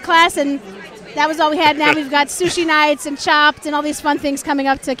a Torah class, and that was all we had. Now we've got sushi nights and Chopped and all these fun things coming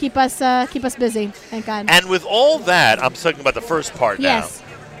up to keep us busy. Thank God. And with all that, I'm talking about the first part yes,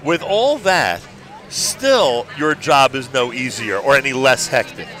 now. With all that, still your job is no easier or any less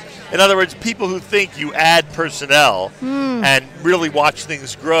hectic. In other words, people who think you add personnel and really watch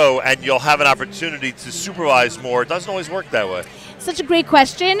things grow and you'll have an opportunity to supervise more, it doesn't always work that way. Such a great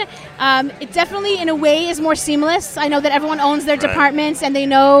question. It definitely, in a way, is more seamless. I know that everyone owns their departments and they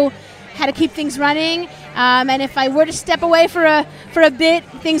know how to keep things running. And if I were to step away for a bit,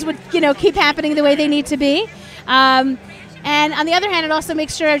 things would keep happening the way they need to be. And on the other hand, it also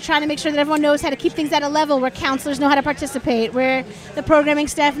trying to make sure that everyone knows how to keep things at a level where counselors know how to participate, where the programming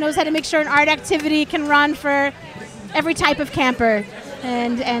staff knows how to make sure an art activity can run for every type of camper.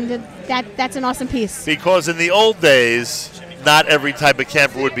 And that's an awesome piece. Because in the old days, not every type of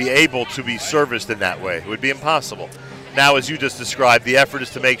camper would be able to be serviced in that way. It would be impossible. Now, as you just described, the effort is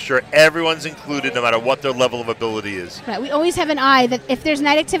to make sure everyone's included no matter what their level of ability is. Right. We always have an eye that if there's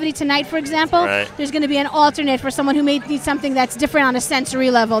night activity tonight, for example, there's going to be an alternate for someone who may need something that's different on a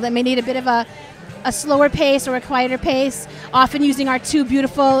sensory level, that may need a bit of a slower pace or a quieter pace, often using our 2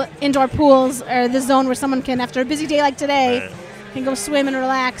 beautiful indoor pools or the zone where someone can, after a busy day like today, can go swim and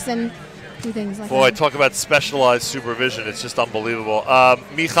relax and do things like that. Boy, talk about specialized supervision. It's just unbelievable.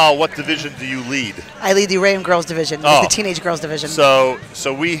 Michal, what division do you lead? I lead the Ram Girls Division, the Teenage Girls Division. So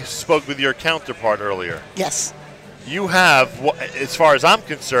we spoke with your counterpart earlier. Yes. You have, as far as I'm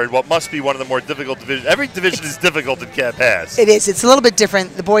concerned, what must be one of the more difficult divisions. Every division is difficult in Camp HASC. It is. It's a little bit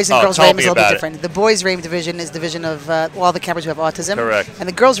different. The boys and girls RAIM is a little bit different. The boys RAIM division is division of all the campers who have autism. Correct. And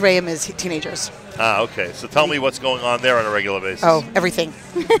the girls RAIM is teenagers. Okay. So tell me what's going on there on a regular basis. Oh, everything.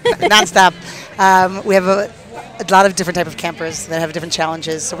 Nonstop. We have a lot of different type of campers that have different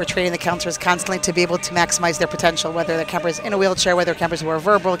challenges. So we're training the counselors constantly to be able to maximize their potential, whether they're campers in a wheelchair, whether they're campers who are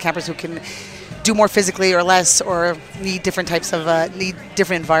verbal, campers who can do more physically or less, or need different types of need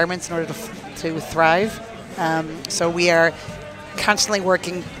different environments in order to thrive. So we are constantly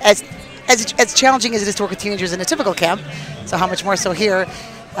working as challenging as it is to work with teenagers in a typical camp. So how much more so here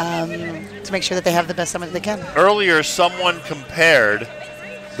to make sure that they have the best summer that they can. Earlier, someone compared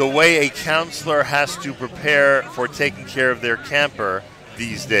the way a counselor has to prepare for taking care of their camper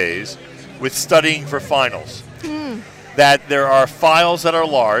these days with studying for finals. That there are files that are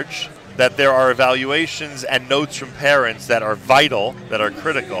large, that there are evaluations and notes from parents that are vital, that are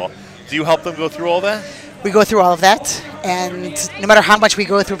critical. Do you help them go through all that? We go through all of that, and no matter how much we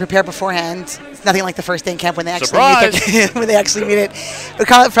go through prepare beforehand, it's nothing like the first day in camp when they actually meet it. We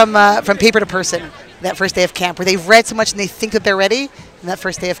call it from paper to person. That first day of camp, where they've read so much and they think that they're ready, and that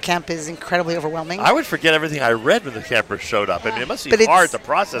first day of camp is incredibly overwhelming. I would forget everything I read when the campers showed up. I mean, it must be hard to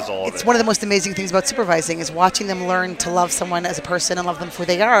process all of it. It's one of the most amazing things about supervising is watching them learn to love someone as a person and love them for who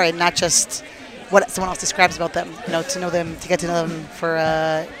they are, and not just what someone else describes about them. To know them, to get to know them for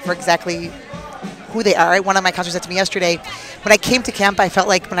exactly who they are. One of my counselors said to me yesterday, when I came to camp, I felt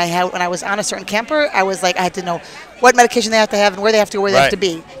like when I was on a certain camper, I was like, I had to know what medication they have to have and where they have to go, where they have to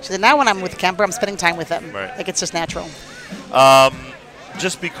be. She said, now when I'm with the camper, I'm spending time with them. Like, it's just natural.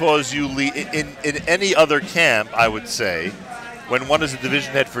 Just because you lead, in any other camp, I would say, when one is a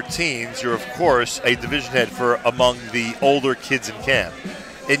division head for teens, you're, of course, a division head for among the older kids in camp.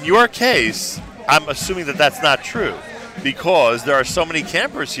 In your case, I'm assuming that that's not true, because there are so many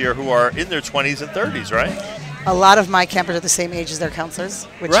campers here who are in their 20s and 30s, right? A lot of my campers are the same age as their counselors,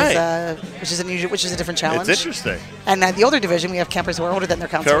 which is unusual, which is a different challenge. It's interesting. And the older division, we have campers who are older than their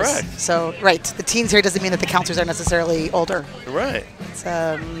counselors. Correct. So, the teens here doesn't mean that the counselors are necessarily older. Right.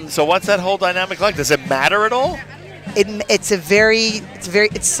 So what's that whole dynamic like? Does it matter at all? It's a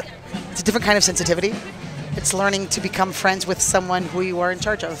different kind of sensitivity. It's learning to become friends with someone who you are in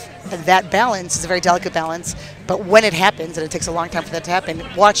charge of. And that balance is a very delicate balance. But when it happens, and it takes a long time for that to happen,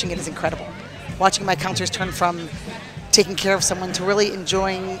 watching it is incredible. Watching my counselors turn from taking care of someone to really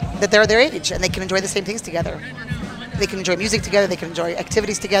enjoying that they're their age and they can enjoy the same things together. They can enjoy music together, they can enjoy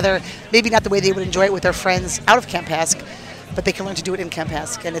activities together, maybe not the way they would enjoy it with their friends out of Camp HASC, but they can learn to do it in Camp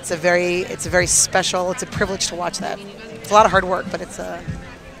HASC. And it's a very special, it's a privilege to watch that. It's a lot of hard work, but it's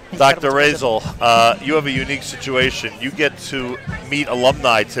Dr. Razel, you have a unique situation. You get to meet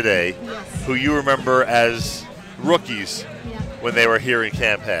alumni today who you remember as rookies when they were here in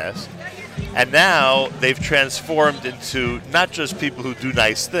Camp HASC. And now they've transformed into not just people who do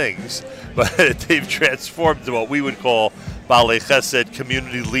nice things, but they've transformed to what we would call Balei Chesed,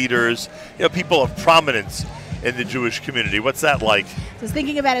 community leaders, people of prominence in the Jewish community. What's that like? I was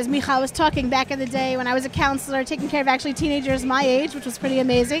thinking about, as Michal was talking, back in the day when I was a counselor, taking care of actually teenagers my age, which was pretty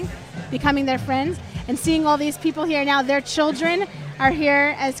amazing, becoming their friends, and seeing all these people here now. Their children are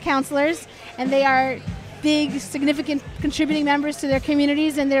here as counselors, and they are big, significant contributing members to their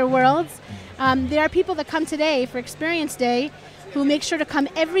communities and their worlds. There are people that come today for Experience Day who make sure to come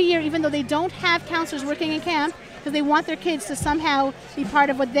every year, even though they don't have counselors working in camp, because they want their kids to somehow be part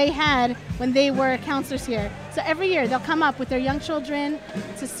of what they had when they were counselors here. So every year they'll come up with their young children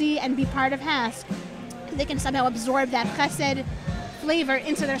to see and be part of HASC. They can somehow absorb that chesed flavor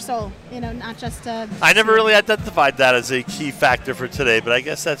into their soul, not just... I never really identified that as a key factor for today, but I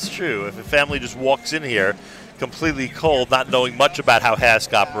guess that's true. If a family just walks in here completely cold, not knowing much about how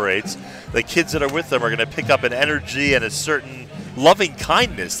HASC operates, the kids that are with them are going to pick up an energy and a certain loving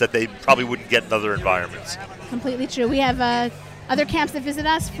kindness that they probably wouldn't get in other environments. Completely true. We have other camps that visit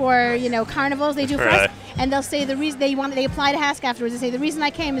us for, carnivals they do for us, and they'll say the reason they apply to HASC afterwards. They say the reason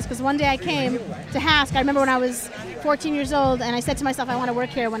I came is because one day I came to HASC. I remember when I was 14 years old, and I said to myself, I want to work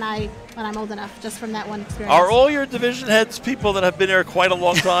here when I'm old enough, just from that one experience. Are all your division heads people that have been here quite a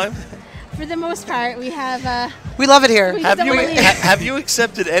long time? For the most part, we have... we love it here. Have you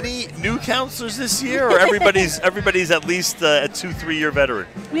accepted any new counselors this year, or everybody's at least a 2-3 year veteran?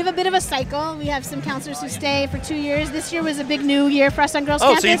 We have a bit of a cycle. We have some counselors who stay for 2 years. This year was a big new year for us on Girls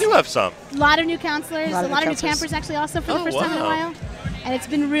Campus. Oh, so you do have some. A lot of new counselors, a lot of new campers actually also for the first time in a while. And it's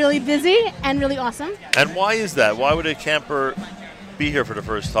been really busy and really awesome. And why is that? Why would a camper be here for the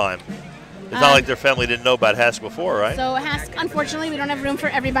first time? It's not like their family didn't know about HASC before, right? So HASC, unfortunately, we don't have room for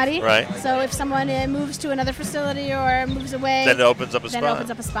everybody. Right. So if someone moves to another facility or moves away, then it opens up a spot. Then it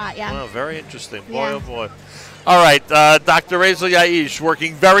opens up a spot, yeah. Wow, very interesting. Boy, oh boy. All right, Dr. Razel Yaish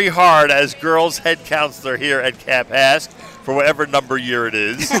working very hard as girls head counselor here at Camp HASC for whatever number year it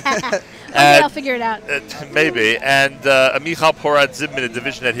is. I'll figure it out. Maybe. And Amichal Porat Zibman, a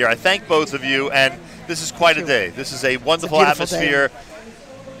division head here. I thank both of you, and this is quite a day. This is a wonderful atmosphere. Day.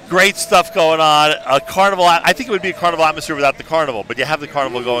 Great stuff going on. A carnival. I think it would be a carnival atmosphere without the carnival, but you have the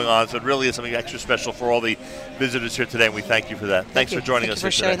carnival going on, so it really is something extra special for all the visitors here today, and we thank you for that. Thanks for joining us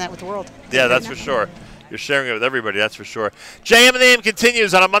here today. Thank you for sharing that with the world. Yeah, that's for sure. You're sharing it with everybody, that's for sure. JM and the AM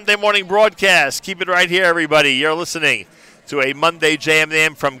continues on a Monday morning broadcast. Keep it right here, everybody. You're listening to a Monday JM and the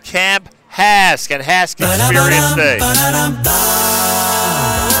AM from Camp HASC and HASC Experience Day.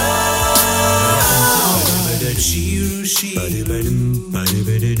 Shiru, shiru,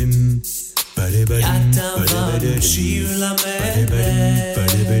 v'atavanim shiru lamelech,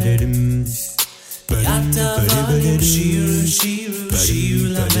 v'atavanim shiru, shiru, shiru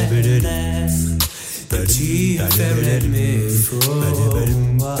lamelech, v'tiferet mifo,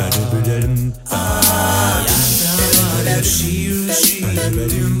 v'atavanim shiru,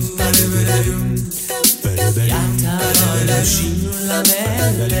 shiru, v'atavanim shiru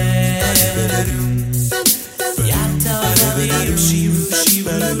lamelech.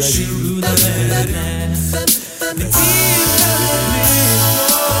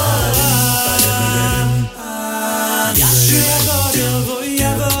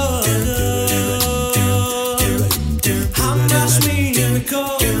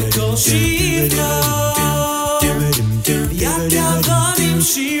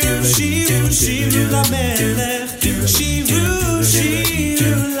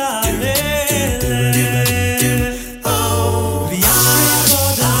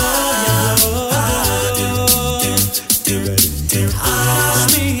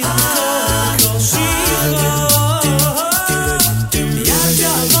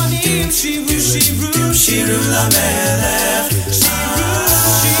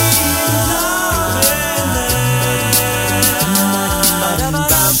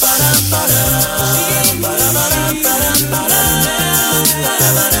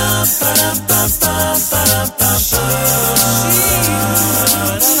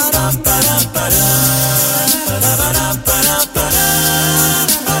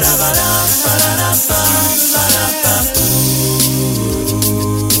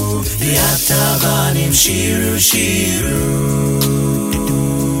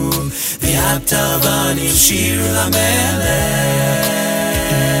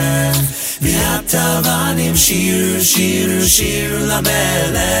 Shiru, shiru, shiru, la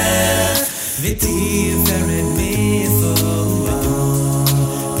belle.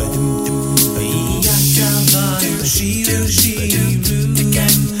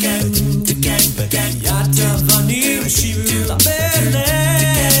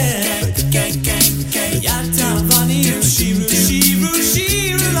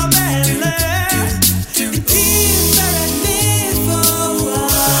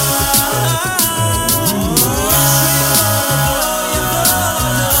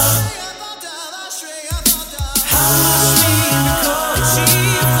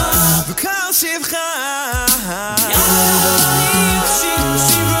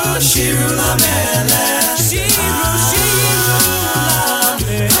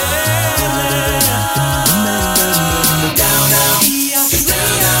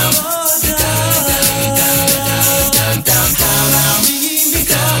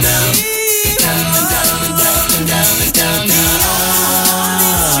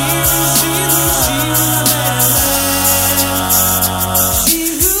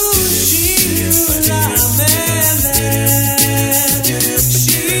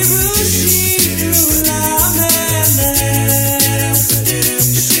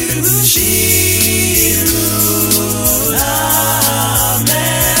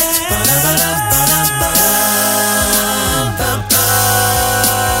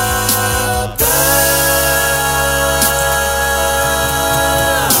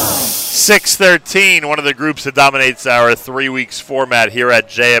 6:13, one of the groups that dominates our 3 weeks format here at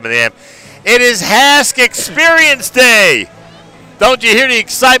JM and the AM. It is HASC Experience Day. Don't you hear the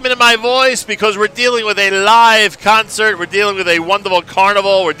excitement in my voice? Because we're dealing with a live concert. We're dealing with a wonderful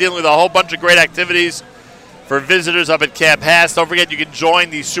carnival. We're dealing with a whole bunch of great activities for visitors up at Camp HASC. Don't forget you can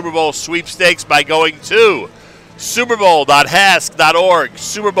join the Super Bowl sweepstakes by going to superbowl.hasc.org,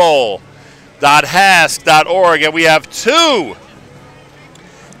 superbowl.hasc.org. And we have 2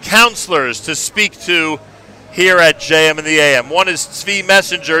 counselors to speak to here at JM and the AM. One is Tzvi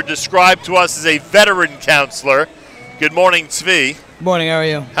Messenger, described to us as a veteran counselor. Good morning, Tzvi. Good morning, how are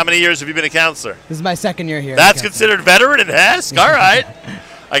you? How many years have you been a counselor? This is my 2nd year here. That's considered veteran in HASC? All right.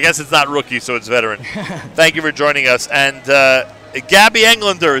 I guess it's not rookie, so it's veteran. Thank you for joining us. And Gabby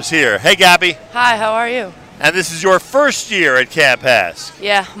Englander is here. Hey, Gabby. Hi, how are you? And this is your first year at Camp HASC.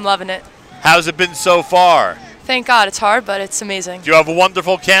 Yeah, I'm loving it. How's it been so far? Thank God. It's hard, but it's amazing. Do you have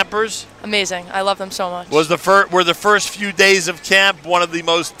wonderful campers? Amazing. I love them so much. Were the first few days of camp one of the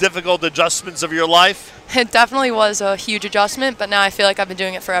most difficult adjustments of your life? It definitely was a huge adjustment, but now I feel like I've been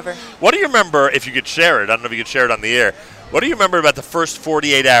doing it forever. What do you remember, if you could share it? I don't know if you could share it on the air. What do you remember about the first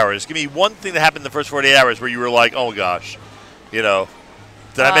 48 hours? Give me one thing that happened in the first 48 hours where you were like, oh, gosh, did I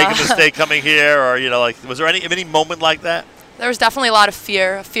make a mistake coming here? Or, was there any moment like that? There was definitely a lot of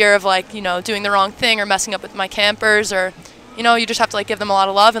fear of doing the wrong thing or messing up with my campers, or, you just have to give them a lot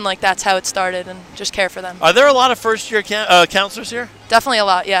of love, and that's how it started, and just care for them. Are there a lot of first-year counselors here? Definitely a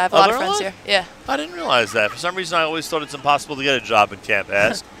lot, yeah. I have a lot of friends here. Yeah. I didn't realize that. For some reason, I always thought it's impossible to get a job in Camp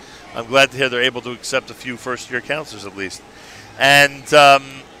HASC. I'm glad to hear they're able to accept a few first-year counselors at least. And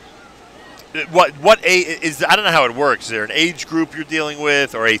what age is? I don't know how it works. Is there an age group you're dealing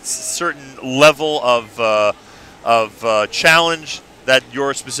with, or a certain level of challenge that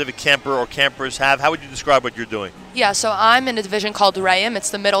your specific camper or campers have? How would you describe what you're doing? Yeah, so I'm in a division called Rayim. It's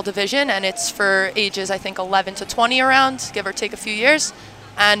the middle division, and it's for ages, I think, 11 to 20 around, give or take a few years.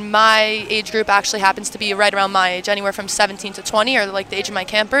 And my age group actually happens to be right around my age, anywhere from 17 to 20, or the age of my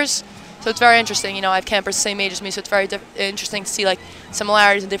campers. So it's very interesting. I have campers the same age as me, so it's very interesting to see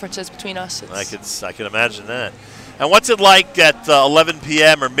similarities and differences between us. I can imagine that. And what's it like at 11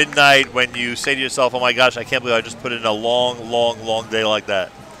 p.m. or midnight when you say to yourself, oh my gosh, I can't believe I just put in a long, long, long day like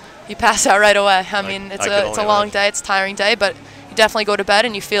that? You pass out right away. I mean, it's a long day, it's a tiring day, but you definitely go to bed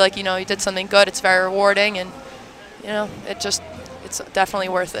and you feel like, you did something good. It's very rewarding, and, it's definitely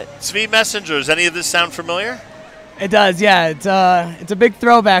worth it. Tzvi Messenger, does any of this sound familiar? It does, yeah. It's a big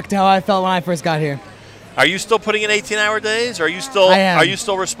throwback to how I felt when I first got here. Are you still putting in 18-hour days? Are you still? I am. Are you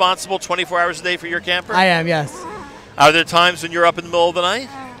still responsible 24 hours a day for your camper? I am, yes. Are there times when you're up in the middle of the night?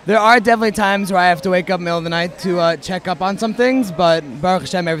 There are definitely times where I have to wake up in the middle of the night to check up on some things, but Baruch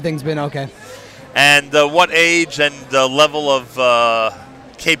Hashem, everything's been okay. And what age and level of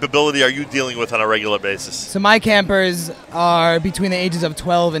capability are you dealing with on a regular basis? So my campers are between the ages of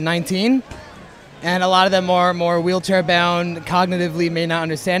 12 and 19, and a lot of them are more wheelchair-bound, cognitively may not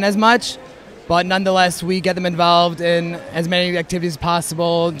understand as much, but nonetheless, we get them involved in as many activities as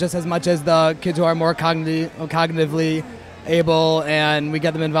possible, just as much as the kids who are more cognitively able, and we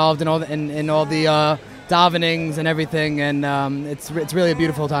get them involved in all the davenings and everything, and it's really a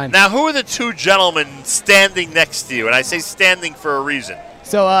beautiful time. Now, who are the 2 gentlemen standing next to you? And I say standing for a reason.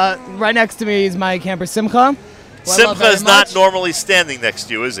 So right next to me is my camper Simcha. Simcha is not normally standing next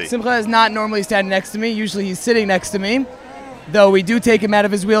to you, is he? Simcha is not normally standing next to me. Usually he's sitting next to me. Though we do take him out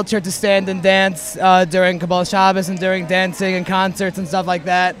of his wheelchair to stand and dance during Kabbalah Shabbos and during dancing and concerts and stuff like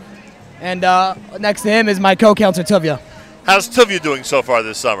that. And next to him is my co-counselor, Tuvia. How's Tuvia doing so far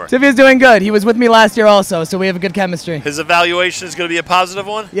this summer? Tuvia's doing good. He was with me last year also, so we have a good chemistry. His evaluation is going to be a positive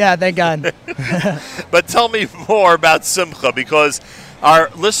one? Yeah, thank God. But tell me more about Simcha, because our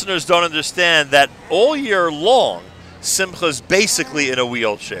listeners don't understand that all year long, Simcha's basically in a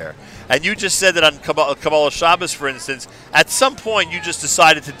wheelchair. And you just said that on Kabbalah Shabbos, for instance, at some point you just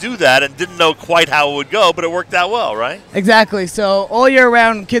decided to do that and didn't know quite how it would go, but it worked out well, right? Exactly. So all year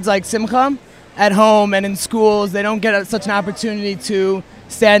round, kids like Simcha, at home and in schools, they don't get such an opportunity to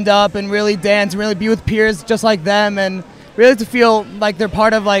stand up and really dance and really be with peers just like them, and really to feel like they're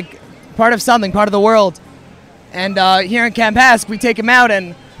part of something, part of the world. And here in Camp HASC, we take him out,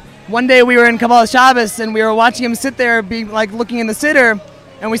 and one day we were in Kabbalah Shabbos and we were watching him sit there, looking in the siddur,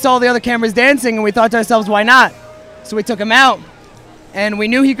 and we saw the other campers dancing, and we thought to ourselves, why not? So we took him out, and we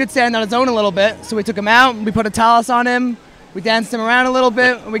knew he could stand on his own a little bit, so we took him out, and we put a talis on him, we danced him around a little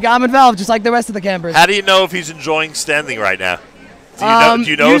bit, and we got him involved, just like the rest of the campers. How do you know if he's enjoying standing right now? Do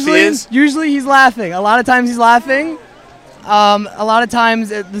you know if he is? Usually he's laughing. A lot of times he's laughing. A lot of times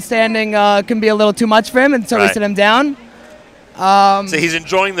the standing can be a little too much for him, and so we sit him down. So he's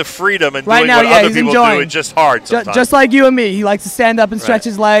enjoying the freedom and Right doing now, what yeah, other he's people enjoying. do. It's just hard sometimes. Just like you and me. He likes to stand up and Right. stretch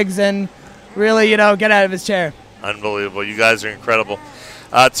his legs and really, get out of his chair. Unbelievable. You guys are incredible.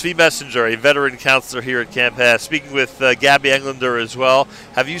 Tzvi Messenger, a veteran counselor here at Camp HASC, speaking with Gabby Englander as well.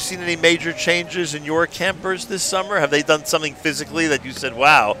 Have you seen any major changes in your campers this summer? Have they done something physically that you said,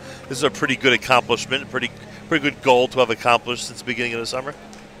 wow, this is a pretty good accomplishment, a pretty good goal to have accomplished since the beginning of the summer?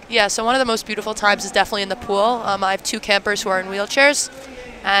 Yeah, so one of the most beautiful times is definitely in the pool. I have 2 campers who are in wheelchairs,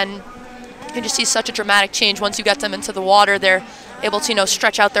 and you can just see such a dramatic change once you get them into the water. They're able to,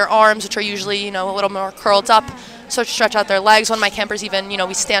 stretch out their arms, which are usually, a little more curled up, so stretch out their legs. One of my campers even,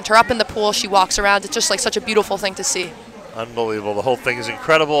 we stand her up in the pool, she walks around. It's just like such a beautiful thing to see. Unbelievable. The whole thing is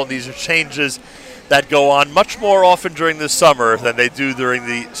incredible, and these are changes that go on much more often during the summer than they do during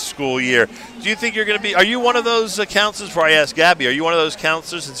the school year. Do you think you're going to be, are you one of those counselors, before I ask Gabby, are you one of those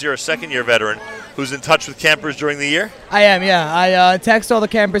counselors, since you're a second-year veteran, who's in touch with campers during the year? I am, yeah. I text all the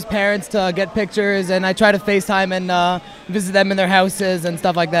campers' parents to get pictures, and I try to FaceTime and visit them in their houses and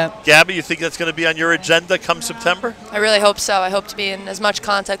stuff like that. Gabby, you think that's going to be on your agenda come September? I really hope so. I hope to be in as much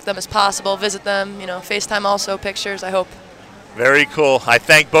contact with them as possible, visit them, FaceTime also, pictures, I hope. Very cool. I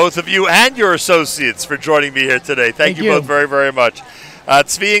thank both of you and your associates for joining me here today. Thank you both very, very much.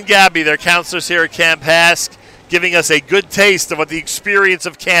 Tzvi and Gabby, they're counselors here at Camp HASC, giving us a good taste of what the experience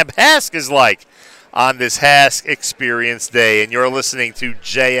of Camp HASC is like on this HASC Experience Day. And you're listening to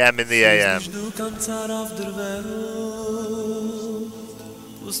JM in the AM.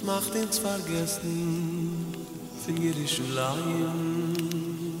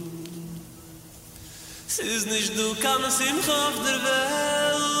 Es ist nicht du kannst Simcha auf der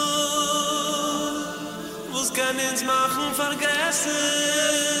Welt, was kann uns machen vergessen,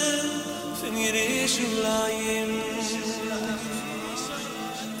 von Jerusalem.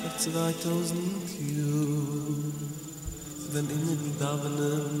 Vor 2000 Jahren, wenn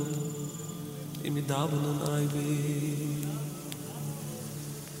in mir Davenen Eiweg,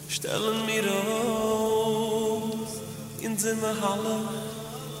 stellen mir aus, in seiner Halle,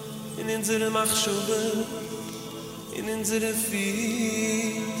 in unsere Machschube, in unsere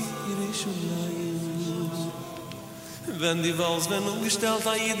Fies, Jerusalem. Wenn die Walls werden umgestellt,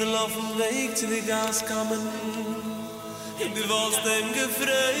 an jeder auf dem Weg zu den Gaskammern, in die Walls dem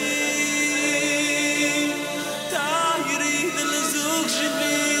gefreit, da ihr Idele sucht schon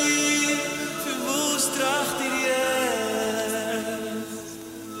mir, für wo's tracht ihr jetzt,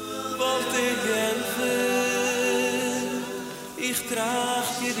 wollt ihr kämpfen, ich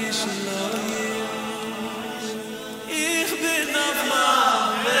tracht Jerusalem. Ich bin auf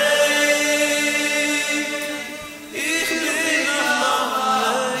meinem Weg. Ich bin auf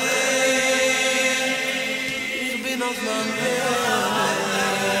meinem Weg. Ich bin auf meinem Weg.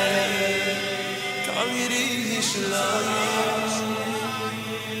 Komm Jerusalem.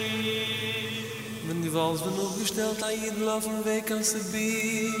 Wenn die Walls werden aufgestellt, an jeden auf dem Weg kannst du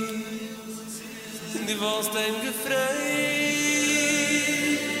bieten. In die Walls dem gefreit.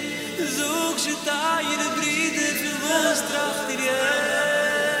 Zoek je daar je de bride voor ons tracht ihr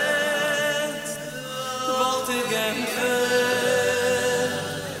jetzt. Wat ik kämpfe,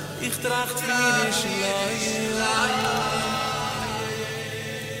 ich tracht für Jerusalem.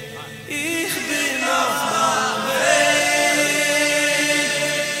 Ich bin auf meinem Weg.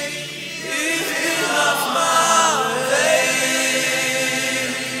 Ich bin auf meinem Weg.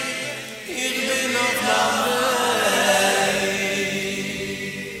 Ich bin auf meinem Weg.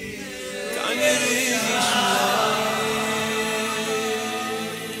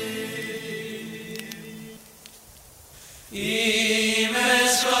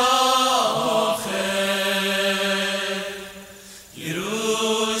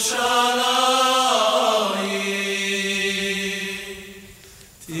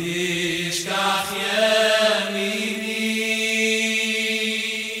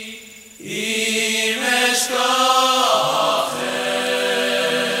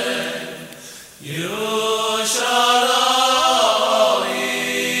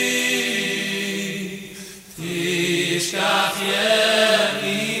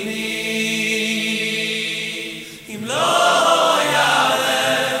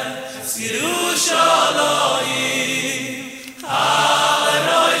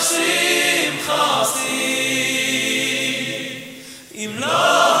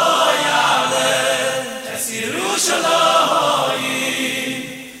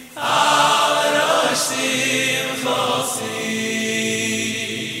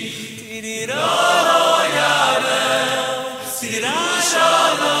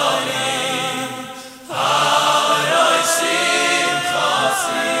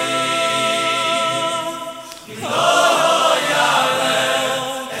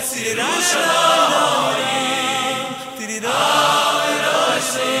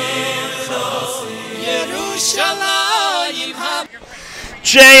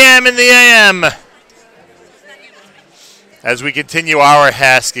 JM in the AM. As we continue our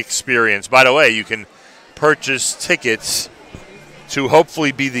HASC experience. By the way, you can purchase tickets to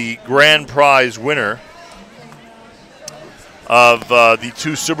hopefully be the grand prize winner of the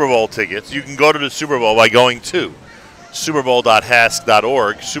 2 Super Bowl tickets. You can go to the Super Bowl by going to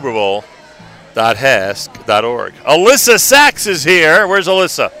superbowl.hasc.org, superbowl.hasc.org. Alyssa Sachs is here. Where's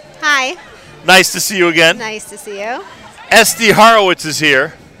Alyssa? Hi. Nice to see you again. Nice to see you. Esty Horowitz is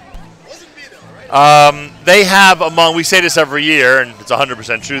here. They have among, we say this every year, and it's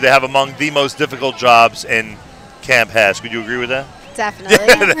 100% true, they have among the most difficult jobs in Camp HASC. Would you agree with that? Definitely.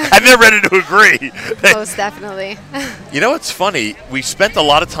 I'm never ready to agree. Most definitely. You know what's funny? We spent a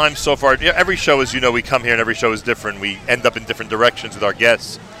lot of time so far. Every show, as you know, we come here and every show is different. We end up in different directions with our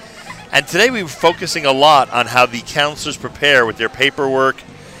guests. And today we were focusing a lot on how the counselors prepare with their paperwork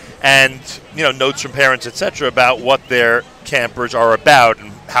and, notes from parents, etc., about what their campers are about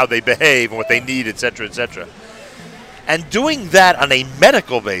and how they behave and what they need, etc., etc. And doing that on a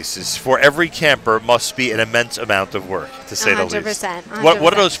medical basis for every camper must be an immense amount of work, to say the least. 100%. What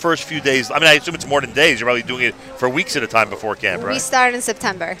are those first few days? I mean, I assume it's more than days. You're probably doing it for weeks at a time before camp, right? We start in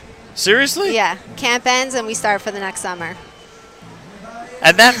September. Seriously? Yeah. Camp ends and we start for the next summer.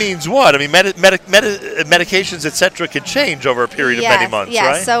 And that means what? I mean, medications, etc., can change over a period of many months, yes.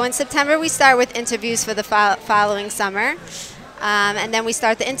 right? So in September, we start with interviews for the following summer. And then we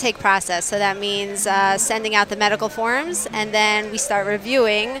start the intake process. So that means sending out the medical forms, and then we start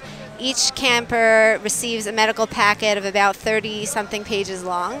reviewing. Each camper receives a medical packet of about 30-something pages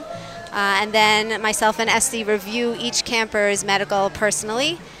long. And then myself and Esty review each camper's medical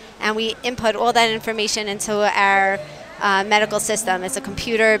personally, and we input all that information into our medical system. It's a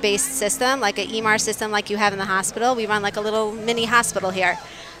computer-based system, like an EMR system like you have in the hospital. We run like a little mini hospital here.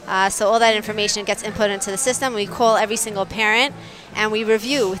 So all that information gets input into the system. We call every single parent, and we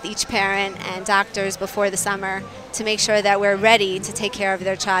review with each parent and doctors before the summer to make sure that we're ready to take care of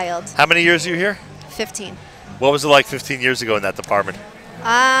their child. How many years are you here? 15. What was it like 15 years ago in that department?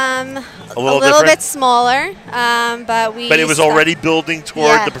 A little bit smaller, but we. But it was already building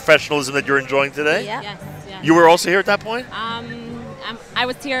toward the professionalism that you're enjoying today? Yeah. Yes. You were also here at that point? I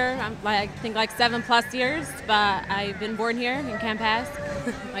was here, I think, 7+ years, but I've been born here in Camp HASC.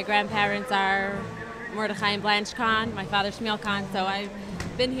 My grandparents are Mordechai and Blanche Kahn, my father Shmuel Kahn, so I've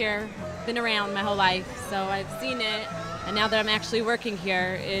been here, been around my whole life, so I've seen it, and now that I'm actually working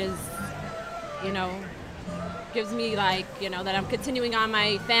here is, gives me that I'm continuing on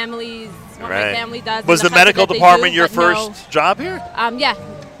my family's, what my family does. Was the medical department your first job here? Yeah.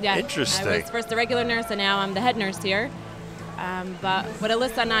 Interesting. I was first the regular nurse, and now I'm the head nurse here. But what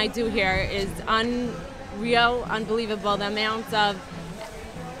Alyssa and I do here is unreal, unbelievable, the amount of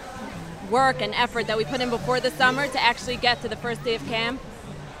work and effort that we put in before the summer to actually get to the first day of camp,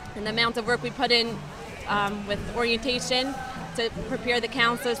 and the amount of work we put in with orientation to prepare the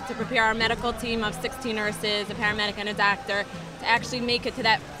counselors, to prepare our medical team of 16 nurses, a paramedic and a doctor, to actually make it to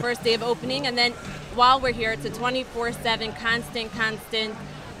that first day of opening. And then while we're here, it's a 24/7 constant,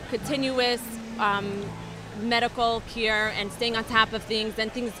 continuous medical care and staying on top of things,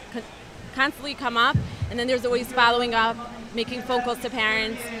 and things constantly come up, and then there's always following up, making phone calls to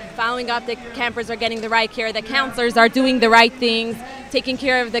parents, following up that campers are getting the right care, that counselors are doing the right things, taking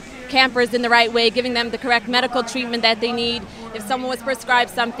care of the campers in the right way, giving them the correct medical treatment that they need. If someone was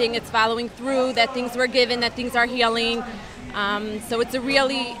prescribed something, it's following through, that things were given, that things are healing. So it's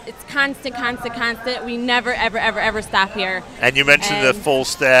constant. We never, ever stop here. And you mentioned the full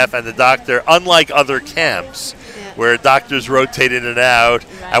staff and the doctor. Unlike other camps where doctors rotate in and out,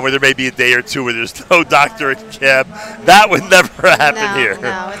 and where there may be a day or two where there's no doctor at camp, that would never happen here.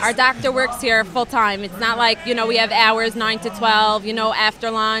 No, our doctor works here full time. It's not like, we have hours 9 to 12,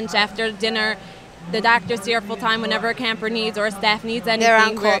 after lunch, after dinner. The doctor's here full time whenever a camper needs or a staff needs anything. They're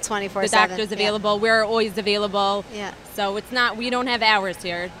on call 24/7. The doctor's available. Yeah. We're always available. Yeah. So we don't have hours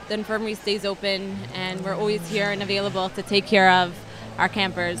here. The infirmary stays open, and we're always here and available to take care of our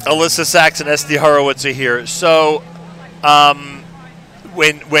campers. Alyssa Sachs and Esty Horowitz are here. So,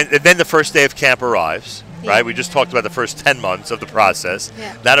 when then the first day of camp arrives, right? We just talked about the first 10 months of the process.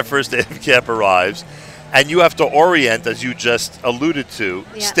 Yeah. Now the first day of camp arrives. And you have to orient, as you just alluded to,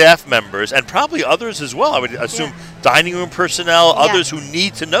 staff members and probably others as well. I would assume dining room personnel, others who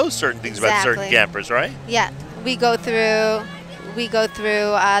need to know certain things about certain campers, right? Yeah, we go through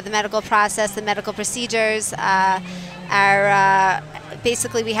the medical process, the medical procedures.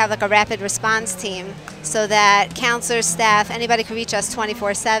 Basically, we have like a rapid response team, so that counselors, staff, anybody can reach us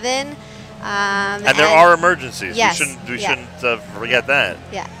 24/7. And there are emergencies. Yes. We shouldn't forget that.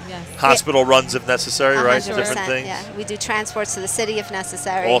 Yeah. Hospital runs if necessary, right? 100%, Different things. Yeah. We do transports to the city if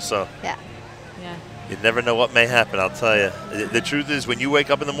necessary. Also. Yeah. You never know what may happen, I'll tell you. The truth is, when you wake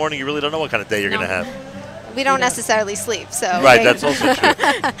up in the morning, you really don't know what kind of day you're going to have. We don't necessarily sleep, so. Right, that's also true.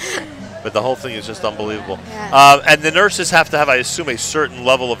 But the whole thing is just unbelievable. Yeah. And the nurses have to have, I assume, a certain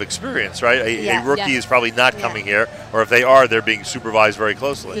level of experience, right? A rookie is probably not coming here, or if they are, they're being supervised very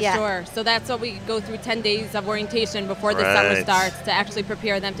closely. Sure. So that's what we go through 10 days of orientation before the summer starts to actually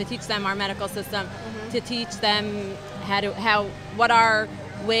prepare them, to teach them our medical system, to teach them what our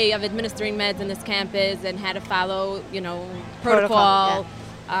way of administering meds in this camp is, and how to follow, protocol.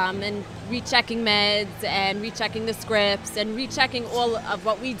 And rechecking meds and rechecking the scripts and rechecking all of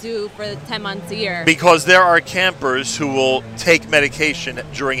what we do for 10 months a year. Because there are campers who will take medication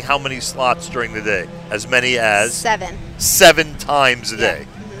during how many slots during the day? As many as? 7. 7 times a day.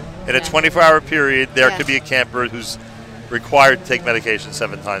 In a 24-hour period, there could be a camper who's required to take medication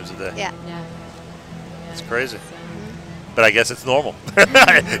 7 times a day. Yeah. It's crazy. But I guess it's normal.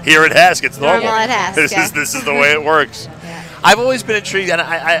 Here at HASC, it's normal. Normal at HASC, This is the way it works. I've always been intrigued, and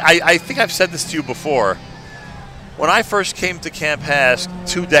I think I've said this to you before. When I first came to Camp HASC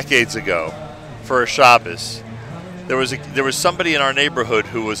 2 decades ago for a Shabbos, there was somebody in our neighborhood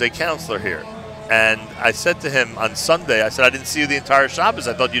who was a counselor here. And I said to him on Sunday, I said, I didn't see you the entire Shabbos.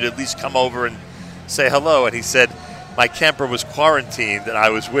 I thought you'd at least come over and say hello. And he said, my camper was quarantined, and I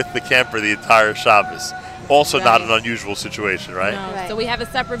was with the camper the entire Shabbos. Also not an unusual situation, right? No. So we have a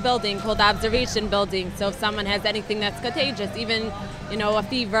separate building called Observation Building. So if someone has anything that's contagious, even, a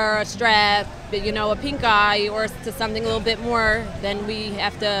fever, a strep, a pink eye, or to something a little bit more, then we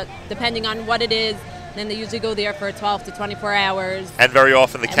have to, depending on what it is, then they usually go there for 12 to 24 hours. And very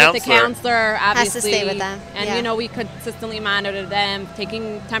often the counselor. With the counselor, obviously. Has to stay with them. And, we consistently monitor them,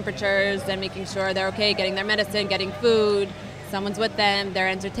 taking temperatures and making sure they're okay, getting their medicine, getting food. Someone's with them, they're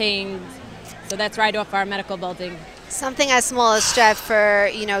entertained. So that's right off our medical building. Something as small as strep for,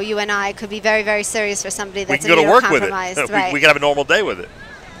 you and I could be very, very serious for somebody that's we can go to work with it. Right. We can have a normal day with it.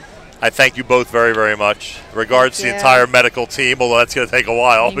 I thank you both very, very much. Regards to the entire medical team, although that's going to take a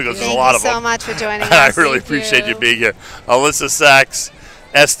while because there's a lot of them. Thank you so much for joining us. I really appreciate you being here. Alyssa Sachs,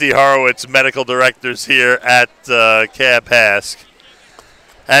 Esty Horowitz, medical directors here at Camp HASC.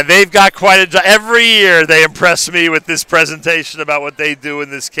 And they've got quite a job. Every year they impress me with this presentation about what they do in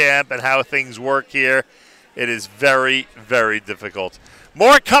this camp and how things work here. It is very, very difficult.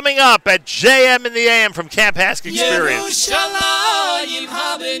 More coming up at JM in the AM from Camp HASC Experience.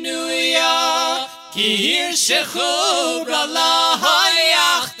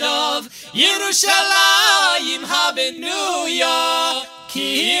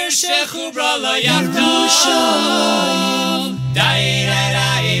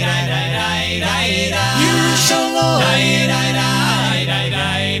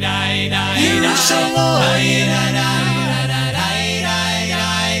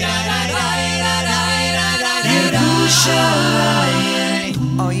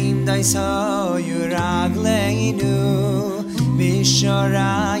 Oim daisa yuragleinu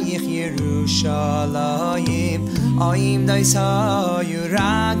Bisharayich Yerushalayim Oim daisa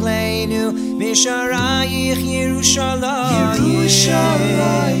yuragleinu Bisharayich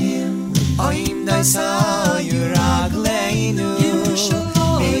Yerushalayim Oim daisa yuragleinu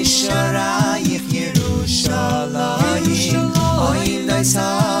Bisharayich Yerushalayim Oim daisa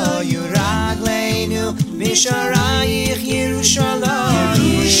yuragleinu Bisharayich Yerushalayim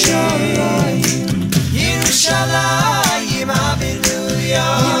Yerushalayim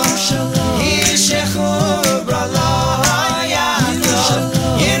Hallelujah Yirshechur Bralayach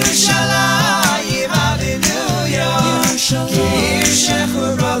Yerushalayim Hallelujah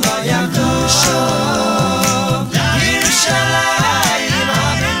Yirshechur Bralayach Yerushalayim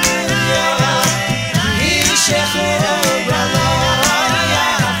Hallelujah Yirshechur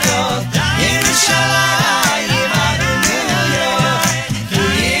Bralayach Yerushalayim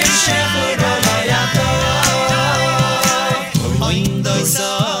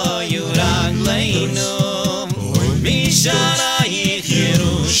Misharayich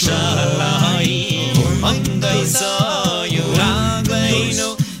Yerushalayim Oindaisa Yuragleinu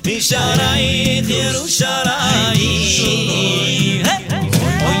Misharayich Yerushalayim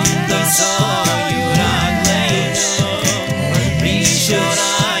Oindaisa Yuragleinu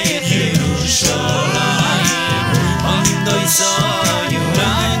Misharayich Yerushalayim Oindaisa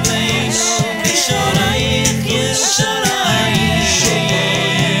Yuragleinu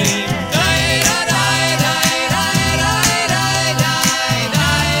Misharayich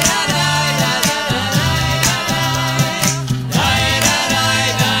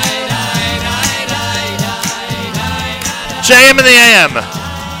Yerushalayim a.m. in the a.m.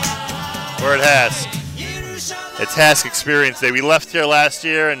 We're at HASC. It's HASC Experience Day. We left here last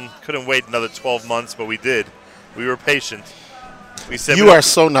year and couldn't wait another 12 months, but we did. We were patient. We said you are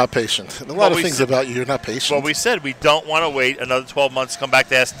so not patient. And a lot of things said, about you, you're not patient. Well, we said we don't want to wait another 12 months to come back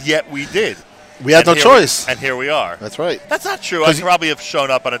to HASC, yet we did. We had no choice. And here we are. That's right. That's not true. I could probably have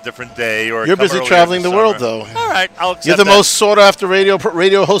shown up on a different day. Or you're busy traveling the world, though. All right, I'll accept You're the that. most sought-after radio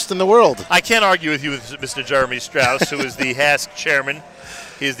host in the world. I can't argue with you, Mr. Jeremy Strauss, who is the HASC chairman.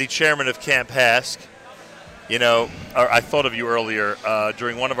 He is the chairman of Camp HASC. You know, I thought of you earlier.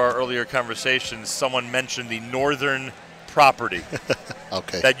 During one of our earlier conversations, someone mentioned the northern property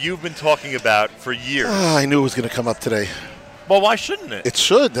that you've been talking about for years. I knew it was going to come up today. Well, why shouldn't it? It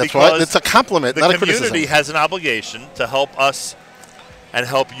should. That's because why it's a compliment, not a criticism. The community has an obligation to help us and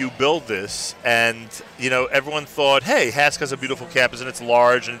help you build this. And, you know, everyone thought, hey, HASC has a beautiful campus and it's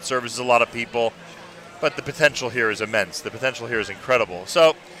large and it services a lot of people. But the potential here is immense. The potential here is incredible.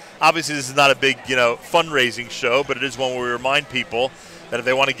 So, obviously, this is not a big, fundraising show, but it is one where we remind people that if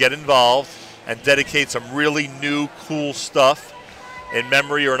they want to get involved and dedicate some really new, cool stuff in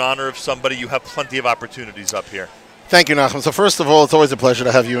memory or in honor of somebody, you have plenty of opportunities up here. Thank you, Nachum. So first of all, it's always a pleasure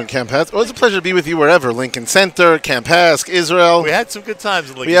to have you in Camp HASC. Always a pleasure to be with you wherever. Lincoln Center, Camp HASC, Israel. We had some good times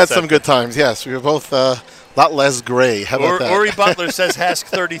in Lincoln We had Center. some good times, yes. We were both a lot less gray. How about that? Uri Butler says HASC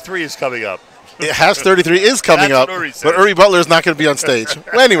 33 is coming up. HASC 33 is coming That's up, what Uri says. but Uri Butler is not going to be on stage.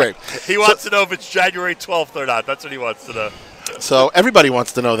 Well, anyway. He wants to know if it's January 12th or not. That's what he wants to know. So everybody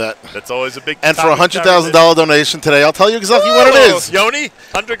wants to know that. That's always a big And for a $100,000 donation today, I'll tell you exactly what it is. Yoni,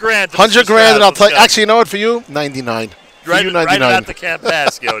 $100,000. $100,000, and I'll tell you. Actually, you know what? For you, 99. Right at the Camp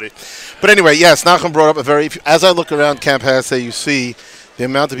HASC, Yoni. But anyway, yes, Nachum brought up as I look around Camp HASC, you see the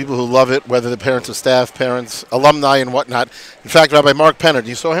amount of people who love it, whether the parents of staff, parents, alumni, and whatnot. In fact, Rabbi Mark Penner,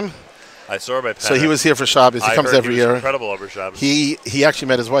 you saw him? I saw Rabbi Penner. So he was here for Shabbos. He comes every year. Incredible over Shabbos. He actually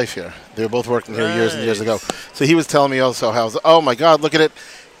met his wife here. They were both working here years and years ago. So he was telling me also how, oh my God, look at it.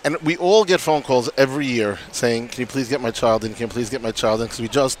 And we all get phone calls every year saying, can you please get my child in? Can you please get my child in? Because we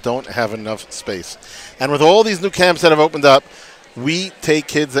just don't have enough space. And with all these new camps that have opened up, we take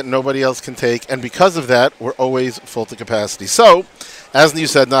kids that nobody else can take. And because of that, we're always full to capacity. So, as you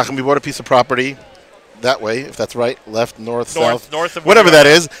said, Nachum, we bought a piece of property that way, if that's right, left, north, south, north of whatever that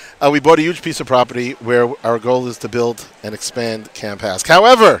is. We bought a huge piece of property where our goal is to build and expand Camp HASC.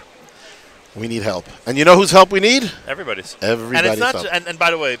 However, we need help. And you know whose help we need? Everybody's. Everybody's and it's not help. And by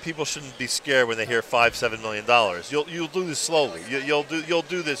the way, people shouldn't be scared when they hear $5-7 million. You'll do this slowly. You'll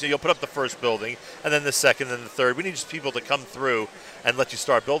do this. You'll put up the first building, and then the second, and the third. We need just people to come through and let you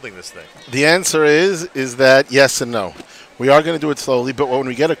start building this thing. The answer is that yes and no. We are going to do it slowly, but when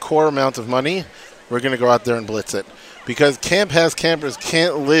we get a core amount of money, we're going to go out there and blitz it. Because Camp HASC campers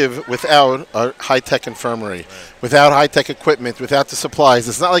can't live without a high-tech infirmary, without high-tech equipment, without the supplies.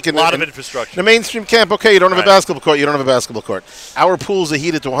 It's not like a lot of infrastructure. In a mainstream camp, okay, you don't have a basketball court, you don't have a basketball court. Our pools are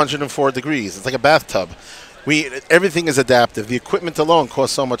heated to 104 degrees. It's like a bathtub. Everything is adaptive. The equipment alone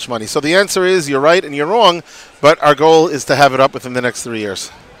costs so much money. So the answer is you're right and you're wrong, but our goal is to have it up within the next 3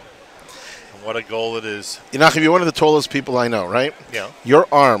 years. What a goal it is. Nachum, you're one of the tallest people I know, right? Yeah. Your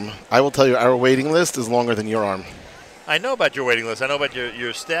arm, I will tell you, our waiting list is longer than your arm. I know about your waiting list. I know about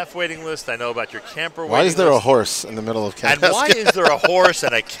your staff waiting list. I know about your camper waiting list. Why is there a horse in the middle of Camp HASC? And why is there a horse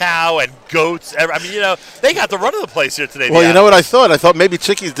and a cow and goats? I mean, they got the run of the place here today. Well, you know what I thought? I thought maybe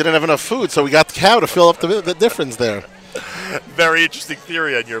Chickies didn't have enough food, so we got the cow to fill up the difference there. Very interesting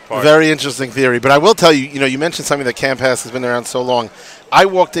theory on your part. Very interesting theory. But I will tell you, you mentioned something that Camp HASC has been around so long. I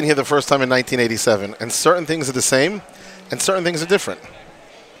walked in here the first time in 1987, and certain things are the same, and certain things are different.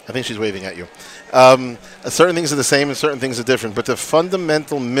 I think she's waving at you. Certain things are the same and certain things are different, but the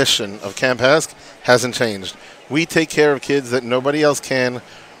fundamental mission of Camp HASC hasn't changed. We take care of kids that nobody else can.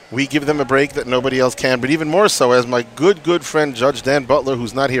 We give them a break that nobody else can, but even more so, as my good friend Judge Dan Butler,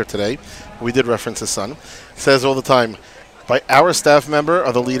 who's not here today, we did reference his son, says all the time, our staff member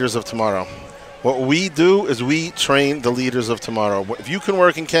are the leaders of tomorrow. What we do is we train the leaders of tomorrow. If you can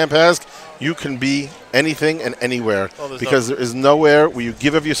work in Camp HASC, you can be anything and anywhere, because there is nowhere where you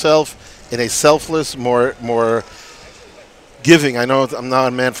give of yourself in a selfless, more giving. I know I'm not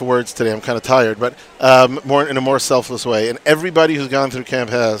a man for words today. I'm kind of tired, but in a more selfless way. And everybody who's gone through Camp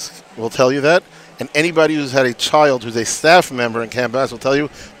HASC will tell you that. And anybody who's had a child who's a staff member in Camp HASC will tell you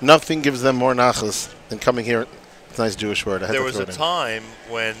nothing gives them more nachas than coming here. It's a nice Jewish word. There was a time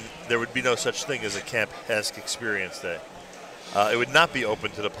when there would be no such thing as a Camp HASC Experience Day. It would not be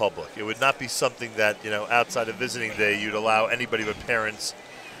open to the public. It would not be something that, outside of visiting day, you'd allow anybody but parents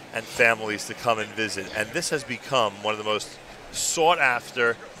and families to come and visit. And this has become one of the most sought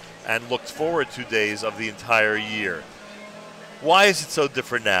after and looked forward to days of the entire year. Why is it so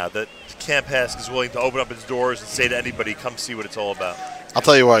different now that Camp HASC is willing to open up its doors and say to anybody, come see what it's all about? I'll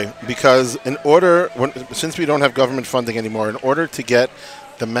tell you why. Because since we don't have government funding anymore, in order to get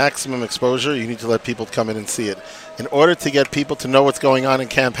the maximum exposure, you need to let people come in and see it. In order to get people to know what's going on in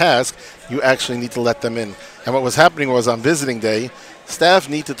Camp HASC, you actually need to let them in. And what was happening was on visiting day, staff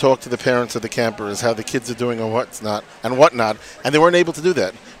need to talk to the parents of the campers, how the kids are doing and whatnot, and they weren't able to do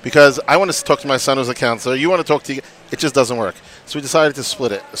that. Because I want to talk to my son who's a counselor, you want to talk to you, it just doesn't work. So we decided to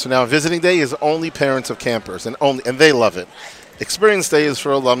split it. So now visiting day is only parents of campers, and they love it. Experience day is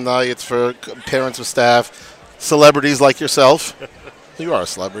for alumni, it's for parents of staff, celebrities like yourself. You are a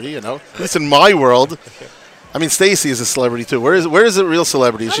celebrity, you know. At least in my world. I mean, Stacy is a celebrity too. Where is the real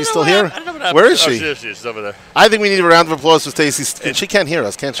celebrity? Is she still here? Where is she? She's over there. I think we need a round of applause for Stacy. She can't hear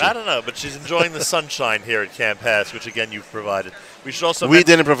us, can she? I don't know, but she's enjoying the sunshine here at Camp HASC, which again you've provided. We should also. We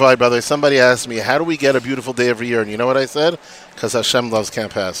didn't provide, by the way. Somebody asked me, "How do we get a beautiful day every year?" And you know what I said? Because Hashem loves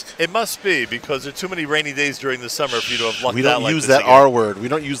Camp HASC. It must be because there are too many rainy days during the summer for you to have lucked out. We don't like use this that again. R word. We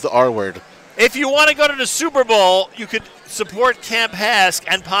don't use the R word. If you want to go to the Super Bowl, you could support Camp HASC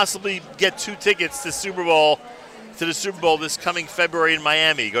and possibly get 2 tickets to the Super Bowl this coming February in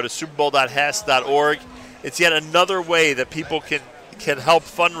Miami. Go to superbowl.hasc.org. It's yet another way that people can help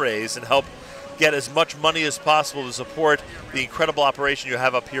fundraise and help get as much money as possible to support the incredible operation you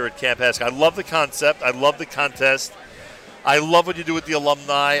have up here at Camp HASC. I love the concept. I love the contest. I love what you do with the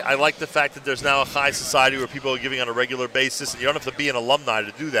alumni. I like the fact that there's now a high society where people are giving on a regular basis. And you don't have to be an alumni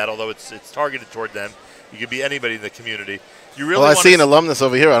to do that, although it's targeted toward them. You could be anybody in the community. You really I see an alumnus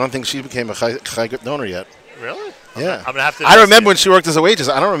over here. I don't think she became a Chai donor yet. Really? Yeah. I'm gonna have to. I remember when she worked as a waitress.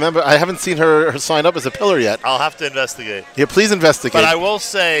 I don't remember. I haven't seen her sign up as a pillar yet. I'll have to investigate. Yeah, please investigate. But I will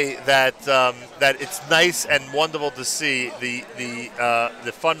say that that it's nice and wonderful to see the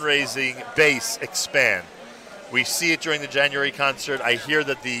fundraising base expand. We see it during the January concert. I hear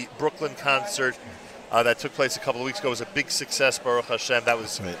that the Brooklyn concert that took place a couple of weeks ago was a big success, Baruch Hashem. That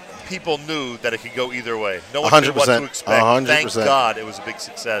was people knew that it could go either way. No one knew what to expect. 100%. Thank God it was a big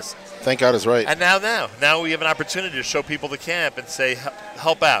success. Thank God is right. And now we have an opportunity to show people the camp and say,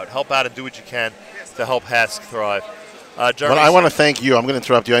 help out and do what you can to help HASC thrive. But I want to thank you. I'm going to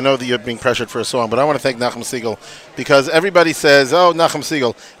interrupt you. I know that you're being pressured for a song, but I want to thank Nachum Siegel because everybody says, "Oh, Nachum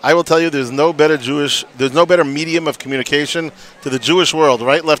Siegel." I will tell you, there's no better medium of communication to the Jewish world,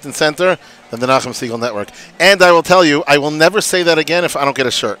 right, left, and center, than the Nachum Siegel Network. And I will tell you, I will never say that again if I don't get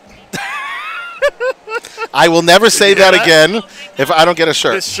a shirt. I will never say that again if I don't get a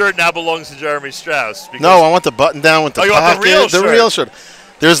shirt. This shirt now belongs to Jeremy Strauss. No, I want the button down with the pocket. You want the real shirt.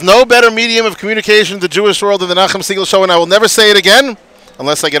 There's no better medium of communication to the Jewish world than the Nachum Siegel Show, and I will never say it again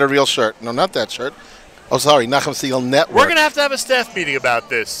unless I get a real shirt. No, not that shirt. Oh, sorry, Nachum Siegel Network. We're going to have a staff meeting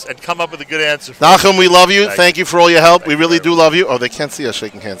about this and come up with a good answer for Nachum, we love you. Thank you for all your help. We really do love you. Oh, they can't see us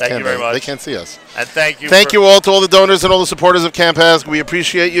shaking hands. Thank you very much. They can't see us. And thank you. Thank you all to all the donors and all the supporters of Camp HASC. We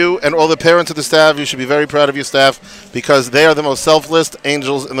appreciate you, and all the parents of the staff. You should be very proud of your staff because they are the most selfless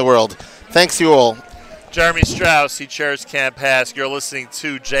angels in the world. Thanks to you all. Jeremy Strauss, he chairs Camp HASC. You're listening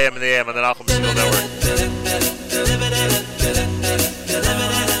to JM and the AM on the Nachum Siegel Network.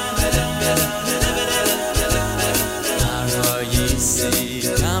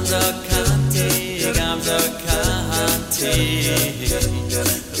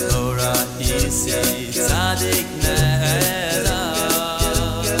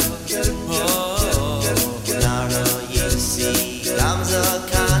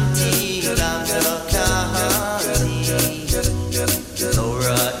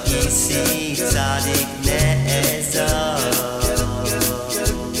 Tzadik ne'ezah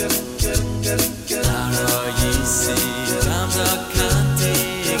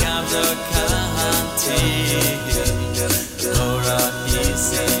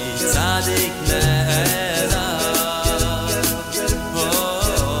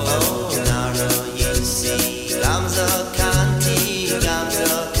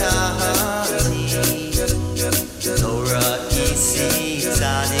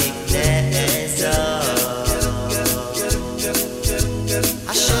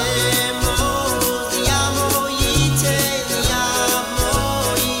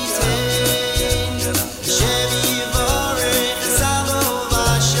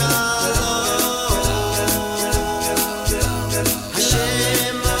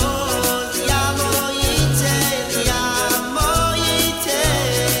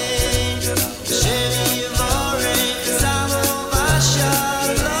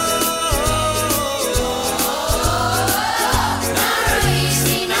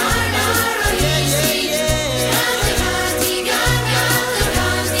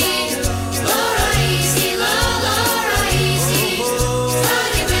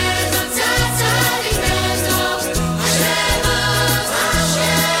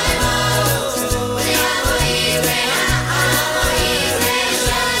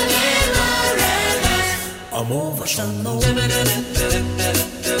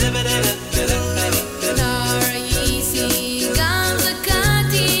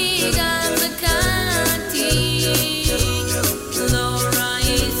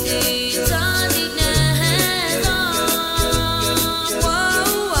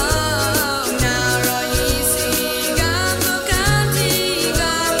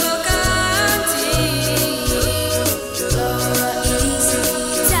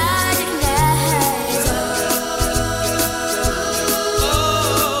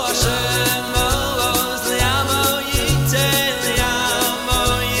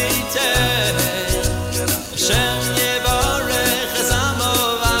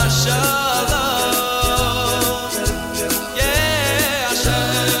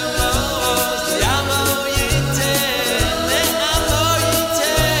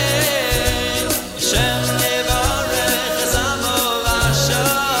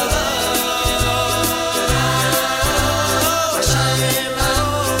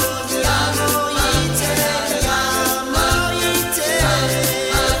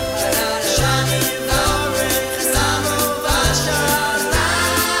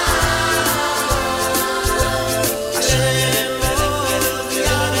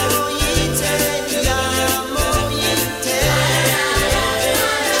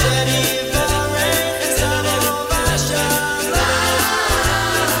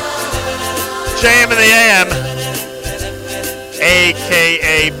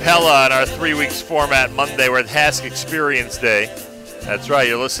a Pella on our 3 weeks format Monday. We're at HASC Experience Day. That's right.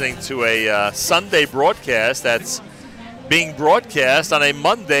 You're listening to a Sunday broadcast that's being broadcast on a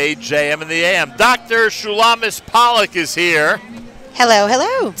Monday, JM and the AM. Dr. Shulamis Pollack is here. Hello,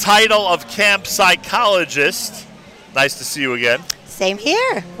 hello. Title of camp psychologist. Nice to see you again. Same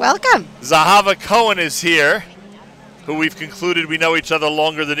here. Welcome. Zahava Cohen is here, who we've concluded we know each other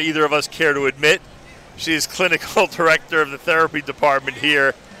longer than either of us care to admit. She is clinical director of the therapy department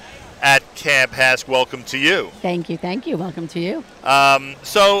here at Camp HASC. Welcome to you. Thank you, thank you. Welcome to you.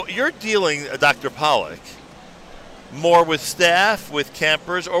 So you're dealing, Dr. Pollack, more with staff, with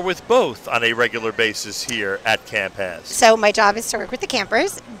campers, or with both on a regular basis here at Camp HASC? So my job is to work with the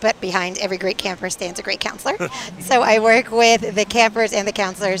campers, but behind every great camper stands a great counselor. So I work with the campers and the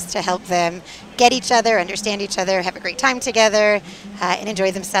counselors to help them get each other, understand each other, have a great time together, and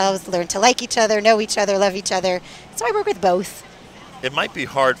enjoy themselves, learn to like each other, know each other, love each other. So I work with both. It might be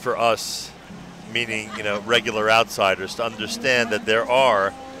hard for us, meaning, regular outsiders, to understand that there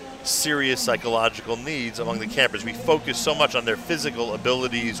are serious psychological needs among the campers. We focus so much on their physical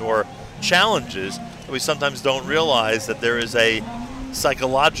abilities or challenges that we sometimes don't realize that there is a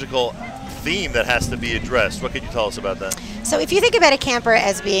psychological theme that has to be addressed. What can you tell us about that? So if you think about a camper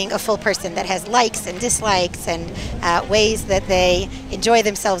as being a full person that has likes and dislikes and ways that they enjoy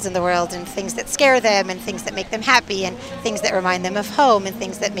themselves in the world and things that scare them and things that make them happy and things that remind them of home and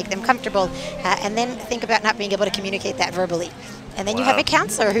things that make them comfortable, and then think about not being able to communicate that verbally. And then you have a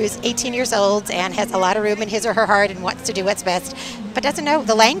counselor who's 18 years old and has a lot of room in his or her heart and wants to do what's best, but doesn't know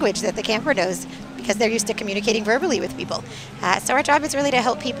the language that the camper knows because they're used to communicating verbally with people. So our job is really to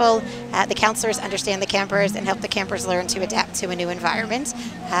help people, the counselors understand the campers and help the campers learn to adapt to a new environment,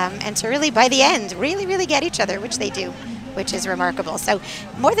 and to really, by the end, really get each other, which they do, which is remarkable. So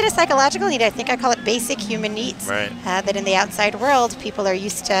more than a psychological need, I think I call it basic human needs, right. That in the outside world, people are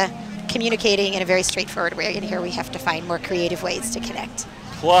used to communicating in a very straightforward way, and here we have to find more creative ways to connect.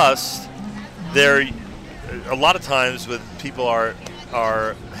 Plus, there a lot of times when people are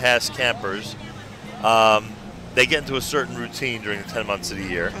HASC campers, they get into a certain routine during the 10 months of the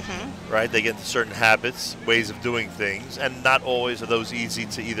year, right? They get into certain habits, ways of doing things, and not always are those easy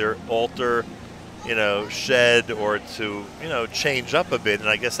to either alter, shed or to, change up a bit. And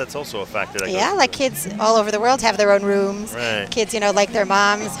I guess that's also a factor. That Yeah, like kids all over the world have their own rooms. Right. Kids, like their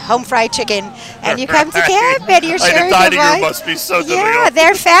mom's home fried chicken. And you come to camp and you're sharing the dining a bunk. room must be so difficult. Yeah,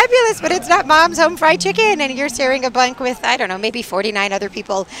 they're fabulous, but it's not mom's home fried chicken. And you're sharing a bunk with, I don't know, maybe 49 other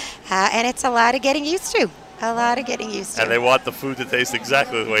people. And it's a lot of getting used to. A lot of getting used to. And they want the food to taste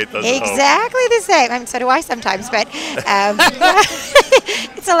exactly the way it does at home. Exactly the same. I mean, so do I sometimes, but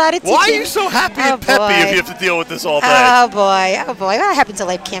it's a lot of teaching. Why are you so happy and peppy if you have to deal with this all day? Oh, boy. Well, I happen to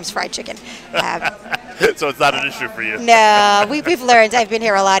like Camp's fried chicken. So it's not an issue for you. No, we've learned. I've been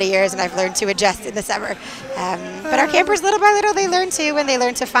here a lot of years, and I've learned to adjust in the summer. But our campers, little by little, they learn to, and they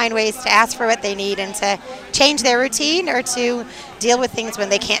learn to find ways to ask for what they need and to change their routine or to deal with things when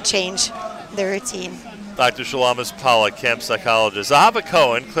they can't change their routine. Dr. Shulamis Pollack, camp psychologist. Zahava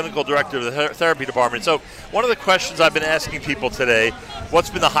Cohen, clinical director of the therapy department. So one of the questions I've been asking people today, what's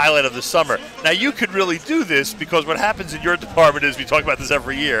been the highlight of the summer? Now, you could really do this because what happens in your department is, we talk about this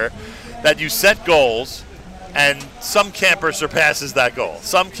every year, that you set goals and some camper surpasses that goal.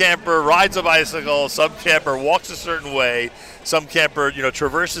 Some camper rides a bicycle, some camper walks a certain way, some camper,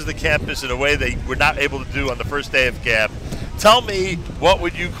 traverses the campus in a way they were not able to do on the first day of camp. Tell me, what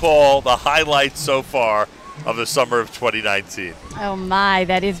would you call the highlights so far of the summer of 2019? Oh my,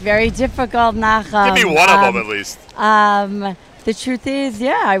 that is very difficult, Nachum. Give me one of them at least. The truth is,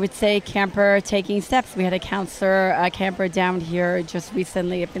 I would say camper taking steps. We had a camper down here just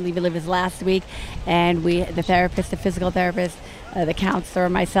recently, I believe it was last week, and the therapist, the physical therapist, the counselor,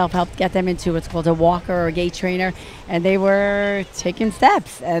 myself helped get them into what's called a walker or a gait trainer, and they were taking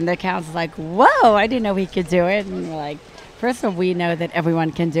steps. And the counselor's like, whoa, I didn't know we could do it. And we're like, first of all, we know that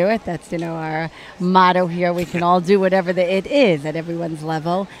everyone can do it. That's, our motto here. We can all do whatever it is at everyone's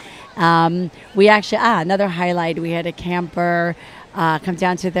level. We actually, another highlight, we had a camper come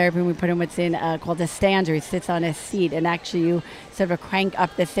down to therapy, and we put him what's in called a stander. He sits on a seat, and actually you sort of crank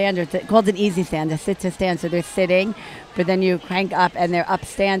up the stander. It's called an easy stand, a sit to stand. So they're sitting, but then you crank up and they're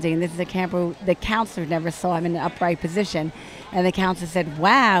upstanding. This is a camper, the counselor never saw him in an upright position. And the counselor said,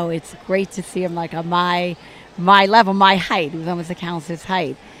 wow, it's great to see him like on my level, my height. It was almost the counselor's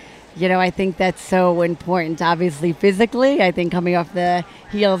height. I think that's so important. Obviously, physically, I think coming off the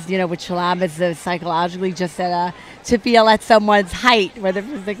heels, with Shalom is psychologically just to feel at someone's height, whether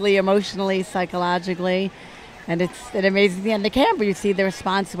physically, emotionally, psychologically. And it's an amazing thing. And the camper, you see the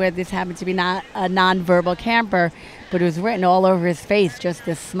response where this happened to be not a nonverbal camper, but it was written all over his face, just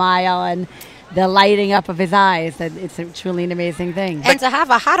the smile and the lighting up of his eyes. That it's truly an amazing thing. And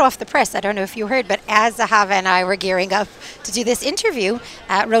Zahava, hot off the press, I don't know if you heard, but as Zahava and I were gearing up to do this interview,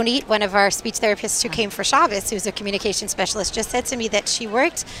 Ronit, one of our speech therapists who came for Shabbos, who's a communication specialist, just said to me that she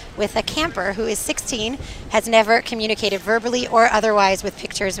worked with a camper who is 16, has never communicated verbally or otherwise with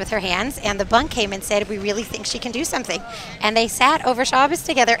pictures with her hands, and the bunk came and said, we really think she can do something. And they sat over Shabbos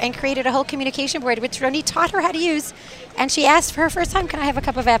together and created a whole communication board, which Ronit taught her how to use, and she asked for her first time, can I have a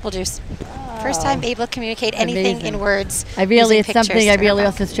cup of apple juice? First time able to communicate anything Amazing. in words. It's something I really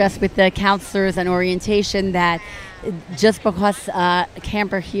also also stress with the counselors and orientation, that just because a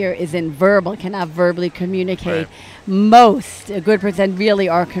camper here isn't verbal, cannot verbally communicate, a good percent really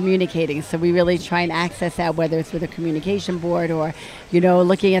are communicating. So we really try and access that, whether it's with a communication board or,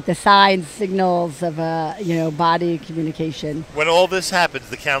 looking at the signs, signals of, body communication. When all this happens,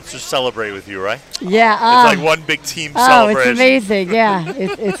 the counselors celebrate with you, right? Yeah. It's like one big team celebration. It's amazing. Yeah,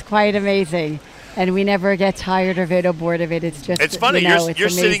 it's quite amazing. And we never get tired of it or bored of it. It's just, it's funny. You're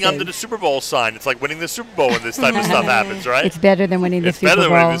sitting under the Super Bowl sign. It's like winning the Super Bowl when this type of stuff happens, right? It's better than winning the Super Bowl. It's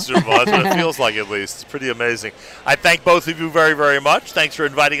better than winning the Super Bowl. That's what it feels like, at least. It's pretty amazing. I thank both of you very, very much. Thanks for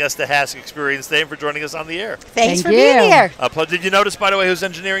inviting us to HASC Experience today and for joining us on the air. Thanks for being here. Did you notice, by the way, who's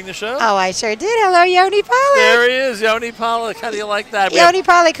engineering the show? Oh, I sure did. Hello, Yoni Pollack. There he is, Yoni Pollack. How do you like that? Yoni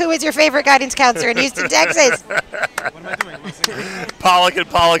Pollack, who is your favorite guidance counselor in Houston, Texas? Pollack and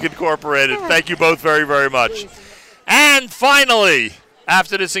Pollack Incorporated. Thank you both very, very much. And finally,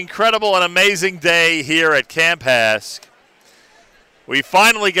 after this incredible and amazing day here at Camp HASC, we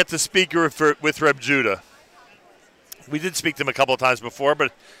finally get to speak with Reb Judah. We did speak to him a couple of times before,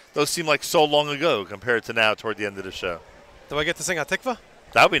 but those seem like so long ago compared to now toward the end of the show. Do I get to sing Hatikva?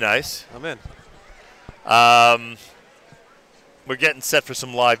 That would be nice. I'm in. We're getting set for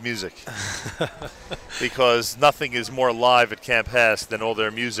some live music because nothing is more live at Camp HASC than all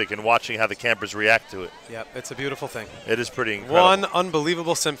their music and watching how the campers react to it. Yep, it's a beautiful thing. It is pretty incredible. One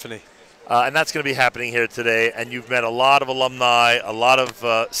unbelievable symphony. And that's going to be happening here today. And you've met a lot of alumni, a lot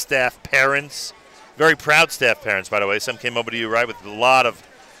of staff parents, very proud staff parents, by the way. Some came over to you, right, with a lot of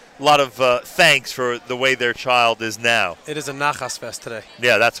thanks for the way their child is now. It is a Nachas Fest today.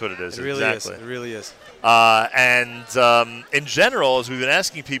 Yeah, that's what it is. It really exactly. is. It really is. And in general, as we've been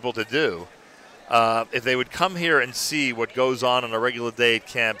asking people to do, if they would come here and see what goes on a regular day at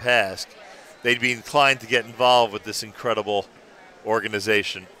Camp HASC, they'd be inclined to get involved with this incredible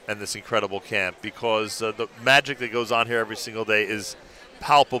organization and this incredible camp, because the magic that goes on here every single day is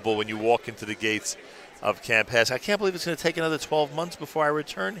palpable when you walk into the gates of Camp HASC. I can't believe it's going to take another 12 months before I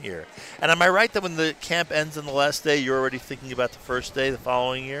return here. And am I right that when the camp ends on the last day, you're already thinking about the first day the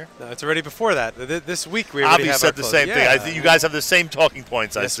following year? No, it's already before that. This week we already have said our the clothes. same thing. I think you guys have the same talking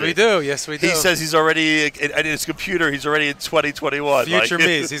points, I Yes, see. we do. Yes, we do. He says he's already, in his computer, he's already in 2021. Future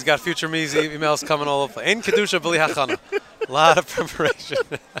me's. He's got future me's emails coming all over. In Kedusha B'li Hachana. A lot of preparation.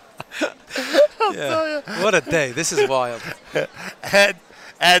 Yeah. What a day. This is wild.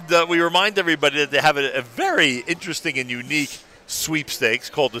 And we remind everybody that they have a very interesting and unique sweepstakes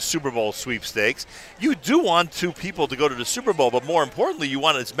called the Super Bowl sweepstakes. You do want 2 people to go to the Super Bowl, but more importantly, you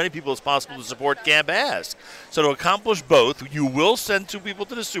want as many people as possible to support Camp HASC. So to accomplish both, you will send 2 people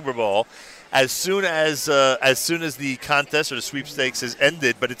to the Super Bowl as soon as the contest or the sweepstakes is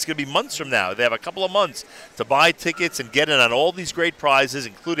ended, but it's going to be months from now. They have a couple of months to buy tickets and get in on all these great prizes,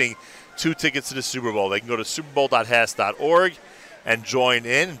 including 2 tickets to the Super Bowl. They can go to superbowl.hasc.org and join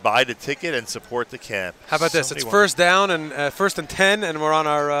in and buy the ticket and support the camp. How about this? It's first down and first and 10, and we're on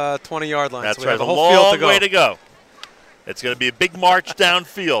our 20-yard line. That's so we right. have the A whole long field to go. way to go. It's going to be a big march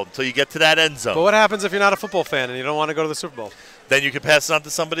downfield until you get to that end zone. But what happens if you're not a football fan and you don't want to go to the Super Bowl? Then you can pass it on to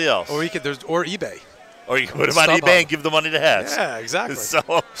somebody else. Or eBay. Or you can put them on eBay and give the money to HASC. Yeah, exactly.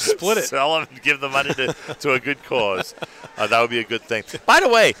 Split it. Sell them and give the money to a good cause. That would be a good thing. By the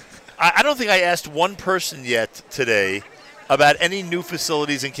way, I don't think I asked one person yet today about any new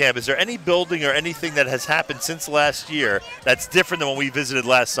facilities in camp. Is there any building or anything that has happened since last year that's different than when we visited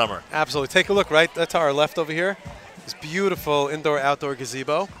last summer? Absolutely. Take a look right to our left over here. This beautiful indoor-outdoor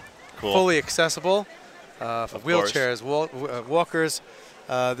gazebo. Cool. Fully accessible for wheelchairs, walkers.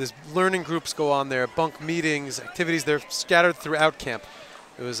 There's learning groups go on there, bunk meetings, activities. They're scattered throughout camp.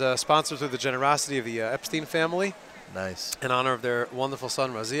 It was sponsored through the generosity of the Epstein family. Nice. In honor of their wonderful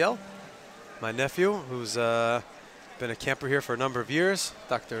son, Raziel. My nephew, who's been a camper here for a number of years,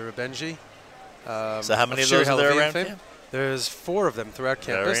 Dr. Benji. So how many of those are there around camp? There's 4 of them throughout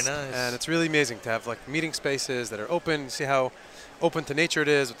campus. Very nice. And it's really amazing to have like meeting spaces that are open. See how open to nature it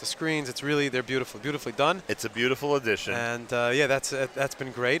is with the screens. It's really, they're beautiful, beautifully done. It's a beautiful addition. And yeah, that's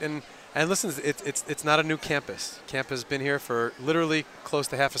been great. And listen, it's not a new campus. Camp has been here for literally close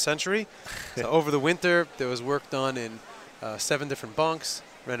to half a century. So over the winter, there was work done in 7 different bunks,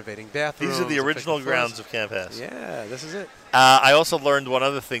 renovating bathrooms. These are the original grounds of Camp HASC. Yeah, this is it. I also learned one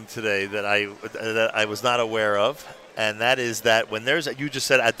other thing today that I was not aware of, and that is that when there's you just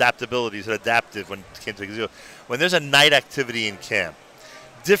said adaptability, you said adaptive when it came to when there's a night activity in camp,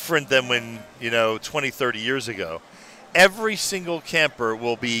 different than when 20, 30 years ago, every single camper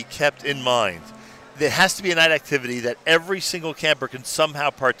will be kept in mind. There has to be a night activity that every single camper can somehow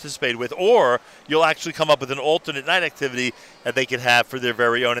participate with, or you'll actually come up with an alternate night activity that they could have for their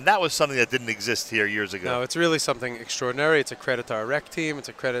very own. And that was something that didn't exist here years ago. No, it's really something extraordinary. It's a credit to our rec team. It's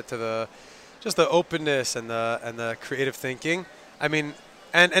a credit to just the openness and the creative thinking. I mean,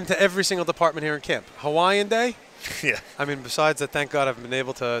 and to every single department here in camp. Hawaiian Day. Yeah. I mean, besides that, thank God I've been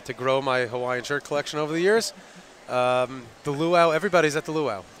able to grow my Hawaiian shirt collection over the years. The luau, everybody's at the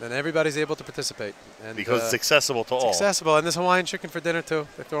luau, and everybody's able to participate. And, because it's accessible to all. It's accessible, and there's Hawaiian chicken for dinner, too.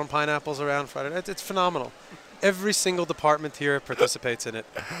 They're throwing pineapples around Friday night. It's phenomenal. Every single department here participates in it,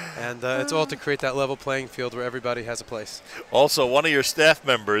 and it's all to create that level playing field where everybody has a place. Also, one of your staff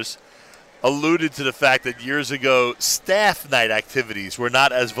members alluded to the fact that years ago, staff night activities were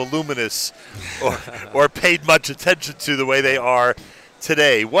not as voluminous or paid much attention to the way they are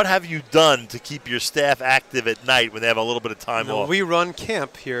today. What have you done to keep your staff active at night when they have a little bit of time off? We run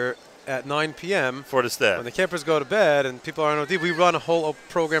camp here at 9 p.m. for the staff. When the campers go to bed and people are on OD, we run a whole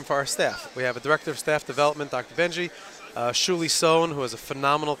program for our staff. We have a director of staff development, Dr. Benji, Shuli Sohn, who is a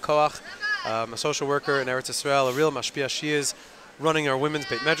phenomenal koach, a social worker in Eretz Yisrael, a real mashpia. She is running our women's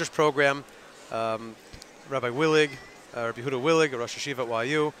Beit Medrash program. Rabbi Willig, Rabbi Huda Willig, a Rosh Hashiva at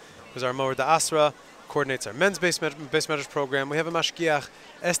YU, who's our Mower Da'asra, coordinates our men's Beit Medrash program. We have a mashgiach,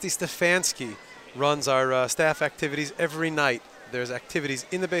 Esti Stefanski, runs our staff activities every night. There's activities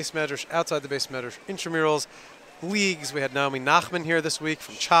in the Beit Medrash, outside the Beit Medrash, intramurals, leagues. We had Naomi Nachman here this week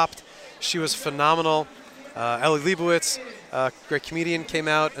from Chopped. She was phenomenal. Ellie Leibowitz, great comedian, came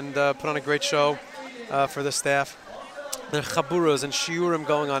out and put on a great show for the staff. There are chaburas and shiurim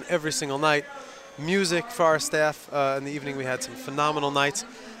going on every single night. Music for our staff. In the evening we had some phenomenal nights.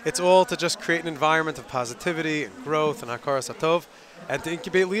 It's all to just create an environment of positivity and growth and hakaras hatov, and to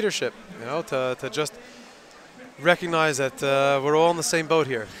incubate leadership, to just recognize that we're all in the same boat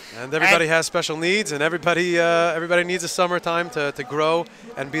here, and everybody has special needs, and everybody needs a summertime to grow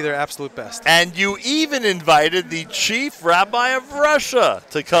and be their absolute best. And you even invited the chief rabbi of Russia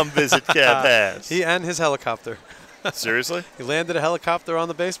to come visit Camp HASC. He and his helicopter. Seriously? He landed a helicopter on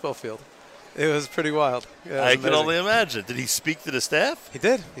the baseball field. It was pretty wild. Yeah, I can only imagine. Did he speak to the staff? He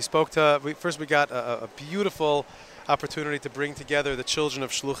did. He spoke to. First, we got a beautiful opportunity to bring together the children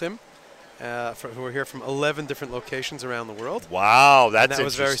of Shluchim, who are here from 11 different locations around the world. Wow, that's that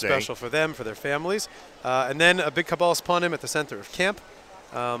was very special for them, for their families. And then a big Kabbalas Panim at the center of camp.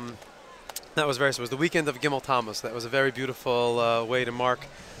 That was it was the weekend of Gimel Tammuz. That was a very beautiful way to mark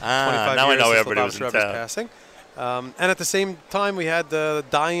 25 now years I know since everybody was in Rabbi's town. passing. And at the same time, we had the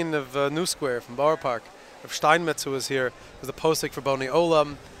dying of New Square from Bauer Park. Rav Steinmetz, who was here, was the posik for Boni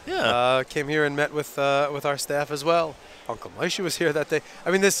Olam. Yeah. Came here and met with our staff as well. Uncle Moshe was here that day.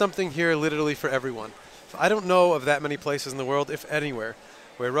 I mean, there's something here literally for everyone. I don't know of that many places in the world, if anywhere,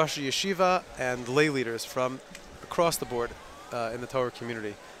 where Rosh Yeshiva and lay leaders from across the board in the Torah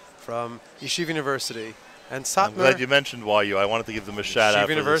community, from Yeshiva University, and Satmar. I'm glad you mentioned YU. I wanted to give them a shout out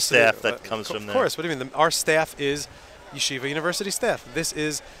for the staff that comes from there. Of course. What do you mean? Our staff is Yeshiva University staff. This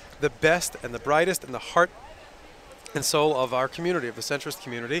is the best and the brightest and the heart and soul of our community, of the centrist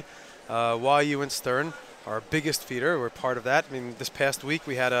community. YU and Stern, our biggest feeder. We're part of that. I mean, this past week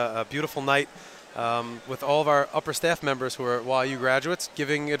we had a beautiful night with all of our upper staff members who are YU graduates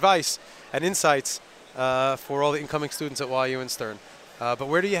giving advice and insights for all the incoming students at YU and Stern. But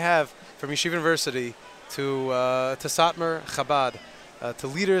where do you have, from Yeshiva University to Satmar, Chabad, to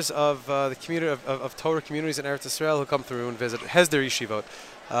leaders of the community of Torah communities in Eretz Yisrael who come through and visit Hesder Yeshivot.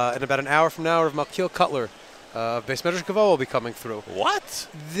 In about an hour from now, Rav Malkiel Cutler of Beis Medrash Gavo will be coming through. What?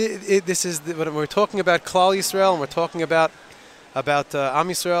 This is when we're talking about Klal Yisrael, and we're talking about Am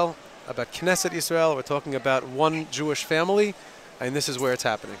Yisrael, about Knesset Yisrael. We're talking about one Jewish family, and this is where it's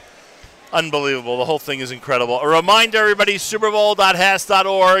happening. Unbelievable. The whole thing is incredible. A reminder, everybody,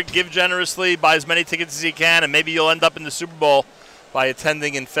 superbowl.hasc.org. Give generously. Buy as many tickets as you can, and maybe you'll end up in the Super Bowl by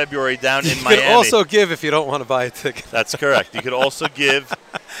attending in February down in Miami. You can also give if you don't want to buy a ticket. That's correct. You could also give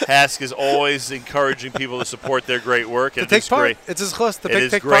HASC is always encouraging people to support their great work. And To take it's part. great. It's his chus, to It take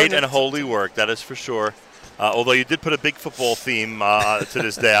is part great in and it. holy work, that is for sure. Although you did put a big football theme to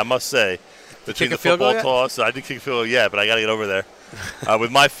this day, I must say. Between kick the a field goal football yet? toss, I did kick a field goal, yeah, but I got to get over there.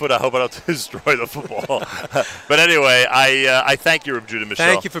 With my foot, I hope I don't destroy the football. But anyway, I thank you, Reb Judah Michel.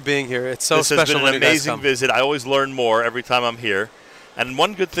 Thank you for being here. It's so this special has been when an you guys amazing come. visit. I always learn more every time I'm here. And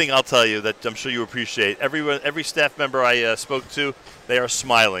one good thing I'll tell you that I'm sure you appreciate, every staff member I spoke to, they are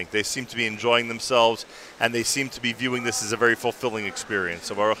smiling. They seem to be enjoying themselves, and they seem to be viewing this as a very fulfilling experience.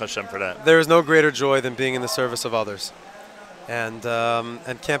 So Baruch Hashem for that. There is no greater joy than being in the service of others. And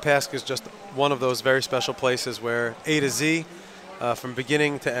Camp HASC is just one of those very special places where A to Z, from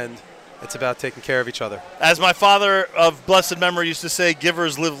beginning to end, it's about taking care of each other. As my father of blessed memory used to say,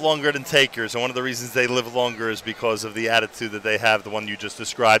 givers live longer than takers. And one of the reasons they live longer is because of the attitude that they have, the one you just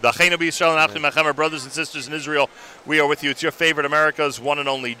described. Acheinu b'Yisrael and Achim Achem, our brothers and sisters in Israel, we are with you. It's your favorite America's one and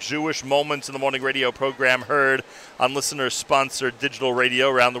only Jewish Moments in the Morning radio program, heard on listener-sponsored digital radio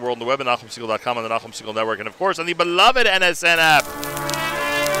around the world on the web at NachumSegal.com, on the Nachum Segal Network, and of course on the beloved NSN app.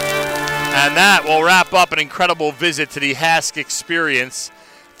 And that will wrap up an incredible visit to the HASC Experience.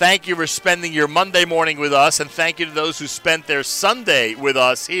 Thank you for spending your Monday morning with us, and thank you to those who spent their Sunday with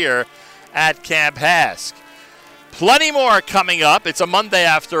us here at Camp HASC. Plenty more coming up. It's a Monday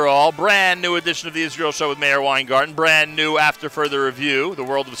after all. Brand new edition of the Israel Show with Mayor Weingarten. Brand new After Further Review, the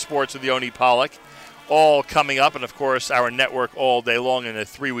world of sports with Yoni Pollack. All coming up, and of course our network all day long in a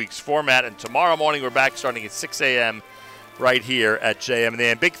 3 weeks format. And tomorrow morning we're back starting at 6 a.m. right here at JM.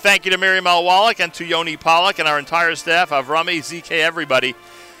 And big thank you to Miriam Al-Wallach and to Yoni Pollack and our entire staff, Avrami, ZK, everybody.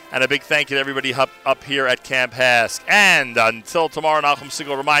 And a big thank you to everybody up here at Camp HASC. And until tomorrow, Nachum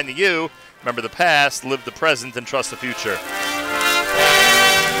Segal reminding you, remember the past, live the present, and trust the future.